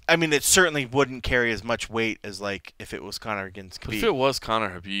sense. I mean, it certainly wouldn't carry as much weight as like if it was Conor against Khabib. But if it was Conor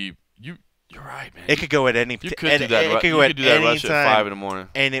Habib, you're right, man. It could go at any. You could do that. You could do that Russia at 5 in the morning,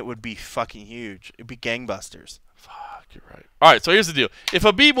 and it would be fucking huge. It'd be gangbusters. Fuck, you're right. All right, so here's the deal: if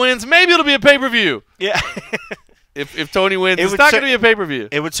Habib wins, maybe it'll be a pay-per-view. Yeah. If Tony wins, it's not going to be a pay-per-view.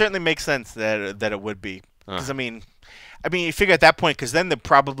 It would certainly make sense that it would be, because I mean, you figure at that point, because then they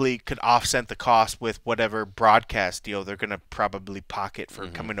probably could offset the cost with whatever broadcast deal they're going to probably pocket for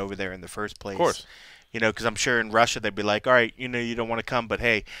coming over there in the first place. Of course. Because I'm sure in Russia they'd be like, all right, you don't want to come, but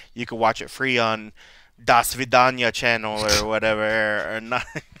hey, you can watch it free on Das Vidanya channel or whatever, or not.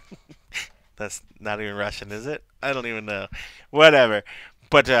 That's not even Russian, is it? I don't even know. Whatever.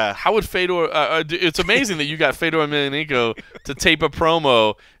 But how would Fedor? It's amazing that you got Fedor Emelianenko to tape a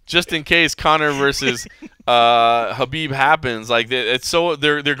promo just in case Conor versus Khabib happens. Like it's so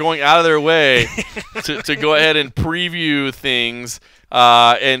they're going out of their way to go ahead and preview things.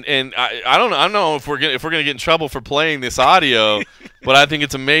 And I don't know if we're gonna get in trouble for playing this audio, but I think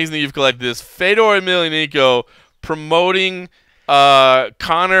it's amazing that you've collected this. Fedor Emelianenko promoting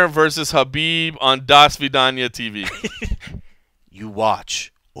Conor versus Khabib on Das Vidanya TV. You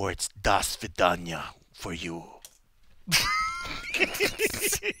watch, or it's Das Vidanya for you.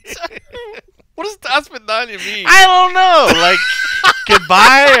 What does Das Vidanya mean? I don't know. Like,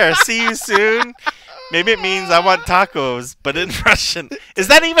 goodbye or see you soon. Maybe it means I want tacos, but in Russian. Is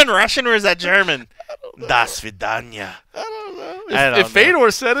that even Russian or is that German? Das Vidanya. I don't know. If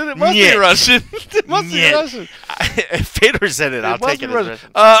Fedor said it, it must be Russian. It must be Russian. If Fedor said it, I'll take it as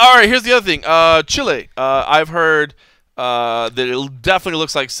Russian. All right, here's the other thing. Chile. I've heard that it definitely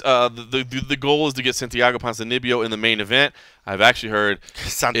looks like the goal is to get Santiago Ponzinibbio in the main event. I've actually heard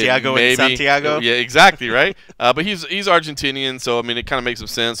Santiago and Santiago. Yeah, exactly, right. But he's Argentinian, so I mean it kind of makes some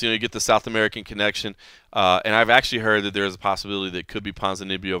sense. You get the South American connection. And I've actually heard that there's a possibility that it could be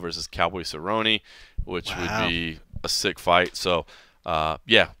Ponzinibbio versus Cowboy Cerrone, which would be a sick fight. So,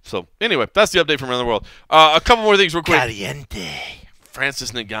 yeah. So anyway, that's the update from around the world. A couple more things real quick. Caliente.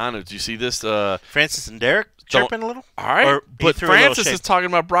 Francis Ngannou. Did you see this? Francis and Derek chirping a little. All right, but Francis is talking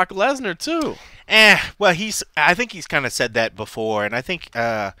about Brock Lesnar too. Well, I think he's kind of said that before, and I think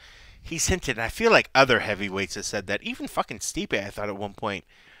he's hinted. And I feel like other heavyweights have said that. Even fucking Stipe, I thought at one point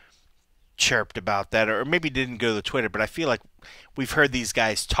chirped about that, or maybe didn't go to Twitter. But I feel like we've heard these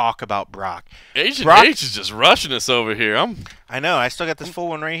guys talk about Brock. Agent H is just rushing us over here. I know. I still got this full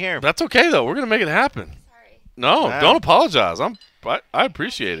one right here. That's okay though. We're gonna make it happen. Sorry. No, don't apologize. I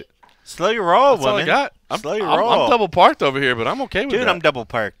appreciate it. Slow your roll, That's all I got. Slow your roll. I'm double parked over here, but I'm okay with that. Dude, I'm double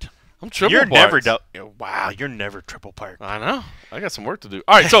parked. I'm triple You're parked. Wow, you're never triple parked. I know. I got some work to do.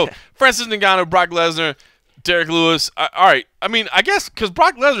 All right, so Francis Ngannou, Brock Lesnar, Derek Lewis. All right. I mean, I guess because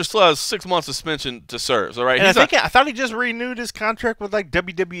Brock Lesnar still has 6 months suspension to serve. So, right? And I thought he just renewed his contract with like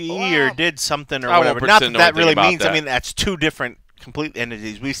WWE or did something or whatever. Not that really means. I mean, that's two different complete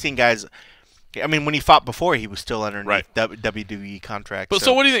entities. We've seen guys. I mean, when he fought before, he was still underneath WWE contract. But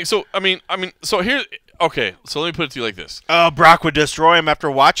so what do you think? So I mean, so here. Okay, so let me put it to you like this. Brock would destroy him after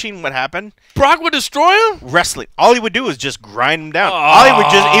watching what happened. Brock would destroy him? Wrestling. All he would do is just grind him down.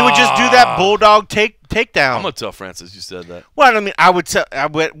 He would just do that bulldog takedown. I'm gonna tell Francis you said that. Well, I mean, I would just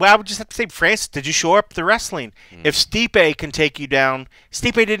have to say, Francis, did you show up the wrestling? If Stipe can take you down,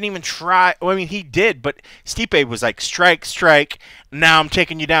 Stipe didn't even try. Well, I mean, he did, but Stipe was like, strike. Now I'm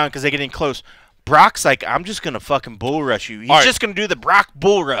taking you down because they're getting close. Brock's like, I'm just gonna fucking bull rush you. He's just gonna do the Brock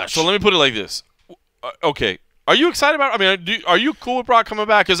bull rush. So let me put it like this. Okay, are you excited about it? I mean, are you cool with Brock coming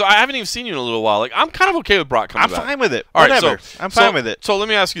back? Because I haven't even seen you in a little while. Like, I'm kind of okay with Brock coming back. I'm fine with it. All Whatever. right, I'm fine with it. So let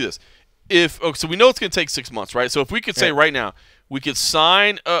me ask you this: so we know it's going to take 6 months, right? So if we could say right now, we could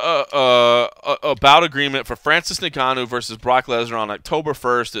sign a bout agreement for Francis Ngannou versus Brock Lesnar on October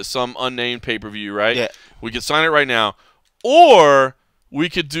 1st at some unnamed pay-per-view, right? Yeah. We could sign it right now, or we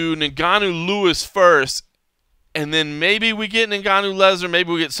could do Ngannou Lewis first. And then maybe we get Ngannou Lesnar,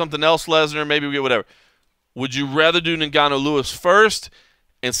 maybe we get something else Lesnar, maybe we get whatever. Would you rather do Ngannou Lewis first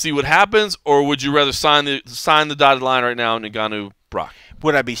and see what happens, or would you rather sign the dotted line right now, Ngannou Brock?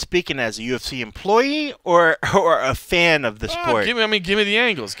 Would I be speaking as a UFC employee or a fan of the sport? Give me the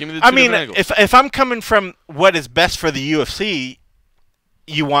angles. Give me the two different angles. If I'm coming from what is best for the UFC,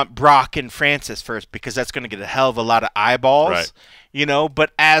 you want Brock and Francis first because that's going to get a hell of a lot of eyeballs. Right. You know,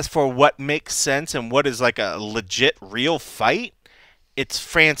 but as for what makes sense and what is like a legit real fight, it's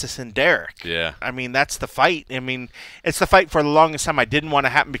Francis and Derek. Yeah. I mean, that's the fight. I mean, it's the fight for the longest time I didn't want to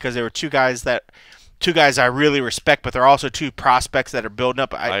happen because there were two guys I really respect, but they're also two prospects that are building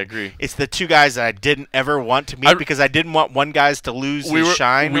up. I agree. It's the two guys that I didn't ever want to meet because I didn't want one guys to lose his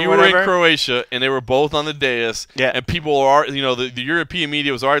shine. We were in Croatia, and they were both on the dais. Yeah. And people are, the European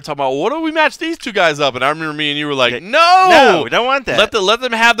media was already talking about, what do we match these two guys up? And I remember me and you were like, no, we don't want that. Let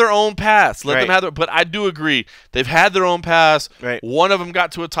them have their own paths. Let them have but I do agree. They've had their own paths. Right. One of them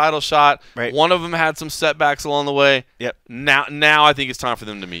got to a title shot. Right. One of them had some setbacks along the way. Yep. Now I think it's time for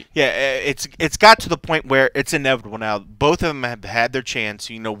them to meet. Yeah, it's got to the point where it's inevitable now. Both of them have had their chance.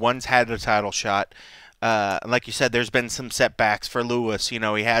 One's had a title shot. Like you said, there's been some setbacks for Lewis. He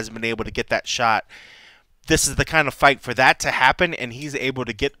hasn't been able to get that shot. This is the kind of fight for that to happen, and he's able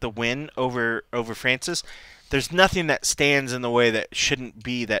to get the win over Francis. There's nothing that stands in the way that shouldn't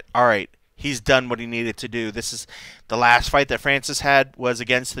be that, all right, he's done what he needed to do. This is the last fight that Francis had was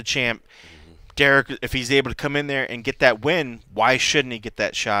against the champ. Derek, if he's able to come in there and get that win, why shouldn't he get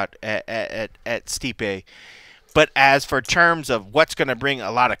that shot at Stipe? But as for terms of what's going to bring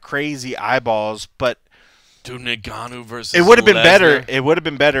a lot of crazy eyeballs, but Dude, Ngannou versus it would have been better. Lesnar. It would have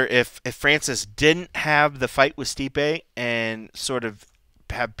been better if Francis didn't have the fight with Stipe and sort of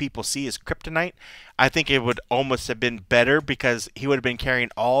have people see his kryptonite. I think it would almost have been better because he would have been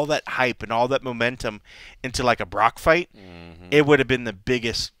carrying all that hype and all that momentum into like a Brock fight. It would have been the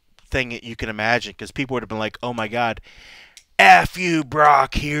biggest thing that you can imagine because people would have been like, "Oh my God, F you,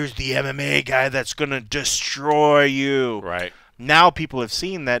 Brock! Here's the MMA guy that's gonna destroy you." Right. Now people have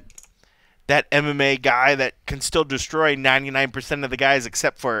seen that MMA guy that can still destroy 99% of the guys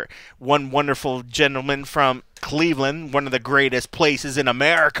except for one wonderful gentleman from Cleveland, one of the greatest places in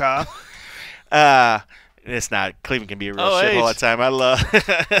America. It's not. Cleveland can be a real shit all the time. I love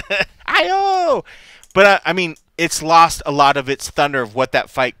I-oh! But, I mean, it's lost a lot of its thunder of what that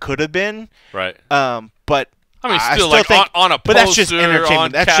fight could have been. Right. But I mean, I still, still like think, on a poster, but that's just entertainment.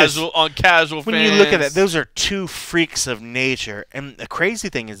 on That's casual, just, on casual. when fans. you look at that, those are two freaks of nature. And the crazy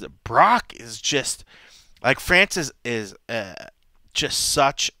thing is that Brock is just like Francis is just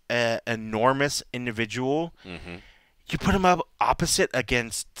such an enormous individual. You put him up opposite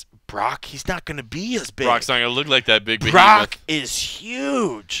against Brock, he's not going to be as big. Brock's not going to look like that big. Brock is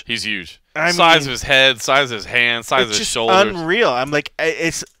huge. He's huge. I Size mean, of his head, size of his hands, size of it's his just shoulders. unreal. I'm like,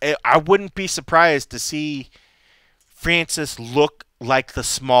 I wouldn't be surprised to see Francis look like the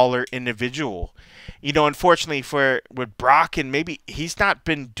smaller individual. You know, unfortunately with Brock, and maybe he's not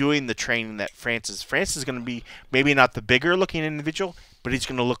been doing the training that Francis is going to be maybe not the bigger looking individual, but he's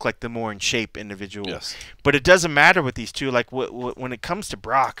going to look like the more in shape individual. Yes. But it doesn't matter with these two. Like when it comes to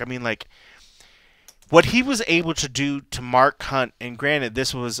Brock, I mean, like what he was able to do to Mark Hunt, and granted,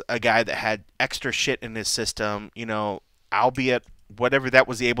 this was a guy that had extra shit in his system, you know, albeit whatever that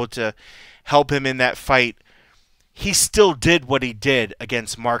was able to help him in that fight. He still did what he did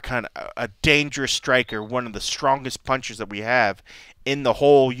against Mark Hunt, a dangerous striker, one of the strongest punchers that we have in the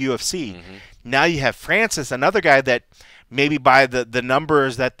whole UFC. Now you have Francis, another guy that maybe by the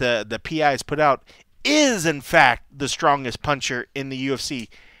numbers that the PIs put out is in fact the strongest puncher in the UFC.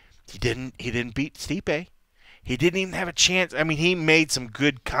 He didn't beat Stipe. He didn't even have a chance. I mean, he made some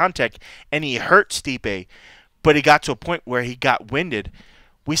good contact and he hurt Stipe, but he got to a point where he got winded.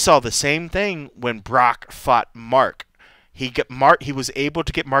 We saw the same thing when Brock fought Mark. He was able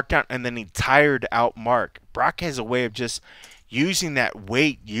to get Mark down, and then he tired out Mark. Brock has a way of just using that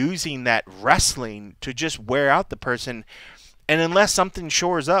weight, using that wrestling to just wear out the person. And unless something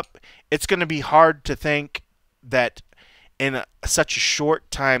shores up, it's going to be hard to think that in such a short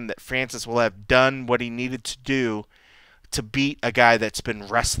time that Francis will have done what he needed to do to beat a guy that's been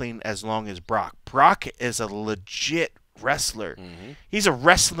wrestling as long as Brock. Brock is a legit wrestler. He's a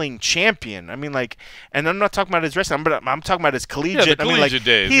wrestling champion. I mean, like, and I'm not talking about his wrestling, but I'm talking about his collegiate. Yeah, the collegiate I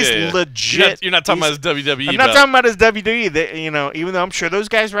mean, like, days. he's legit. You're not talking about his WWE. I'm not talking about his WWE. You know, even though I'm sure those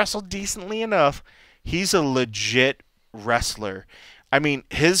guys wrestle decently enough, he's a legit wrestler. I mean,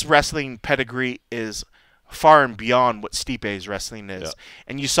 his wrestling pedigree is far and beyond what Stipe's wrestling is. Yeah.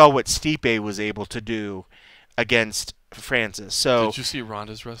 And you saw what Stipe was able to do against Francis. So, did you see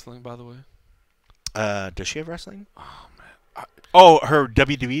Ronda's wrestling, by the way? Does she have wrestling? Oh, her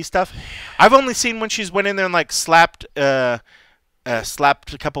WWE stuff. I've only seen when she's went in there and like slapped a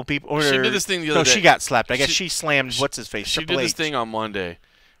couple people. Or, She did this thing the other no, day. she got slapped. I guess she slammed what's his face. She Triple did this H. thing on Monday,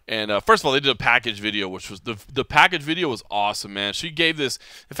 and first of all, they did a package video, which was the package video was awesome, man. She gave this.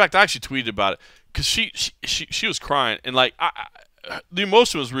 In fact, I actually tweeted about it because she was crying, and like the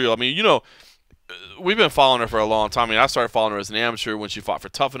emotion was real. I mean, you know, we've been following her for a long time. I mean, I started following her as an amateur when she fought for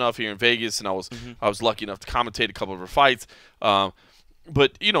Tough Enough here in Vegas, and I was lucky enough to commentate a couple of her fights.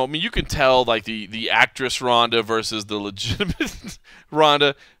 But you know, I mean, you can tell like the actress Ronda versus the legitimate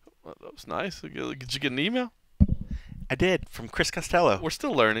Ronda. Well, that was nice. Did you get an email? I did, from Chris Costello. We're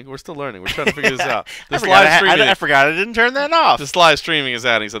still learning. We're trying to figure this out. I forgot I didn't turn that off. This live streaming is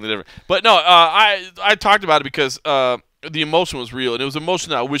adding something different. But no, I talked about it because the emotion was real, and it was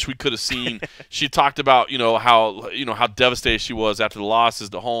emotion that I wish we could have seen. She talked about how devastated she was after the losses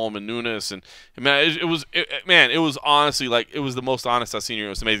to Holm and Nunes, and man, it was honestly like it was the most honest I've seen her. It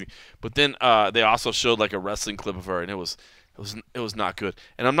was amazing. But then they also showed like a wrestling clip of her, and it was not good.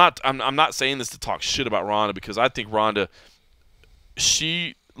 And I'm not saying this to talk shit about Ronda, because I think Ronda,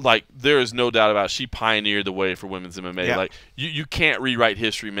 there is no doubt about it, she pioneered the way for women's MMA. Yeah. Like you can't rewrite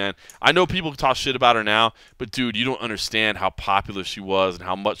history, man. I know people talk shit about her now, but dude, you don't understand how popular she was and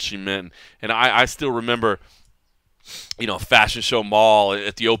how much she meant. And I still remember fashion show mall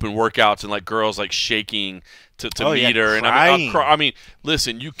at the open workouts and like girls like shaking to meet her. And I mean,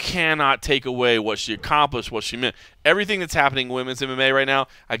 listen, you cannot take away what she accomplished, what she meant. Everything that's happening in women's MMA right now,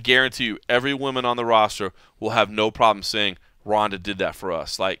 I guarantee you, every woman on the roster will have no problem saying, Ronda did that for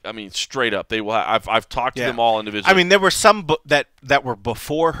us. Like, I mean, straight up, they will. I've talked to them all individually. I mean, there were some that were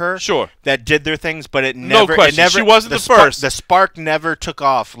before her, that did their things, but it never. No question. It never, she wasn't the first. The spark never took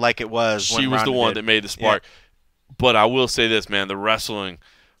off like it was. She was the one that made the spark. Yeah. But I will say this, man: the wrestling.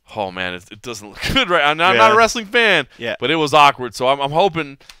 Oh man, it doesn't look good right. I'm not a wrestling fan, but it was awkward. So I'm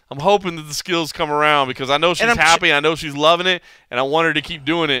hoping that the skills come around because I know she's happy. I know she's loving it, and I want her to keep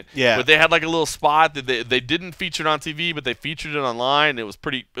doing it. Yeah. But they had like a little spot that they didn't feature it on TV, but they featured it online. And it was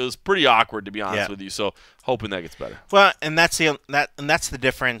pretty awkward, to be honest with you. So hoping that gets better. Well, and that's the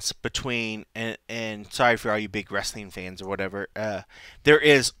difference between and sorry for all you big wrestling fans or whatever. There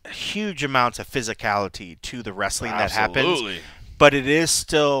is huge amounts of physicality to the wrestling that happens. But it is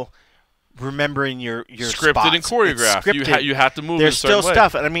still remembering your scripted spots. and choreographed. You have to move. There's in a certain still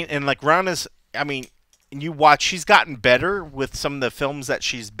stuff, and I mean, and like Ronda's. I mean, you watch. She's gotten better with some of the films that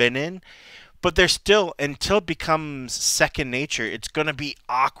she's been in, but there's still, until it becomes second nature, it's gonna be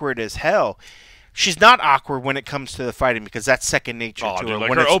awkward as hell. She's not awkward when it comes to the fighting because that's second nature to her. Like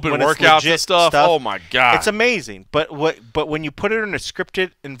when her open workouts and stuff. Oh my god, it's amazing. But when you put it in a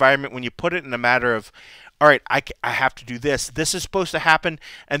scripted environment, when you put it in a matter of, all right, I have to do this. This is supposed to happen,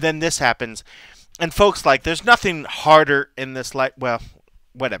 and then this happens. And folks, like, there's nothing harder in this life. Well,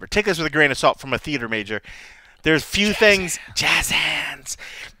 whatever. Take this with a grain of salt from a theater major. There's few things. Jazz hands.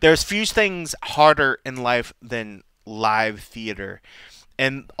 There's few things harder in life than live theater.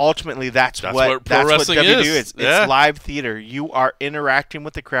 And ultimately, that's what WWE is. It's live theater. You are interacting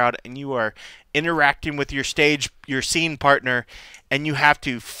with the crowd, and you are interacting with your scene partner, and you have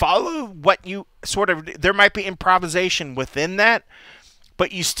to follow what you sort of. There might be improvisation within that,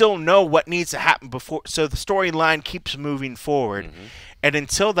 but you still know what needs to happen before. So the storyline keeps moving forward, and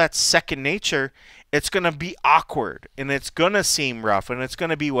until that's second nature, it's going to be awkward, and it's going to seem rough, and it's going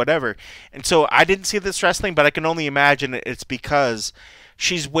to be whatever. And so I didn't see this wrestling, but I can only imagine it's because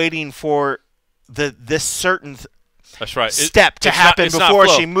she's waiting for this certain step to happen before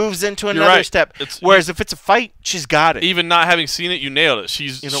she moves into another step. Whereas if it's a fight, she's got it. Even not having seen it, you nailed it.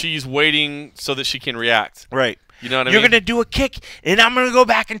 She's waiting so that she can react. Right. You know what I mean? You're going to do a kick, and I'm going to go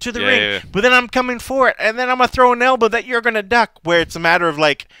back into the ring. But then I'm coming for it, and then I'm going to throw an elbow that you're going to duck, where it's a matter of,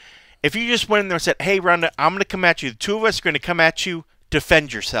 like, if you just went in there and said, hey, Ronda, I'm going to come at you. The two of us are going to come at you.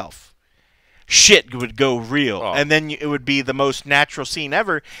 Defend yourself. Shit would go real, and then it would be the most natural scene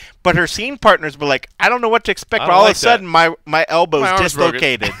ever. But her scene partners were like, I don't know what to expect, but all of a sudden my elbow's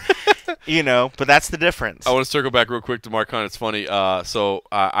dislocated. But that's the difference. I want to circle back real quick to Mark Hunt. It's funny. So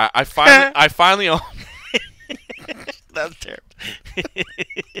I finally own. That was terrible.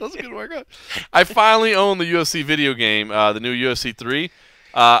 That was a good workout. I finally own the UFC video game, the new UFC 3.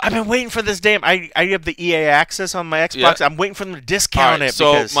 I've been waiting for this damn. I have the EA access on my Xbox. I'm waiting for them to discount it.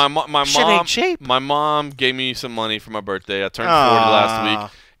 So because my mom gave me some money for my birthday. I turned 40 last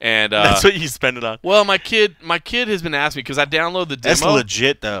week, and that's what you spend it on. Well, my kid has been asking me because I downloaded the demo. That's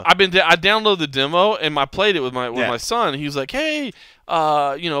legit though. I downloaded the demo and I played it with my son. He was like, hey,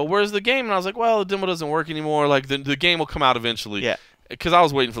 where's the game? And I was like, well, the demo doesn't work anymore. Like the game will come out eventually. Yeah. Because I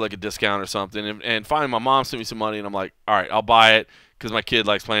was waiting for like a discount or something, and finally my mom sent me some money, and I'm like, all right, I'll buy it. Because my kid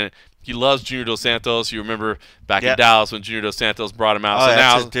likes playing it. He loves Junior Dos Santos. You remember back in Dallas when Junior Dos Santos brought him out. Oh, so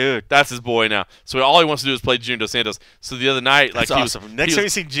that's his dude. That's his boy now. So all he wants to do is play Junior Dos Santos. So the other night, that's awesome. Next time you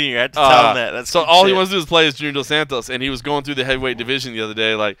see Junior, I have to tell him that. That's so all he wants to do is play as Junior Dos Santos, and he was going through the heavyweight division the other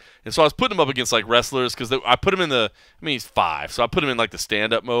day, and so I was putting him up against like wrestlers because I put him in he's 5, so I put him in like the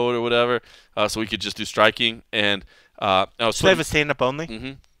stand-up mode or whatever, so he could just do striking. And so they have a stand-up only.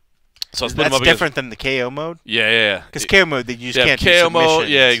 Mm-hmm. So that's different than the KO mode? Yeah. Because KO mode, you just can't do KO submissions. mode,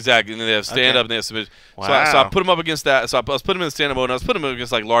 yeah, exactly. And then they have stand-up and they have submission. Wow. So I put him up against that. So I was putting him in the stand-up mode, and I was putting him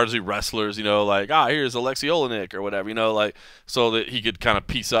against, like, largely wrestlers, here's Alexei Olenek or whatever, so that he could kind of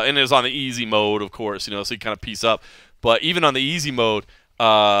piece up. And it was on the easy mode, of course, so he kind of piece up. But even on the easy mode,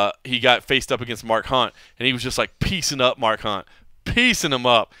 he got faced up against Mark Hunt, and he was just, like, piecing up Mark Hunt, piecing him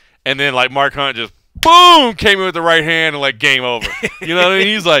up. And then, like, Mark Hunt just boom, came in with the right hand and like game over. You know what I mean?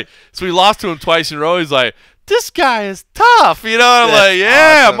 He's like, so he lost to him twice in a row. He's like, this guy is tough. And I'm like,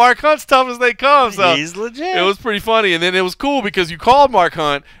 yeah, awesome. Mark Hunt's tough as they come. So he's legit. It was pretty funny. And then it was cool because you called Mark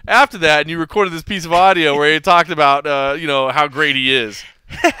Hunt after that and you recorded this piece of audio where he talked about, how great he is.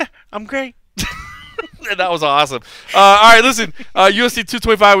 I'm great. And that was awesome. All right, listen, UFC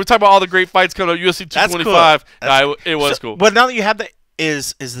 225. We're talking about all the great fights coming up. UFC 225. That's cool. It was cool. Well, now that you have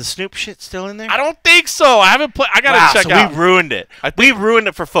Is the Snoop shit still in there? I don't think so. I haven't played. I gotta check out. We ruined it. We ruined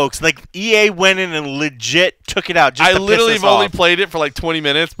it for folks. Like EA went in and legit took it out. Just I to literally piss have us only off. played it for like 20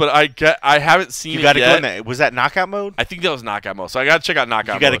 minutes, but I haven't seen You it got to yet. go in there. Was that knockout mode? I think that was knockout mode, so I gotta check out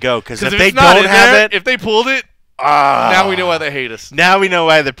knockout mode. You got to go because if if they it's not don't in have there, it, if they pulled it, now we know why they hate us. now we know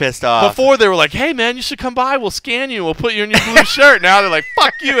why they're pissed off. Before they were like, "Hey man, you should come by. We'll scan you. We'll put you in your blue shirt." Now they're like,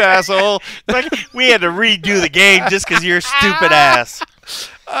 "Fuck you, asshole." Like we had to redo the game just because you're stupid ass.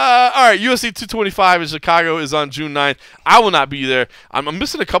 All right, UFC 225 in Chicago is on June 9th. I will not be there. I'm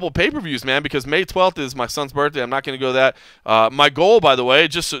missing a couple pay-per-views, man, because May 12th is my son's birthday. I'm not going to go to that. My goal, by the way,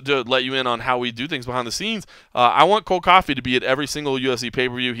 just to let you in on how we do things behind the scenes, I want Cole Coffey to be at every single UFC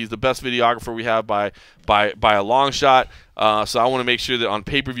pay-per-view. He's the best videographer we have by a long shot. So I want to make sure that on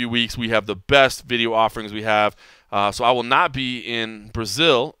pay-per-view weeks we have the best video offerings we have. So I will not be in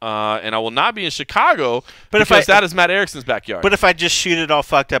Brazil, and I will not be in Chicago because that is Matt Erickson's backyard. But if I just shoot it all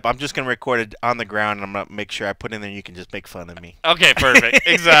fucked up, I'm just going to record it on the ground, and I'm going to make sure I put in there you can just make fun of me. Okay, perfect.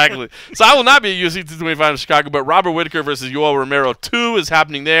 Exactly. So I will not be at UFC 225 in Chicago, but Robert Whittaker versus Yoel Romero 2 is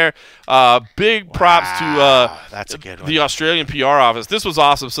happening there. Big props to that's a good one. the Australian PR office. This was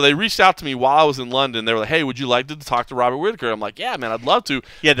awesome. So they reached out to me while I was in London. They were like, "Hey, would you like to talk to Robert Whittaker?" I'm like, "Yeah, man, I'd love to."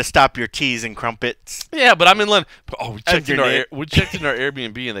 You had to stop your teas and crumpets. Yeah, but I'm in London. Oh, we checked in our Underneath. we checked in our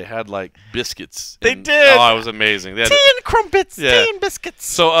Airbnb and they had like biscuits. They and- did. Oh, it was amazing. They had, Tea and crumpets, Yeah. tea and biscuits.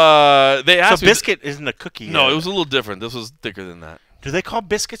 so they asked So me. biscuit isn't a cookie. No, it was a little different. This was thicker than that. Do they call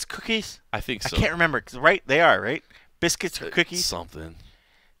biscuits cookies? I think so. I can't remember. Right? They are, right? Biscuits or cookies? Something.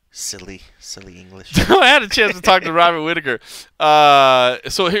 Silly English. I had a chance to talk to Robert Whittaker.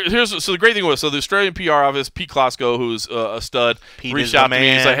 So the great thing was, so the Australian PR office, Pete Klosko, who's a stud, Pete reached is out the to me.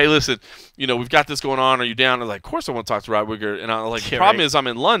 He's man. like, "Hey, listen, we've got this going on. Are you down?" I was like, "Of course I want to talk to Robert Whittaker." And I was like, "The Yeah, problem right. is I'm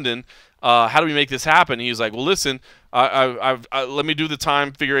in London. How do we make this happen?" He's like, "Well, listen, let me do the time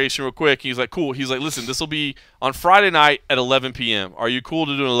configuration real quick." He's like, "Cool." He's like, "Listen, this will be on Friday night at 11 p.m. Are you cool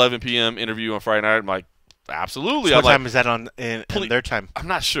to do an 11 p.m. interview on Friday night?" I'm like, "Absolutely." So I'm what like, time is that on in their time? I'm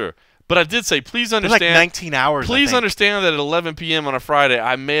not sure. But I did say, please They're understand. like 19 hours. I Please think. understand that at 11 p.m. on a Friday,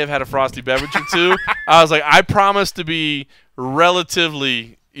 I may have had a frosty beverage or two. I was like, I promise to be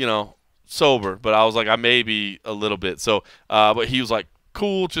relatively, sober, but I was like, I may be a little bit. So, but he was like,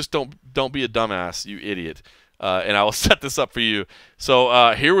 cool, just don't be a dumbass, you idiot. And I will set this up for you.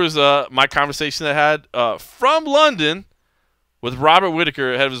 So here was my conversation that I had from London with Robert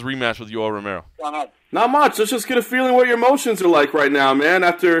Whittaker ahead of his rematch with Yoel Romero. Not much. Let's just get a feeling what your emotions are like right now, man.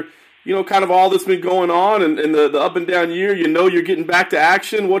 After, kind of all that's been going on and the up and down year, you're getting back to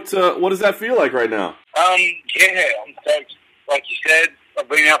action. What does that feel like right now? Yeah, I'm stoked. Like you said, I've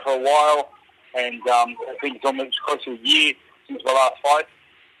been out for a while, and I think it's almost close to a year since my last fight,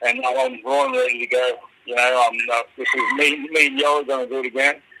 and I'm raw and ready to go. This is me and Yoel are going to do it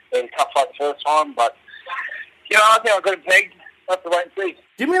again. It was a tough fight the first time, but, I think I've got it pegged. Have to wait and see.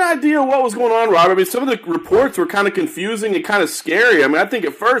 Give me an idea of what was going on, Robert. I mean, some of the reports were kind of confusing and kind of scary. I mean, I think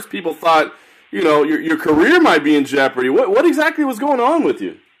at first people thought, your career might be in jeopardy. What exactly was going on with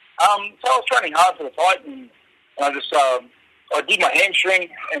you? So I was training hard for the fight, and I just I did my hamstring,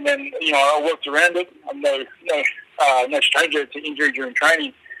 and then I worked around it. I'm no stranger to injury during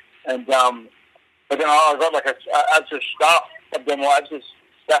training, and but then I got like a abscess abdominal abscess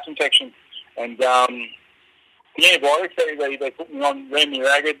staph infection, and the antibiotics they put me on ran me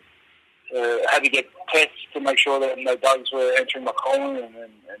ragged. Had to get tests to make sure that no bugs were entering my colon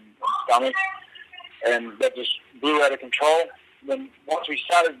and stomach, and that just blew out of control. Then once we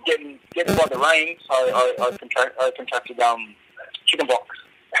started getting by the reins, I contracted chicken pox,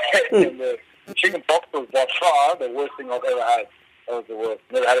 and the chicken pox was by far the worst thing I've ever had. That was the worst.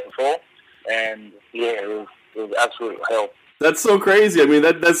 Never had it before, and yeah, it was absolute hell. That's so crazy. I mean,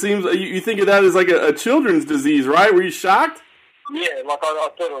 that seems, you think of that as like a children's disease, right? Were you shocked? Yeah, like I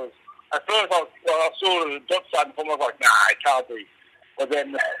thought it was. At first, I saw the dot starting form. I was like, nah, it can't be. But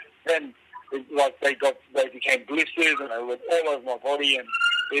then they became blisters and they went all over my body. And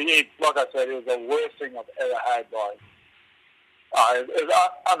it like I said, it was the worst thing I've ever had. It was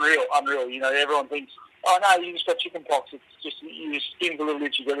unreal. Everyone thinks, oh no, you just got chicken pox. It's just you stink a little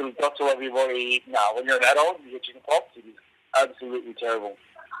bit. You get little dots all over your body. No, when you're an adult, and you get chicken pox. It is absolutely terrible.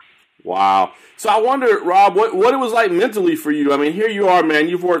 Wow. So I wonder, Rob, what it was like mentally for you. I mean, here you are, man.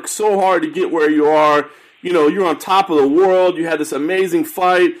 You've worked so hard to get where you are. You're on top of the world. You had this amazing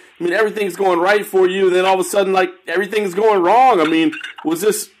fight. I mean, everything's going right for you. And then all of a sudden, like, everything's going wrong. I mean, was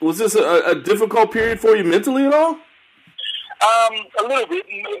this a difficult period for you mentally at all? A little bit,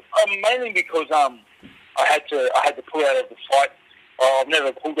 mainly because I had to pull out of the fight. I've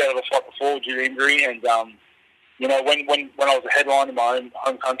never pulled out of a fight before due to injury, and you know, when I was a headline in my own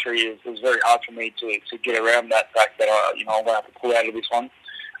home country, it was very hard for me to get around that fact that I'm going to have to pull out of this one.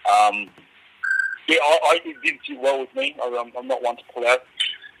 It didn't sit well with me. I'm not one to pull out,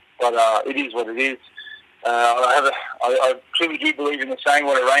 but it is what it is. I truly do believe in the saying,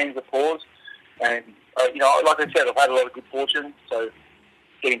 "When it rains, it pours." And like I said, I've had a lot of good fortune, so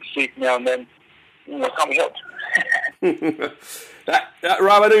getting sick now and then, can't be helped.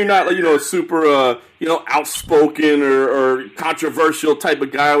 Rob, I know you're not, a super, outspoken or controversial type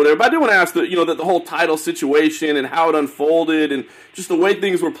of guy or whatever, but I do want to ask the whole title situation and how it unfolded and just the way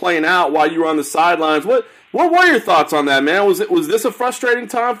things were playing out while you were on the sidelines. What were your thoughts on that, man? Was this a frustrating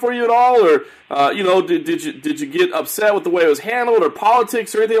time for you at all, or did you get upset with the way it was handled, or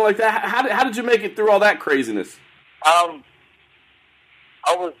politics, or anything like that? How did you make it through all that craziness?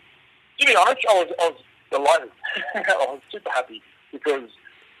 To be honest, I was delighted. I was super happy because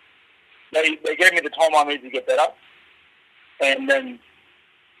they gave me the time I needed to get better, and then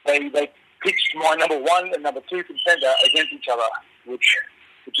they pitched my number 1 and number 2 contender against each other, which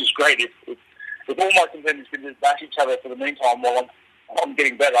is great. If all my contenders can just bash each other for the meantime while I'm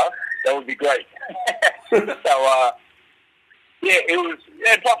getting better, that would be great. So it was.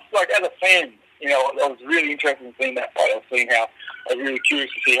 And plus, as a fan, I was really interested in seeing that fight. I was really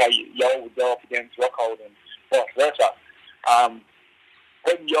curious to see how Yoel would go up against Rockhold and vice versa.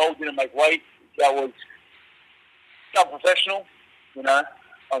 When Yoel didn't make weight, that was unprofessional.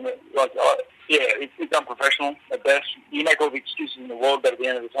 It's unprofessional at best. You make all the excuses in the world, but at the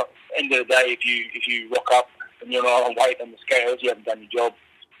end of the day, if you rock up and you're not on weight on the scales, you haven't done your job.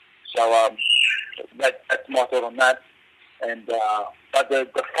 So that's my thought on that. And but the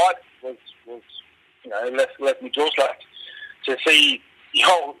fight was left me jaw-slapped. To see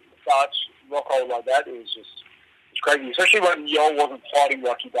Yoel start Rockhold like that, it's crazy. Especially when Yoel wasn't fighting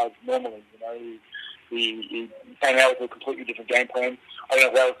like he does normally. He came out with a completely different game plan. I don't know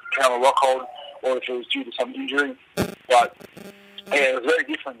if that was counter Rockhold or if it was due to some injury, but it was very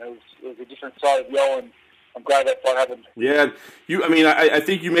different. It was a different side of Yoel, and I'm glad that fight happened. Yeah, I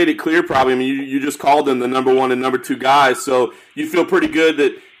think you made it clear probably. I mean, you just called them the number 1 and number 2 guys, so you feel pretty good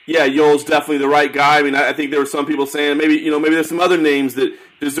that, yeah, Yoel's definitely the right guy. I mean, I think there were some people saying maybe there's some other names that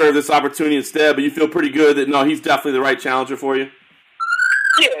deserve this opportunity instead, but you feel pretty good that, no, he's definitely the right challenger for you?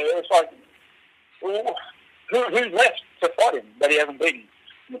 Yeah, it's like, who's left to fight him that he hasn't beaten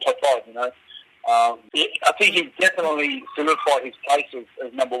in the top 5, I think he definitely solidified his place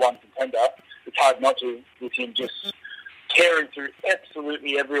as number 1 contender. It's hard not to, with him just tearing through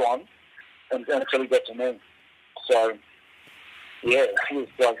absolutely everyone until he got to me. So, yeah, I can't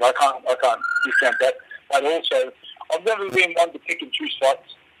discount that. But also, I've never been one to pick and choose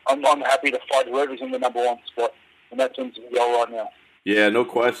fights. I'm happy to fight whoever's in the number 1 spot, and that seems to be all right now. Yeah, no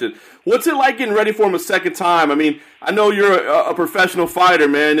question. What's it like getting ready for him a second time? I mean, I know you're a professional fighter,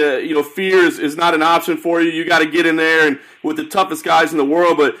 man. Fear is not an option for you. You got to get in there and with the toughest guys in the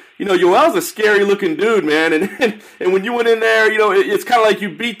world. But, Yoel's a scary-looking dude, man. And when you went in there, it's kind of like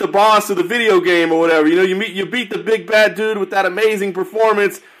you beat the boss of the video game or whatever. You beat the big bad dude with that amazing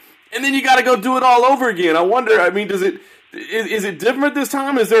performance, and then you got to go do it all over again. I wonder, is it different this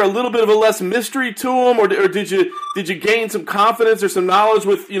time? Is there a little bit of a less mystery to him, or did you gain some confidence or some knowledge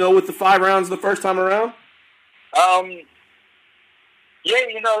with the 5 rounds the first time around? I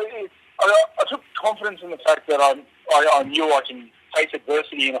took confidence in the fact that I knew I can face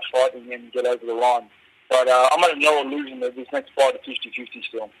adversity in a fight and then get over the line. But I'm under no illusion that this next fight is 50-50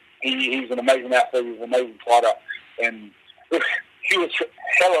 still. He's an amazing athlete. He's an amazing fighter, and he was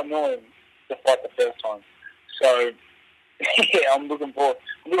hell annoying to fight the first time. So. Yeah, I'm looking forward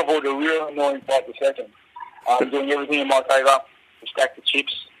to a real annoying fight the second. I'm doing everything in my favour to stack the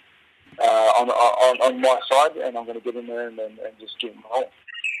chips on my side, and I'm going to get in there and just give them a hole.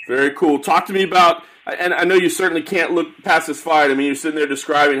 Very cool. Talk to me about, and I know you certainly can't look past this fight. I mean, you're sitting there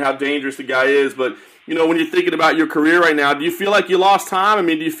describing how dangerous the guy is, but, when you're thinking about your career right now, do you feel like you lost time? I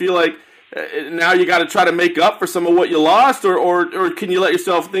mean, do you feel like now you got to try to make up for some of what you lost, or can you let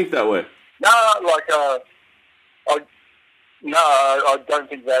yourself think that way? No, I don't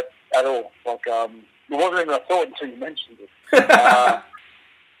think that at all. It wasn't even a thought until you mentioned it.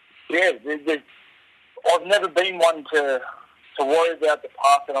 I've never been one to worry about the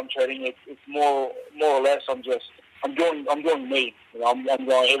path that I'm treading. It's more or less I'm doing me. I'm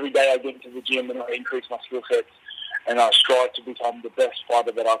going every day. I get into the gym and I increase my skill sets, and I strive to become the best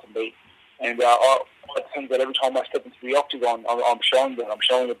fighter that I can be. And I think that every time I step into the octagon, I'm showing that. I'm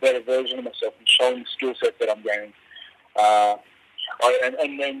showing a better version of myself. I'm showing the skill set that I'm gaining.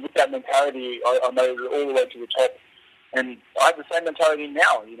 And with that mentality, I made it all the way to the top And I have the same mentality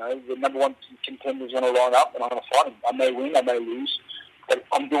now. You know, the number one contender is going to line up, and I'm going to fight him. I may win, I may lose, but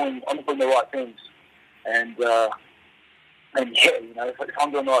I'm doing the right things. And yeah, you know, if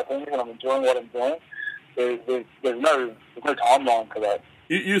I'm doing the right things and I'm enjoying what I'm doing, there's no timeline for that.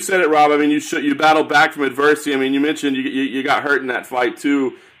 You said it, Rob. I mean, you battled back from adversity. I mean, you mentioned you got hurt in that fight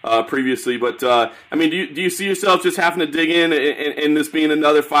too previously, but I mean, do you see yourself just having to dig in and this being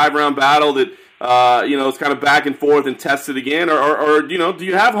another 5-round battle that you know, it's kind of back and forth and tested again, or you know, do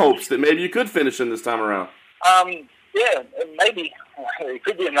you have hopes that maybe you could finish in this time around? Yeah, maybe it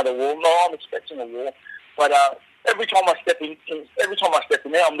could be another war. No, I'm expecting a war, but every time I step in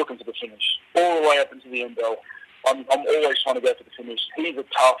there, I'm looking for the finish all the way up into the end goal. I'm always trying to go for the finish. He's a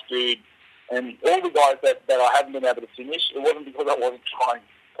tough dude, and all the guys that I haven't been able to finish, it wasn't because I wasn't trying.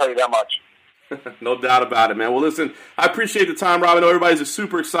 I'll tell you that much. No doubt about it, man. Well, listen, I appreciate the time, Rob. I know everybody's just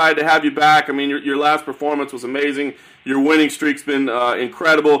super excited to have you back. I mean, your last performance was amazing. Your winning streak's been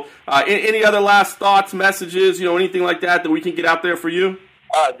incredible. Any other last thoughts, messages, you know, anything like that we can get out there for you?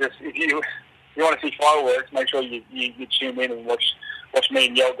 Just if you want to see fireworks, make sure you tune in and watch me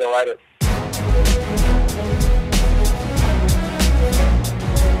and Yell go at it.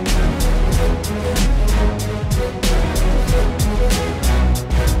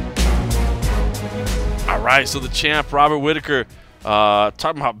 All right, so the champ, Robert Whittaker,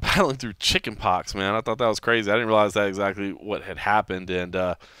 talking about battling through chicken pox, man. I thought that was crazy. I didn't realize that exactly what had happened, and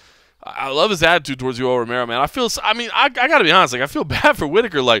I love his attitude towards Yoel Romero, man. I got to be honest, like, I feel bad for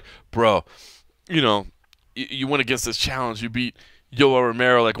Whittaker. Like, bro, you know, you went against this challenge. You beat Yoel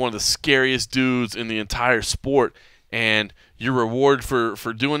Romero, like one of the scariest dudes in the entire sport, and your reward for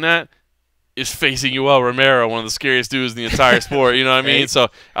doing that is facing Yoel Romero, one of the scariest dudes in the entire sport. You know what I mean? So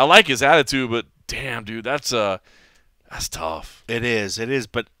I like his attitude, but damn, dude, that's tough. It is,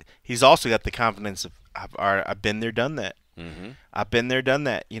 but he's also got the confidence of I've been there, done that. Mm-hmm. I've been there, done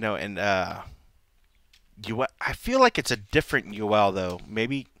that. You know, and I feel like it's a different Yoel though.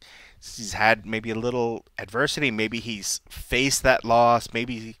 Maybe he's had maybe a little adversity. Maybe he's faced that loss.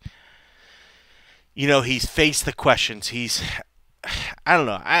 Maybe he's faced the questions. I don't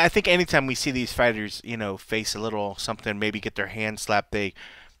know. I think anytime we see these fighters, you know, face a little something, maybe get their hand slapped, they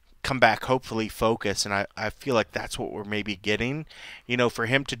come back hopefully focused, and I feel like that's what we're maybe getting. You know, for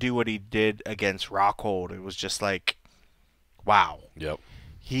him to do what he did against Rockhold, it was just like, wow. Yep.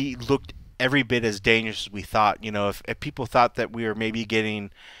 He looked every bit as dangerous as we thought. You know, if people thought that we were maybe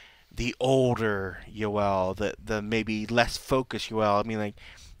getting the older Yoel, the maybe less focused Yoel, I mean, like,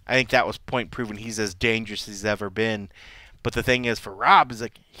 I think that was point proven. He's as dangerous as he's ever been. But the thing is, for Rob, is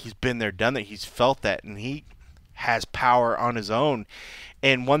like, he's been there, done that. He's felt that, and he has power on his own.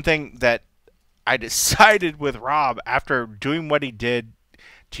 And one thing that I decided with Rob after doing what he did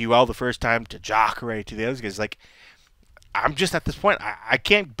to Yoel the first time, to Jacare, to the other guys, like, I'm just at this point, I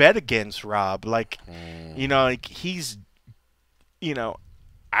can't bet against Rob. Like, you know, like, he's, you know,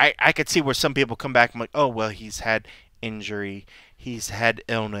 I could see where some people come back and like, oh, well, he's had injury, he's had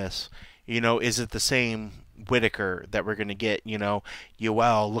illness. You know, is it the same Whittaker that we're going to get? You know,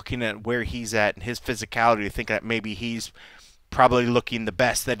 Yoel, looking at where he's at and his physicality, to think that maybe he's probably looking the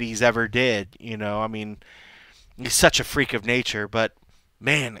best that he's ever did. You know, I mean, he's such a freak of nature, but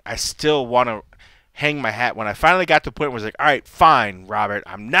man, I still want to hang my hat when I finally got to the point where it's like, all right, fine, Robert,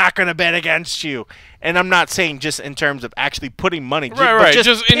 I'm not going to bet against you. And I'm not saying just in terms of actually putting money. Right.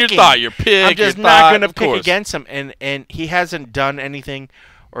 Just in your thought, your pick. I'm just not going to pick against him. And he hasn't done anything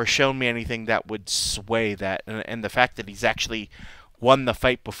or shown me anything that would sway that. And the fact that he's actually won the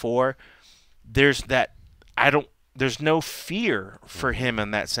fight before, there's no fear for him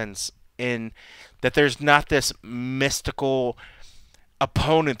in that sense, in that there's not this mystical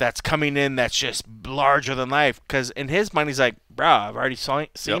opponent that's coming in that's just larger than life. Because in his mind, he's like, bro, I've already seen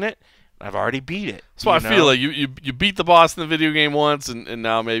it. I've already beat it. That's why I feel like you beat the boss in the video game once, and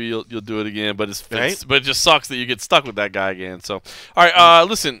now maybe you'll do it again. But it just sucks that you get stuck with that guy again. So, all right,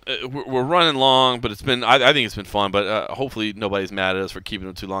 listen, we're running long, but it's been I think it's been fun. But hopefully nobody's mad at us for keeping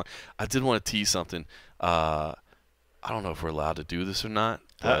them too long. I did want to tease something. I don't know if we're allowed to do this or not.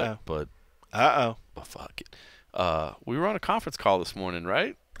 But fuck it. We were on a conference call this morning,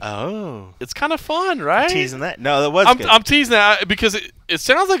 right? Oh. It's kind of fun, right? Teasing that? No, that was good. I'm teasing that because it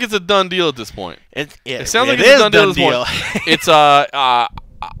sounds like it's a done deal at this point. It sounds like it's a done deal at this deal. point. It's I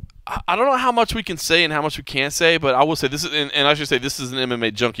don't know how much we can say and how much we can't say, but I will say this is, and I should say this is an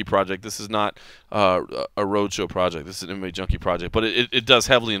MMA junkie project. This is not a roadshow project. This is an MMA junkie project, but it does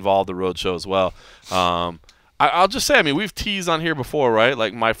heavily involve the roadshow as well. I'll just say, I mean, we've teased on here before, right?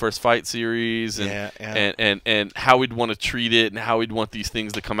 Like My First Fight series and how we'd want to treat it and how we'd want these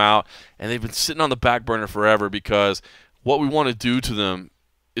things to come out. And they've been sitting on the back burner forever because what we want to do to them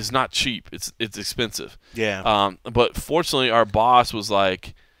is not cheap. It's expensive. Yeah. But fortunately, our boss was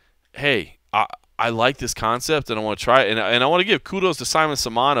like, hey, I like this concept and I want to try it. And I want to give kudos to Simon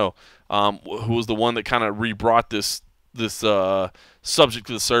Samano, who was the one that kind of re-brought this subject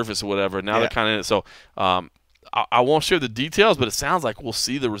to the surface or whatever. Now they're kind of in it. So I won't share the details, but it sounds like we'll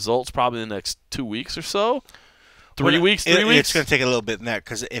see the results probably in the next 2 weeks or so. 3 weeks, 3 weeks? It's going to take a little bit in that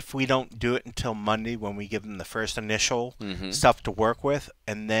because if we don't do it until Monday when we give them the first initial stuff to work with,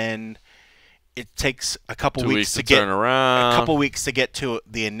 and then it takes a couple weeks to get around. A couple weeks to get to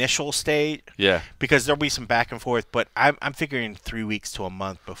the initial stage. Yeah. Because there'll be some back and forth, but I'm figuring 3 weeks to a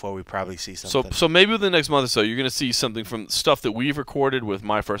month before we probably see something. So maybe within the next month or so, you're going to see something from stuff that we've recorded with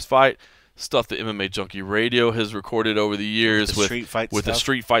My First Fight, stuff that MMA Junkie Radio has recorded over the years with the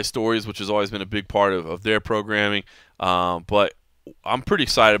street fight stories, which has always been a big part of their programming. But I'm pretty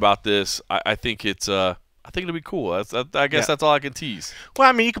excited about this. I think it's I think it'll be cool. I guess that's all I can tease. Well,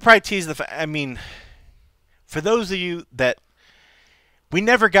 I mean, you could probably tease I mean, for those of you that we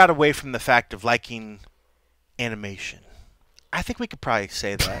never got away from the fact of liking animation, I think we could probably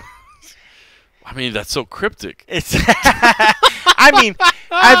say that. I mean, that's so cryptic. It's. I mean,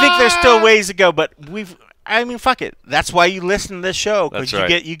 I think there's still ways to go, but I mean, fuck it. That's why you listen to this show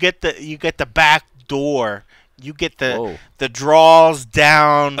because you get the back door. You get the draws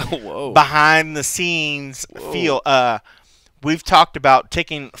down behind the scenes feel. We've talked about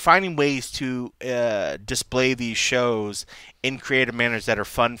finding ways to display these shows in creative manners that are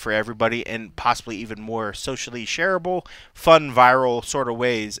fun for everybody and possibly even more socially shareable, fun, viral sort of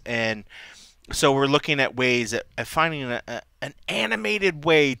ways. And so we're looking at ways at finding an animated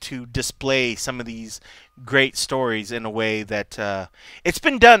way to display some of these great stories in a way that it's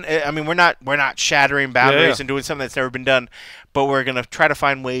been done. I mean, we're not shattering boundaries and doing something that's never been done, but we're gonna try to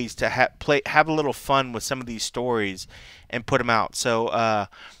find ways to have a little fun with some of these stories and put them out. So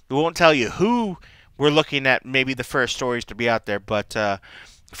we won't tell you who we're looking at. Maybe the first stories to be out there, but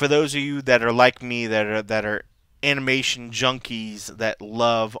for those of you that are like me, that are animation junkies that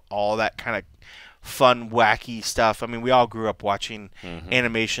love all that kind of fun, wacky stuff. I mean, we all grew up watching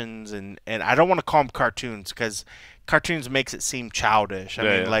animations, and I don't want to call them cartoons because cartoons makes it seem childish. I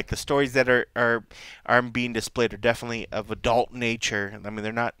mean, like the stories that are being displayed are definitely of adult nature. I mean,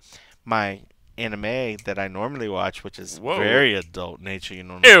 they're not my anime that I normally watch, which is very adult nature. You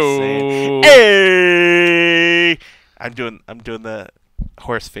know what I'm saying? Hey! I'm doing the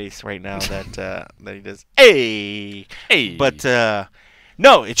horse face right now that he does. Hey! But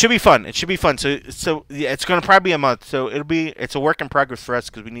no, it should be fun. It should be fun. So yeah, it's gonna probably be a month. So it's a work in progress for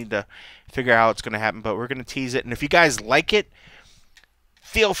us because we need to figure out how it's gonna happen. But we're gonna tease it, and if you guys like it,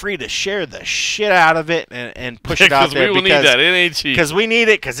 feel free to share the shit out of it and push it out there. Because we will need that. It ain't cheap. Because we need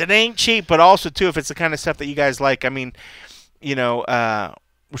it. Because it ain't cheap. But also too, if it's the kind of stuff that you guys like, I mean, you know,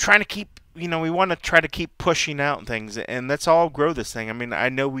 we're trying to keep. You know, we want to try to keep pushing out things, and let's all grow this thing. I mean,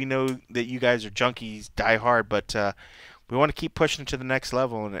 we know that you guys are junkies, die hard, but we want to keep pushing to the next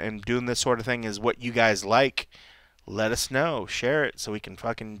level, and doing this sort of thing is what you guys like. Let us know. Share it so we can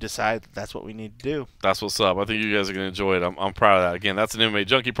fucking decide that's what we need to do. That's what's up. I think you guys are going to enjoy it. I'm proud of that. Again, that's an MMA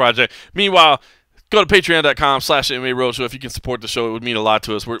Junkie project. Meanwhile, go to patreon.com/MMA Roadshow. If you can support the show, it would mean a lot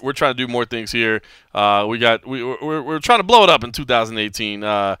to us. We're trying to do more things here. We're trying to blow it up in 2018.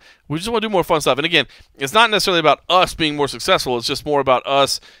 We just want to do more fun stuff. And again, it's not necessarily about us being more successful. It's just more about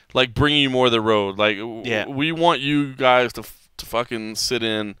us like bringing you more of the road. Like we want you guys to fucking sit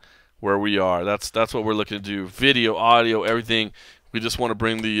in where we are. That's what we're looking to do. Video, audio, everything. We just want to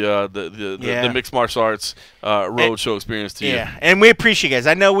bring the mixed martial arts roadshow experience to you. Yeah, and we appreciate you guys.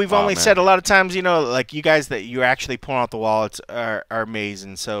 I know we've only said a lot of times, you know, like you guys that you're actually pulling out the wallets are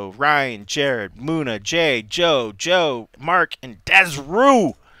amazing. So Ryan, Jared, Muna, Jay, Joe, Mark, and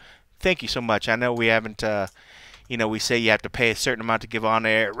Desru, thank you so much. I know we haven't, you know, we say you have to pay a certain amount to give on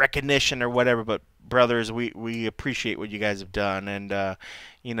air recognition or whatever, but brothers, we appreciate what you guys have done. And,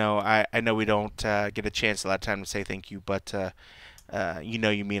 you know, I know we don't get a chance a lot of time to say thank you, but you know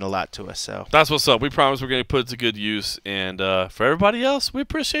you mean a lot to us. So that's what's up. We promise we're going to put it to good use. And for everybody else, we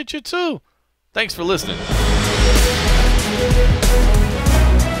appreciate you too. Thanks for listening.